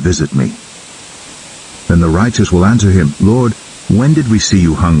came to visit me." Then the righteous will answer him, "Lord, when did we see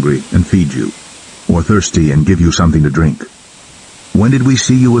you hungry and feed you, or thirsty and give you something to drink? When did we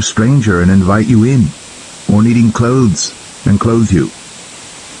see you a stranger and invite you in, or needing clothes, and clothe you?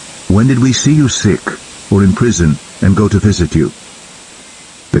 When did we see you sick, or in prison, and go to visit you?"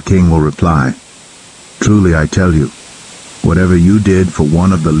 The king will reply, "Truly I tell you, whatever you did for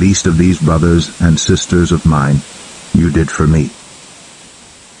one of the least of these brothers and sisters of mine, you did for me."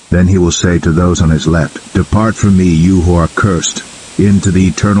 Then he will say to those on his left, "Depart from me, you who are cursed, into the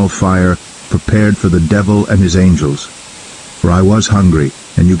eternal fire prepared for the devil and his angels. For I was hungry,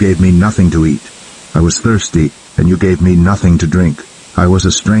 and you gave me nothing to eat. I was thirsty, and you gave me nothing to drink. I was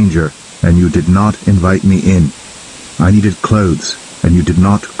a stranger, and you did not invite me in. I needed clothes, and you did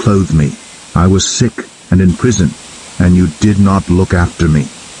not clothe me. I was sick and in prison, and you did not look after me."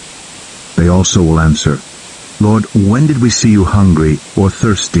 They also will answer, "Lord, when did we see you hungry, or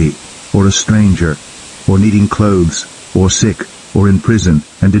thirsty, or a stranger, or needing clothes, or sick, or in prison,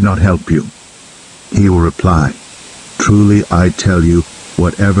 and did not help you?" He will reply, "Truly I tell you,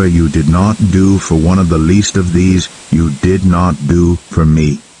 whatever you did not do for one of the least of these, you did not do for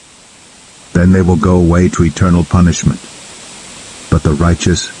me." Then they will go away to eternal punishment, but the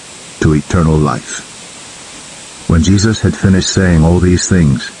righteous to eternal life. When Jesus had finished saying all these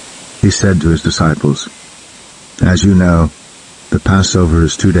things, he said to his disciples, "As you know, the Passover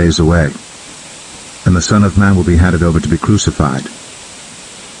is 2 days away, and the Son of Man will be handed over to be crucified."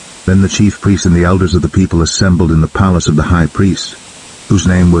 Then the chief priests and the elders of the people assembled in the palace of the high priest, whose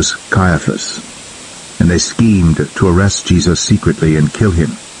name was Caiaphas, and they schemed to arrest Jesus secretly and kill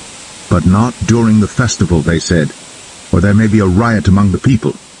him. "But not during the festival," they said, "or there may be a riot among the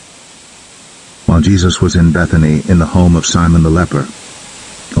people." While Jesus was in Bethany in the home of Simon the leper,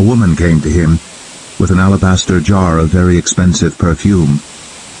 a woman came to him with an alabaster jar of very expensive perfume,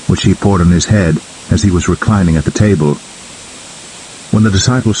 which he poured on his head as he was reclining at the table. When the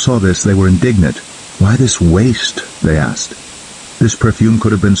disciples saw this, they were indignant. "Why this waste?" they asked. "This perfume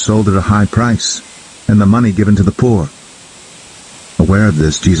could have been sold at a high price, and the money given to the poor." Aware of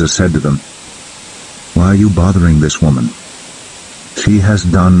this, Jesus said to them, "Why are you bothering this woman? She has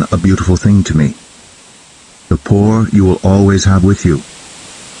done a beautiful thing to me. The poor you will always have with you,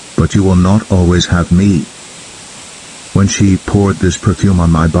 but you will not always have me. When she poured this perfume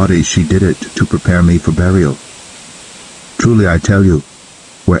on my body, she did it to prepare me for burial. Truly I tell you,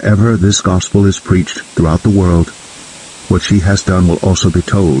 wherever this gospel is preached throughout the world, what she has done will also be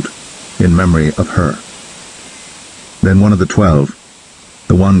told in memory of her." Then one of the 12,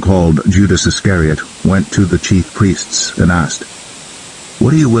 the one called Judas Iscariot, went to the chief priests and asked,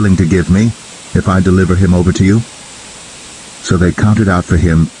 "What are you willing to give me if I deliver him over to you?" So they counted out for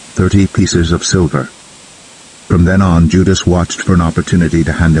him 30 pieces of silver. From then on, Judas watched for an opportunity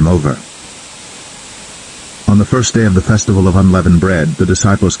to hand him over. On the first day of the festival of unleavened bread, the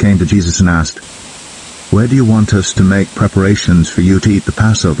disciples came to Jesus and asked, "Where do you want us to make preparations for you to eat the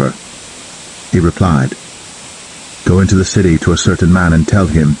Passover?" He replied, "Go into the city to a certain man and tell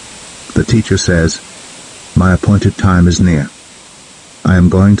him, 'The teacher says, my appointed time is near. I am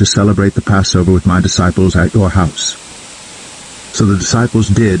going to celebrate the Passover with my disciples at your house.'" So the disciples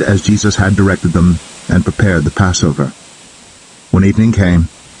did as Jesus had directed them and prepared the Passover. When evening came,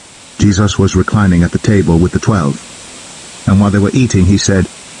 Jesus was reclining at the table with the 12. And while they were eating, he said,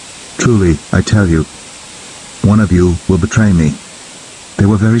 "Truly, I tell you, one of you will betray me." They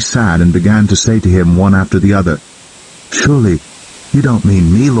were very sad and began to say to him one after the other, "Surely, you don't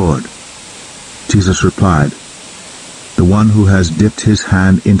mean me, Lord." Jesus replied, "The one who has dipped his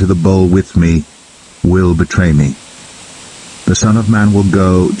hand into the bowl with me will betray me. The Son of Man will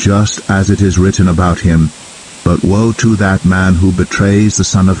go just as it is written about him, but woe to that man who betrays the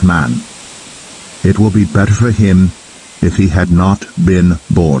Son of Man. It will be better for him if he had not been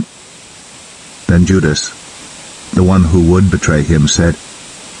born." Then Judas, the one who would betray him, said,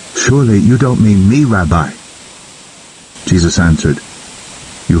 "Surely you don't mean me, Rabbi." Jesus answered,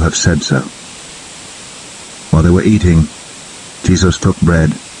 "You have said so." While they were eating, Jesus took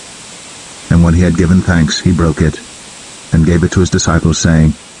bread, and when he had given thanks, he broke it, and gave it to his disciples,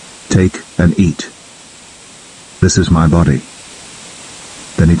 saying, "Take and eat. This is my body."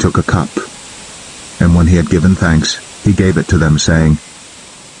 Then he took a cup, and when he had given thanks, he gave it to them, saying,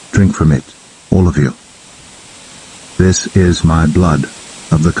 "Drink from it, all of you. This is my blood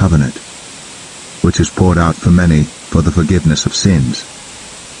of the covenant, which is poured out for many for the forgiveness of sins.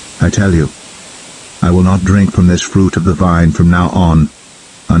 I tell you, I will not drink from this fruit of the vine from now on,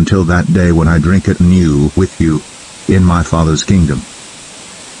 until that day when I drink it anew with you in my Father's kingdom."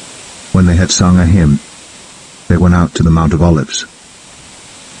 When they had sung a hymn, they went out to the Mount of Olives.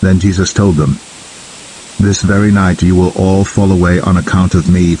 Then Jesus told them, "This very night you will all fall away on account of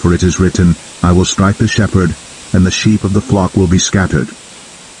me, for it is written, I will strike the shepherd, and the sheep of the flock will be scattered.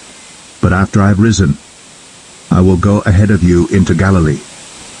 But after I have risen, I will go ahead of you into Galilee."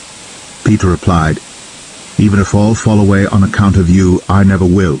 Peter replied, "Even if all fall away on account of you, I never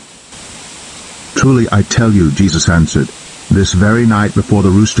will." "Truly I tell you," Jesus answered, "this very night before the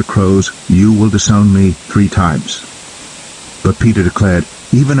rooster crows, you will disown me 3 times. But Peter declared,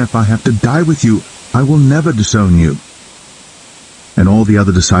 "Even if I have to die with you, I will never disown you." And all the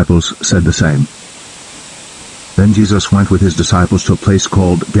other disciples said the same. Then Jesus went with his disciples to a place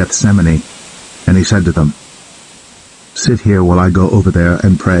called Gethsemane, and he said to them, "Sit here while I go over there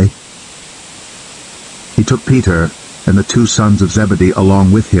and pray." He took Peter and the 2 sons of Zebedee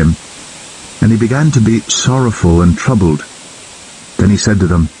along with him, and he began to be sorrowful and troubled. Then he said to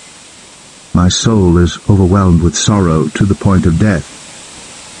them, "My soul is overwhelmed with sorrow to the point of death.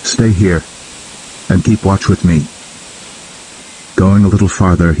 Stay here and keep watch with me." Going a little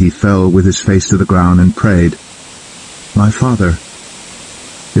farther, he fell with his face to the ground and prayed, "My Father,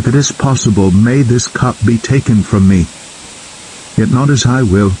 if it is possible, may this cup be taken from me. Yet not as I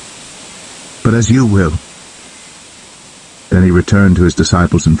will, but as you will." Then he returned to his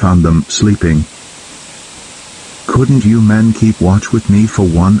disciples and found them sleeping. "Couldn't you men keep watch with me for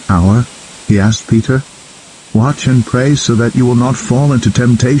 1 hour?" he asked Peter. "Watch and pray so that you will not fall into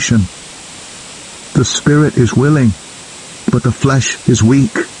temptation. The spirit is willing, but the flesh is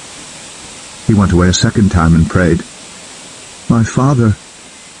weak." He went away a second time and prayed, "My Father,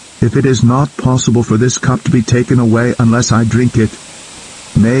 if it is not possible for this cup to be taken away unless I drink it,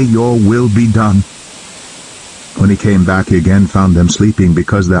 may your will be done." When he came back, he again found them sleeping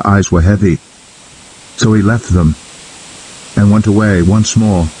because their eyes were heavy. So he left them and went away once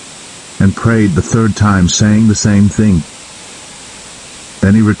more and prayed the 3rd time, saying the same thing.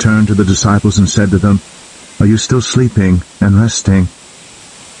 Then he returned to the disciples and said to them, "Are you still sleeping and resting?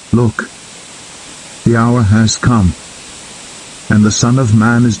 Look, the hour has come, and the Son of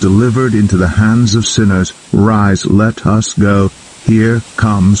Man is delivered into the hands of sinners. Rise, let us go. Here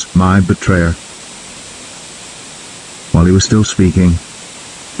comes my betrayer." While he was still speaking,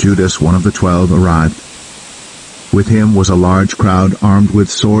 Judas, one of the 12, arrived. With him was a large crowd armed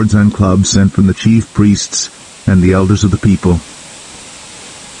with swords and clubs sent from the chief priests and the elders of the people.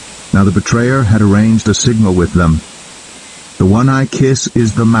 Now the betrayer had arranged a signal with them. "The one I kiss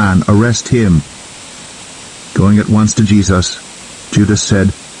is the man. Arrest him." Going at once to Jesus, Judas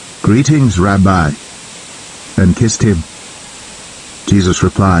said, "Greetings, Rabbi," and kissed him. Jesus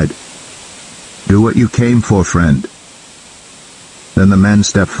replied, "Do what you came for, friend." Then the men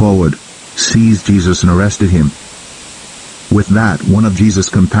stepped forward, seized Jesus, and arrested him. With that, one of Jesus'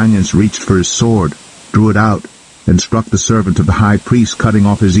 companions reached for his sword, drew it out, and struck the servant of the high priest, cutting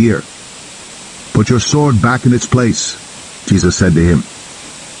off his ear. "Put your sword back in its place," Jesus said to him,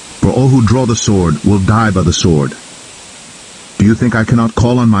 "for all who draw the sword will die by the sword. Do you think I cannot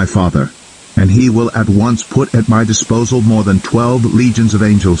call on my Father, and he will at once put at my disposal more than 12 legions of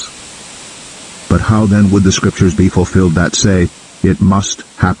angels? But how then would the scriptures be fulfilled that say, 'It must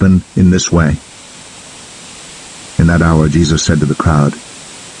happen in this way'?" In that hour Jesus said to the crowd,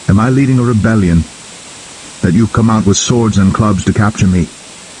 "Am I leading a rebellion, that you've come out with swords and clubs to capture me?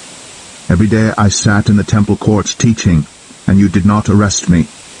 Every day I sat in the temple courts teaching, and you did not arrest me.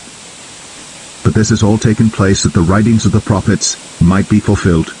 But this has all taken place that the writings of the prophets might be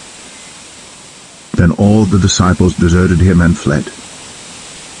fulfilled." Then all the disciples deserted him and fled.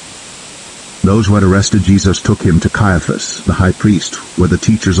 Those who had arrested Jesus took him to Caiaphas, the high priest, where the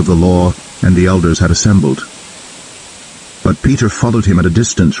teachers of the law and the elders had assembled. But Peter followed him at a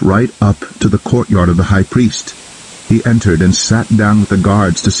distance, right up to the courtyard of the high priest. He entered and sat down with the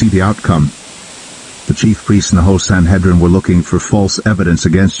guards to see the outcome. The chief priests and the whole Sanhedrin were looking for false evidence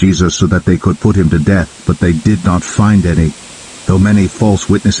against Jesus so that they could put him to death, but they did not find any, though many false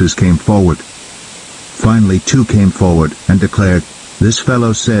witnesses came forward. Finally 2 came forward and declared, "This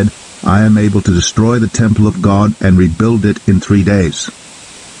fellow said, 'I am able to destroy the temple of God and rebuild it in 3 days.'"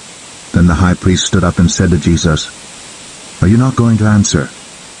 Then the high priest stood up and said to Jesus, "Are you not going to answer?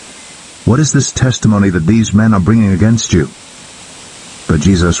 What is this testimony that these men are bringing against you?" But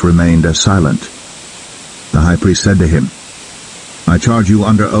Jesus remained silent. The high priest said to him, "I charge you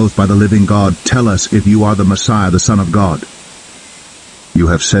under oath by the living God, tell us if you are the Messiah, the Son of God." "You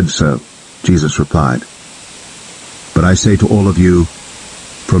have said so," Jesus replied. "But I say to all of you,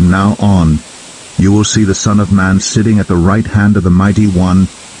 from now on, you will see the Son of Man sitting at the right hand of the Mighty One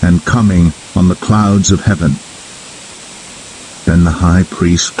and coming on the clouds of heaven." Then the high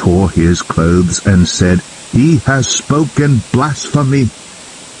priest tore his clothes and said, "He has spoken blasphemy.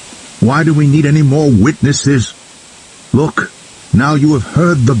 Why do we need any more witnesses? Look, now you have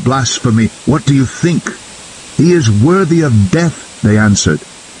heard the blasphemy. What do you think?" "He is worthy of death," they answered.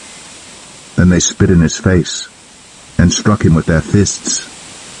 Then they spit in his face and struck him with their fists.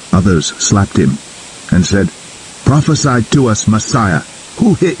 Others slapped him and said, "Prophesy to us, Messiah,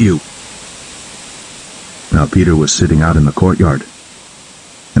 who hit you?" Now Peter was sitting out in the courtyard,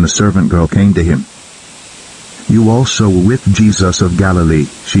 and a servant girl came to him. "You also were with Jesus of Galilee,"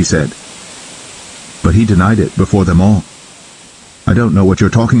 she said. But he denied it before them all. "I don't know what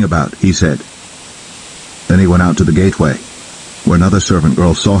you're talking about," he said. Then he went out to the gateway, where another servant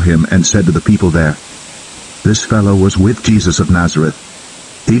girl saw him and said to the people there, "This fellow was with Jesus of Nazareth."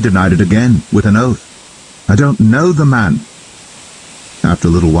 He denied it again with an oath, "I don't know the man." After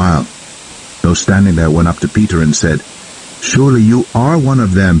a little while, those standing there went up to Peter and said, "Surely you are one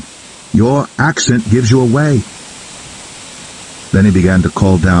of them. Your accent gives you away." Then he began to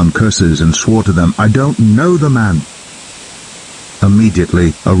call down curses and swore to them, "I don't know the man."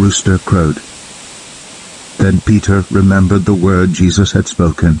 Immediately a rooster crowed. Then Peter remembered the word Jesus had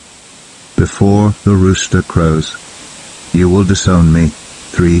spoken, "Before the rooster crows, you will disown me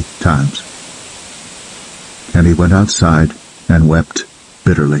 3 times." And he went outside and wept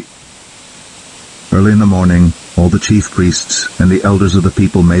bitterly. Early in the morning, all the chief priests and the elders of the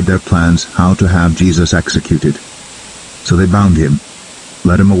people made their plans how to have Jesus executed. So they bound him,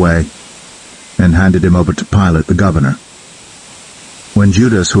 led him away, and handed him over to Pilate the governor. When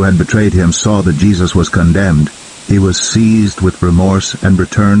Judas, who had betrayed him, saw that Jesus was condemned, he was seized with remorse and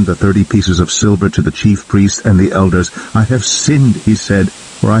returned the 30 pieces of silver to the chief priests and the elders. "I have sinned," he said,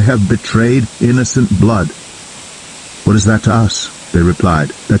 "for I have betrayed innocent blood." "What is that to us?" they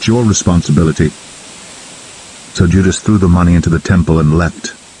replied. "That's your responsibility." So Judas threw the money into the temple and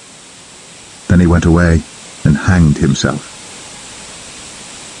left. Then he went away and hanged himself.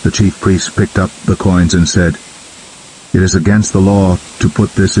 The chief priests picked up the coins and said, "It is against the law to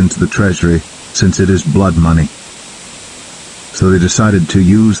put this into the treasury, since it is blood money." So they decided to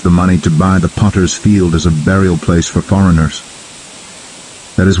use the money to buy the potter's field as a burial place for foreigners.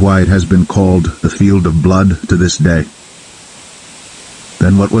 That is why it has been called the Field of Blood to this day.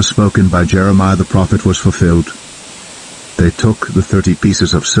 Then what was spoken by Jeremiah the prophet was fulfilled. They took the 30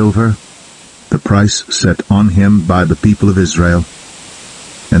 pieces of silver, the price set on him by the people of Israel,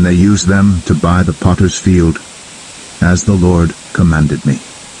 and they used them to buy the potter's field, as the Lord commanded me.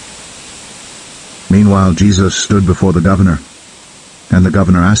 Meanwhile Jesus stood before the governor, and the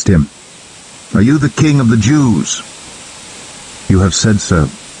governor asked him, "Are you the king of the Jews?" "You have said so,"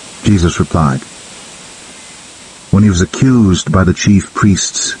 Jesus replied. When he was accused by the chief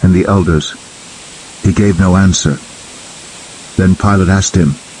priests and the elders, he gave no answer. Then Pilate asked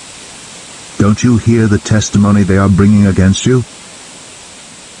him, "Don't you hear the testimony they are bringing against you?"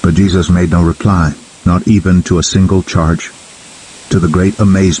 But Jesus made no reply, not even to a single charge, to the great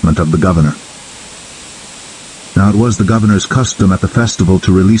amazement of the governor. Now it was the governor's custom at the festival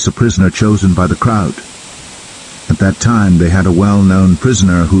to release a prisoner chosen by the crowd. At that time they had a well-known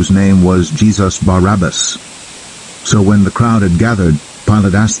prisoner whose name was Jesus Barabbas. So when the crowd had gathered,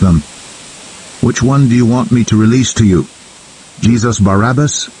 Pilate asked them, "Which one do you want me to release to you, Jesus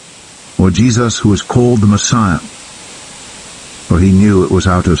Barabbas, or Jesus who is called the Messiah?" For he knew it was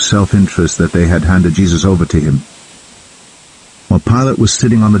out of self-interest that they had handed Jesus over to him. While Pilate was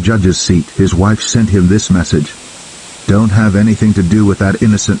sitting on the judge's seat, his wife sent him this message, "Don't have anything to do with that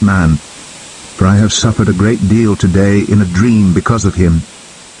innocent man, for I have suffered a great deal today in a dream because of him."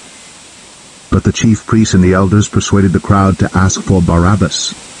 But the chief priests and the elders persuaded the crowd to ask for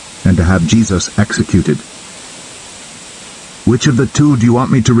Barabbas and to have Jesus executed. "Which of the two do you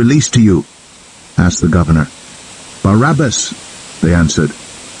want me to release to you?" asked the governor. "Barabbas," they answered.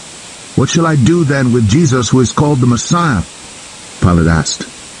 "What shall I do then with Jesus who is called the Messiah?" Pilate asked.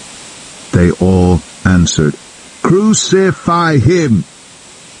 They all answered, "Crucify him!"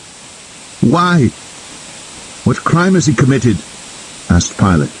 "Why? What crime has he committed?" asked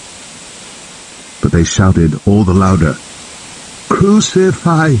Pilate. But they shouted all the louder,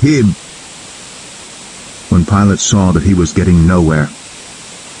 "Crucify him!" When Pilate saw that he was getting nowhere,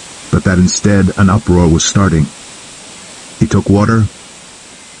 but that instead an uproar was starting, he took water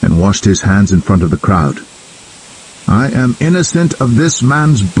and washed his hands in front of the crowd. "I am innocent of this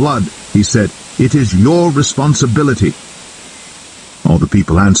man's blood," he said. "It is your responsibility." All the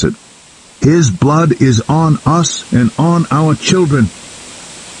people answered, "His blood is on us and on our children."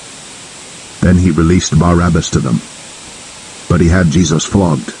 Then he released Barabbas to them, but he had Jesus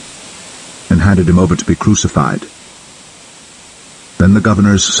flogged and handed him over to be crucified. Then the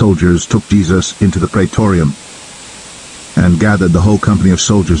governor's soldiers took Jesus into the praetorium and gathered the whole company of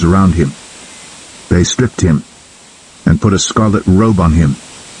soldiers around him. They stripped him and put a scarlet robe on him,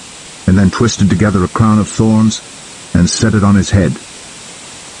 and then twisted together a crown of thorns and set it on his head.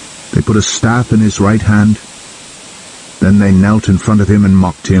 They put a staff in his right hand Then they knelt in front of him and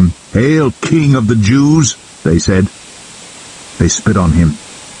mocked him. "Hail, King of the Jews!" they said. They spit on him,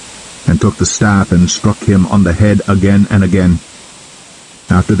 and took the staff and struck him on the head again and again.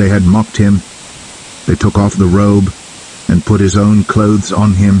 After they had mocked him, they took off the robe and put his own clothes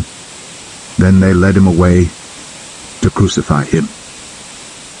on him. Then they led him away to crucify him.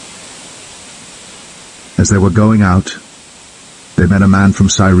 As they were going out, they met a man from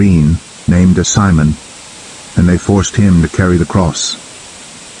Cyrene named Simon, and they forced him to carry the cross.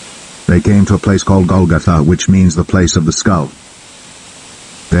 They came to a place called Golgotha, which means the place of the skull.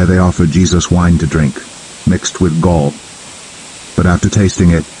 There they offered Jesus wine to drink, mixed with gall. But after tasting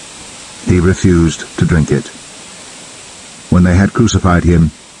it, he refused to drink it. When they had crucified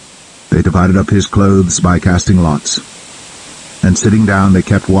him, they divided up his clothes by casting lots. And sitting down, they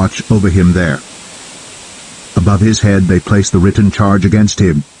kept watch over him there. Above his head they placed the written charge against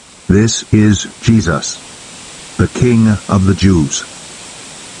him: "This is Jesus, the King of the Jews."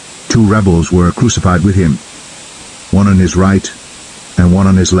 2 rebels were crucified with him, one on his right and one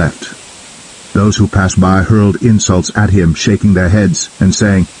on his left. Those who passed by hurled insults at him, shaking their heads and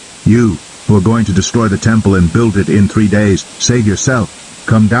saying, "You, who are going to destroy the temple and build it in 3 days, save yourself.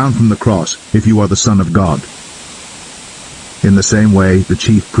 Come down from the cross if you are the Son of God." In the same way, the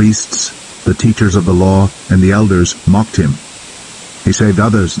chief priests, the teachers of the law, and the elders mocked him. "He saved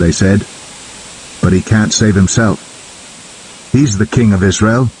others," they said, "but he can't save himself. He's the King of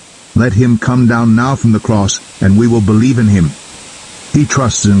Israel. Let him come down now from the cross, and we will believe in him. He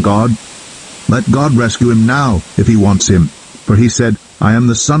trusts in God. Let God rescue him now if he wants him, for he said, 'I am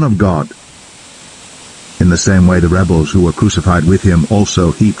the Son of God.'" In the same way, the rebels who were crucified with him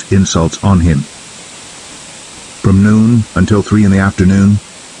also heaped insults on him. From noon until 3 in the afternoon,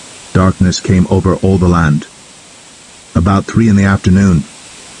 darkness came over all the land. About 3 in the afternoon,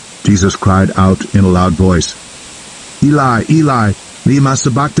 Jesus cried out in a loud voice, "Eli, Eli, lema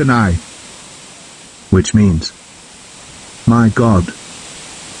sabachthani," which means, my God,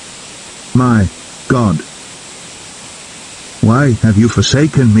 why have you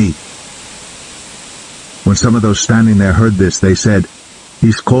forsaken me?" When some of those standing there heard this, they said,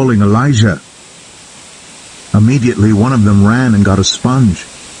 "He's calling Elijah." Immediately one of them ran and got a sponge.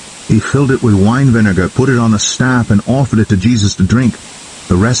 He filled it with wine vinegar, put it on a staff, and offered it to Jesus to drink.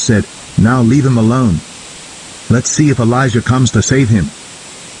 The rest said, "Now leave him alone. Let's see if Elijah comes to save him."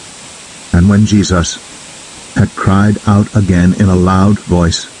 And when Jesus had cried out again in a loud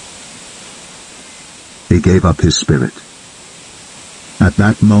voice, he gave up his spirit. At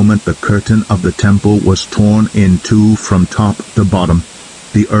that moment the curtain of the temple was torn in 2 from top to bottom.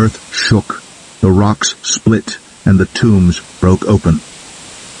 The earth shook, the rocks split, and the tombs broke open.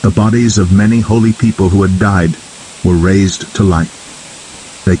 The bodies of many holy people who had died were raised to life.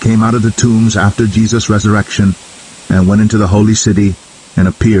 They came out of the tombs after Jesus' resurrection and went into the holy city and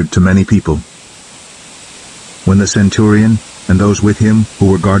appeared to many people. When the centurion and those with him who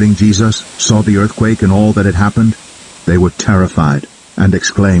were guarding Jesus saw the earthquake and all that had happened, they were terrified and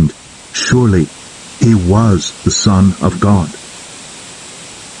exclaimed, "Surely he was the Son of God."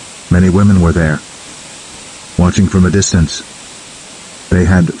 Many women were there, watching from a distance. They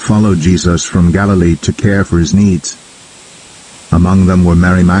had followed Jesus from Galilee to care for his needs. Among them were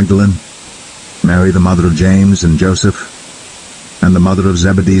Mary Magdalene, Mary the mother of James and Joseph, and the mother of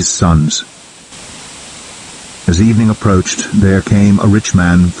Zebedee's sons. As evening approached, there came a rich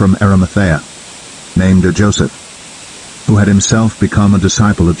man from Arimathea, named Joseph, who had himself become a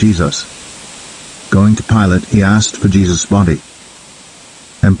disciple of Jesus. Going to Pilate, he asked for Jesus' body,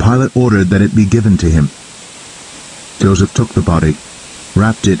 and Pilate ordered that it be given to him. Joseph took the body,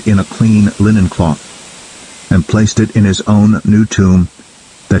 wrapped it in a clean linen cloth, and placed it in his own new tomb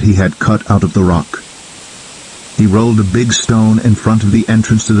that he had cut out of the rock. He rolled a big stone in front of the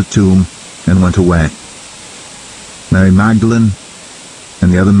entrance to the tomb and went away. Mary Magdalene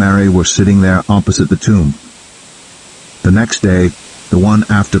and the other Mary were sitting there opposite the tomb. The next day, the one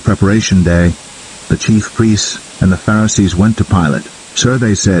after preparation day, the chief priests and the Pharisees went to Pilate. "Sir,"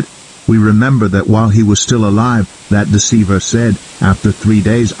 they said, "we remember that while he was still alive, that deceiver said, 'After 3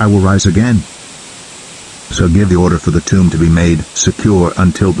 days I will rise again.' So give the order for the tomb to be made secure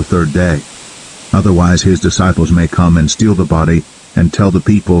until the 3rd day. Otherwise his disciples may come and steal the body and tell the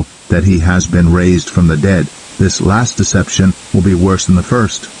people that he has been raised from the dead. This last deception will be worse than the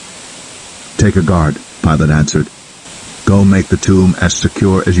first." "Take a guard," Pilate answered. "Go make the tomb as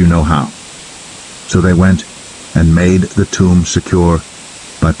secure as you know how." So they went and made the tomb secure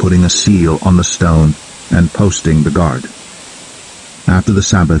by putting a seal on the stone and posting the guard. After the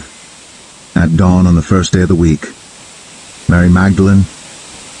Sabbath, at dawn on the 1st day of the week, Mary Magdalene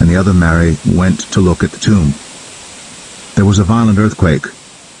and the other Mary went to look at the tomb. There was a violent earthquake,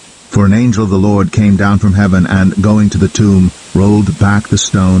 for an angel of the Lord came down from heaven and, going to the tomb, rolled back the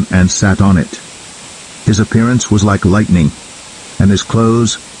stone and sat on it. His appearance was like lightning, and his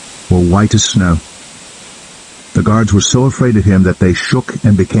clothes were white as snow. The guards were so afraid of him that they shook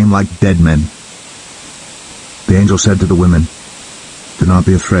and became like dead men. The angel said to the women, "Do not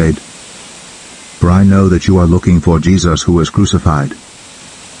be afraid, for I know that you are looking for Jesus who was crucified.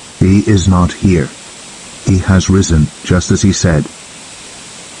 He is not here. He has risen, just as he said.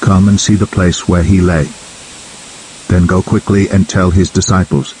 Come and see the place where he lay. Then go quickly and tell his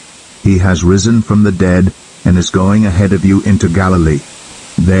disciples, he has risen from the dead and is going ahead of you into Galilee.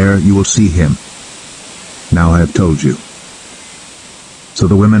 There you will see him. Now I have told you." So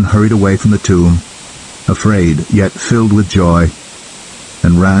the women hurried away from the tomb, afraid yet filled with joy,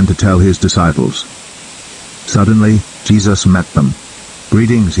 and ran to tell his disciples. Suddenly Jesus met them.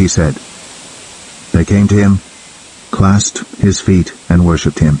 "Greetings," he said. They came to him, clasped his feet, and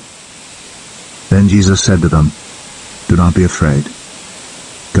worshipped him. Then Jesus said to them, "Do not be afraid.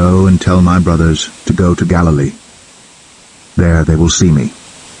 Go and tell my brothers to go to Galilee. There they will see me."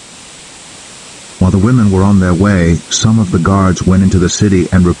 While the women were on their way, some of the guards went into the city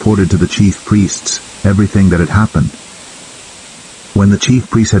and reported to the chief priests everything that had happened. When the chief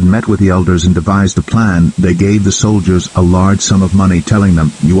priests had met with the elders and devised a plan, they gave the soldiers a large sum of money, telling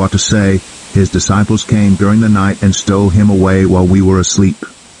them, "You ought to say, 'His disciples came during the night and stole him away while we were asleep.'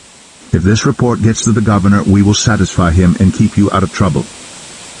 If this report gets to the governor, we will satisfy him and keep you out of trouble."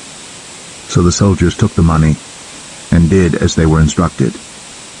 So the soldiers took the money and did as they were instructed.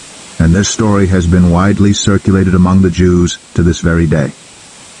 And this story has been widely circulated among the Jews to this very day.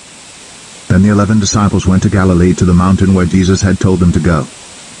 Then the 11 disciples went to Galilee, to the mountain where Jesus had told them to go.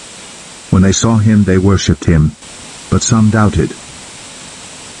 When they saw him, they worshipped him, but some doubted.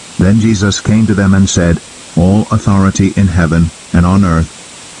 Then Jesus came to them and said, "All authority in heaven and on earth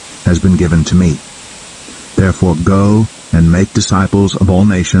has been given to me. Therefore go and make disciples of all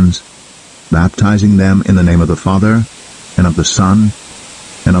nations, baptizing them in the name of the Father, and of the Son,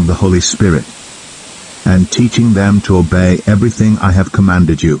 and of the Holy Spirit, and teaching them to obey everything I have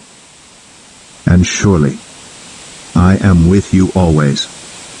commanded you. And surely I am with you always,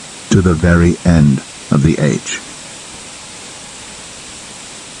 to the very end of the age."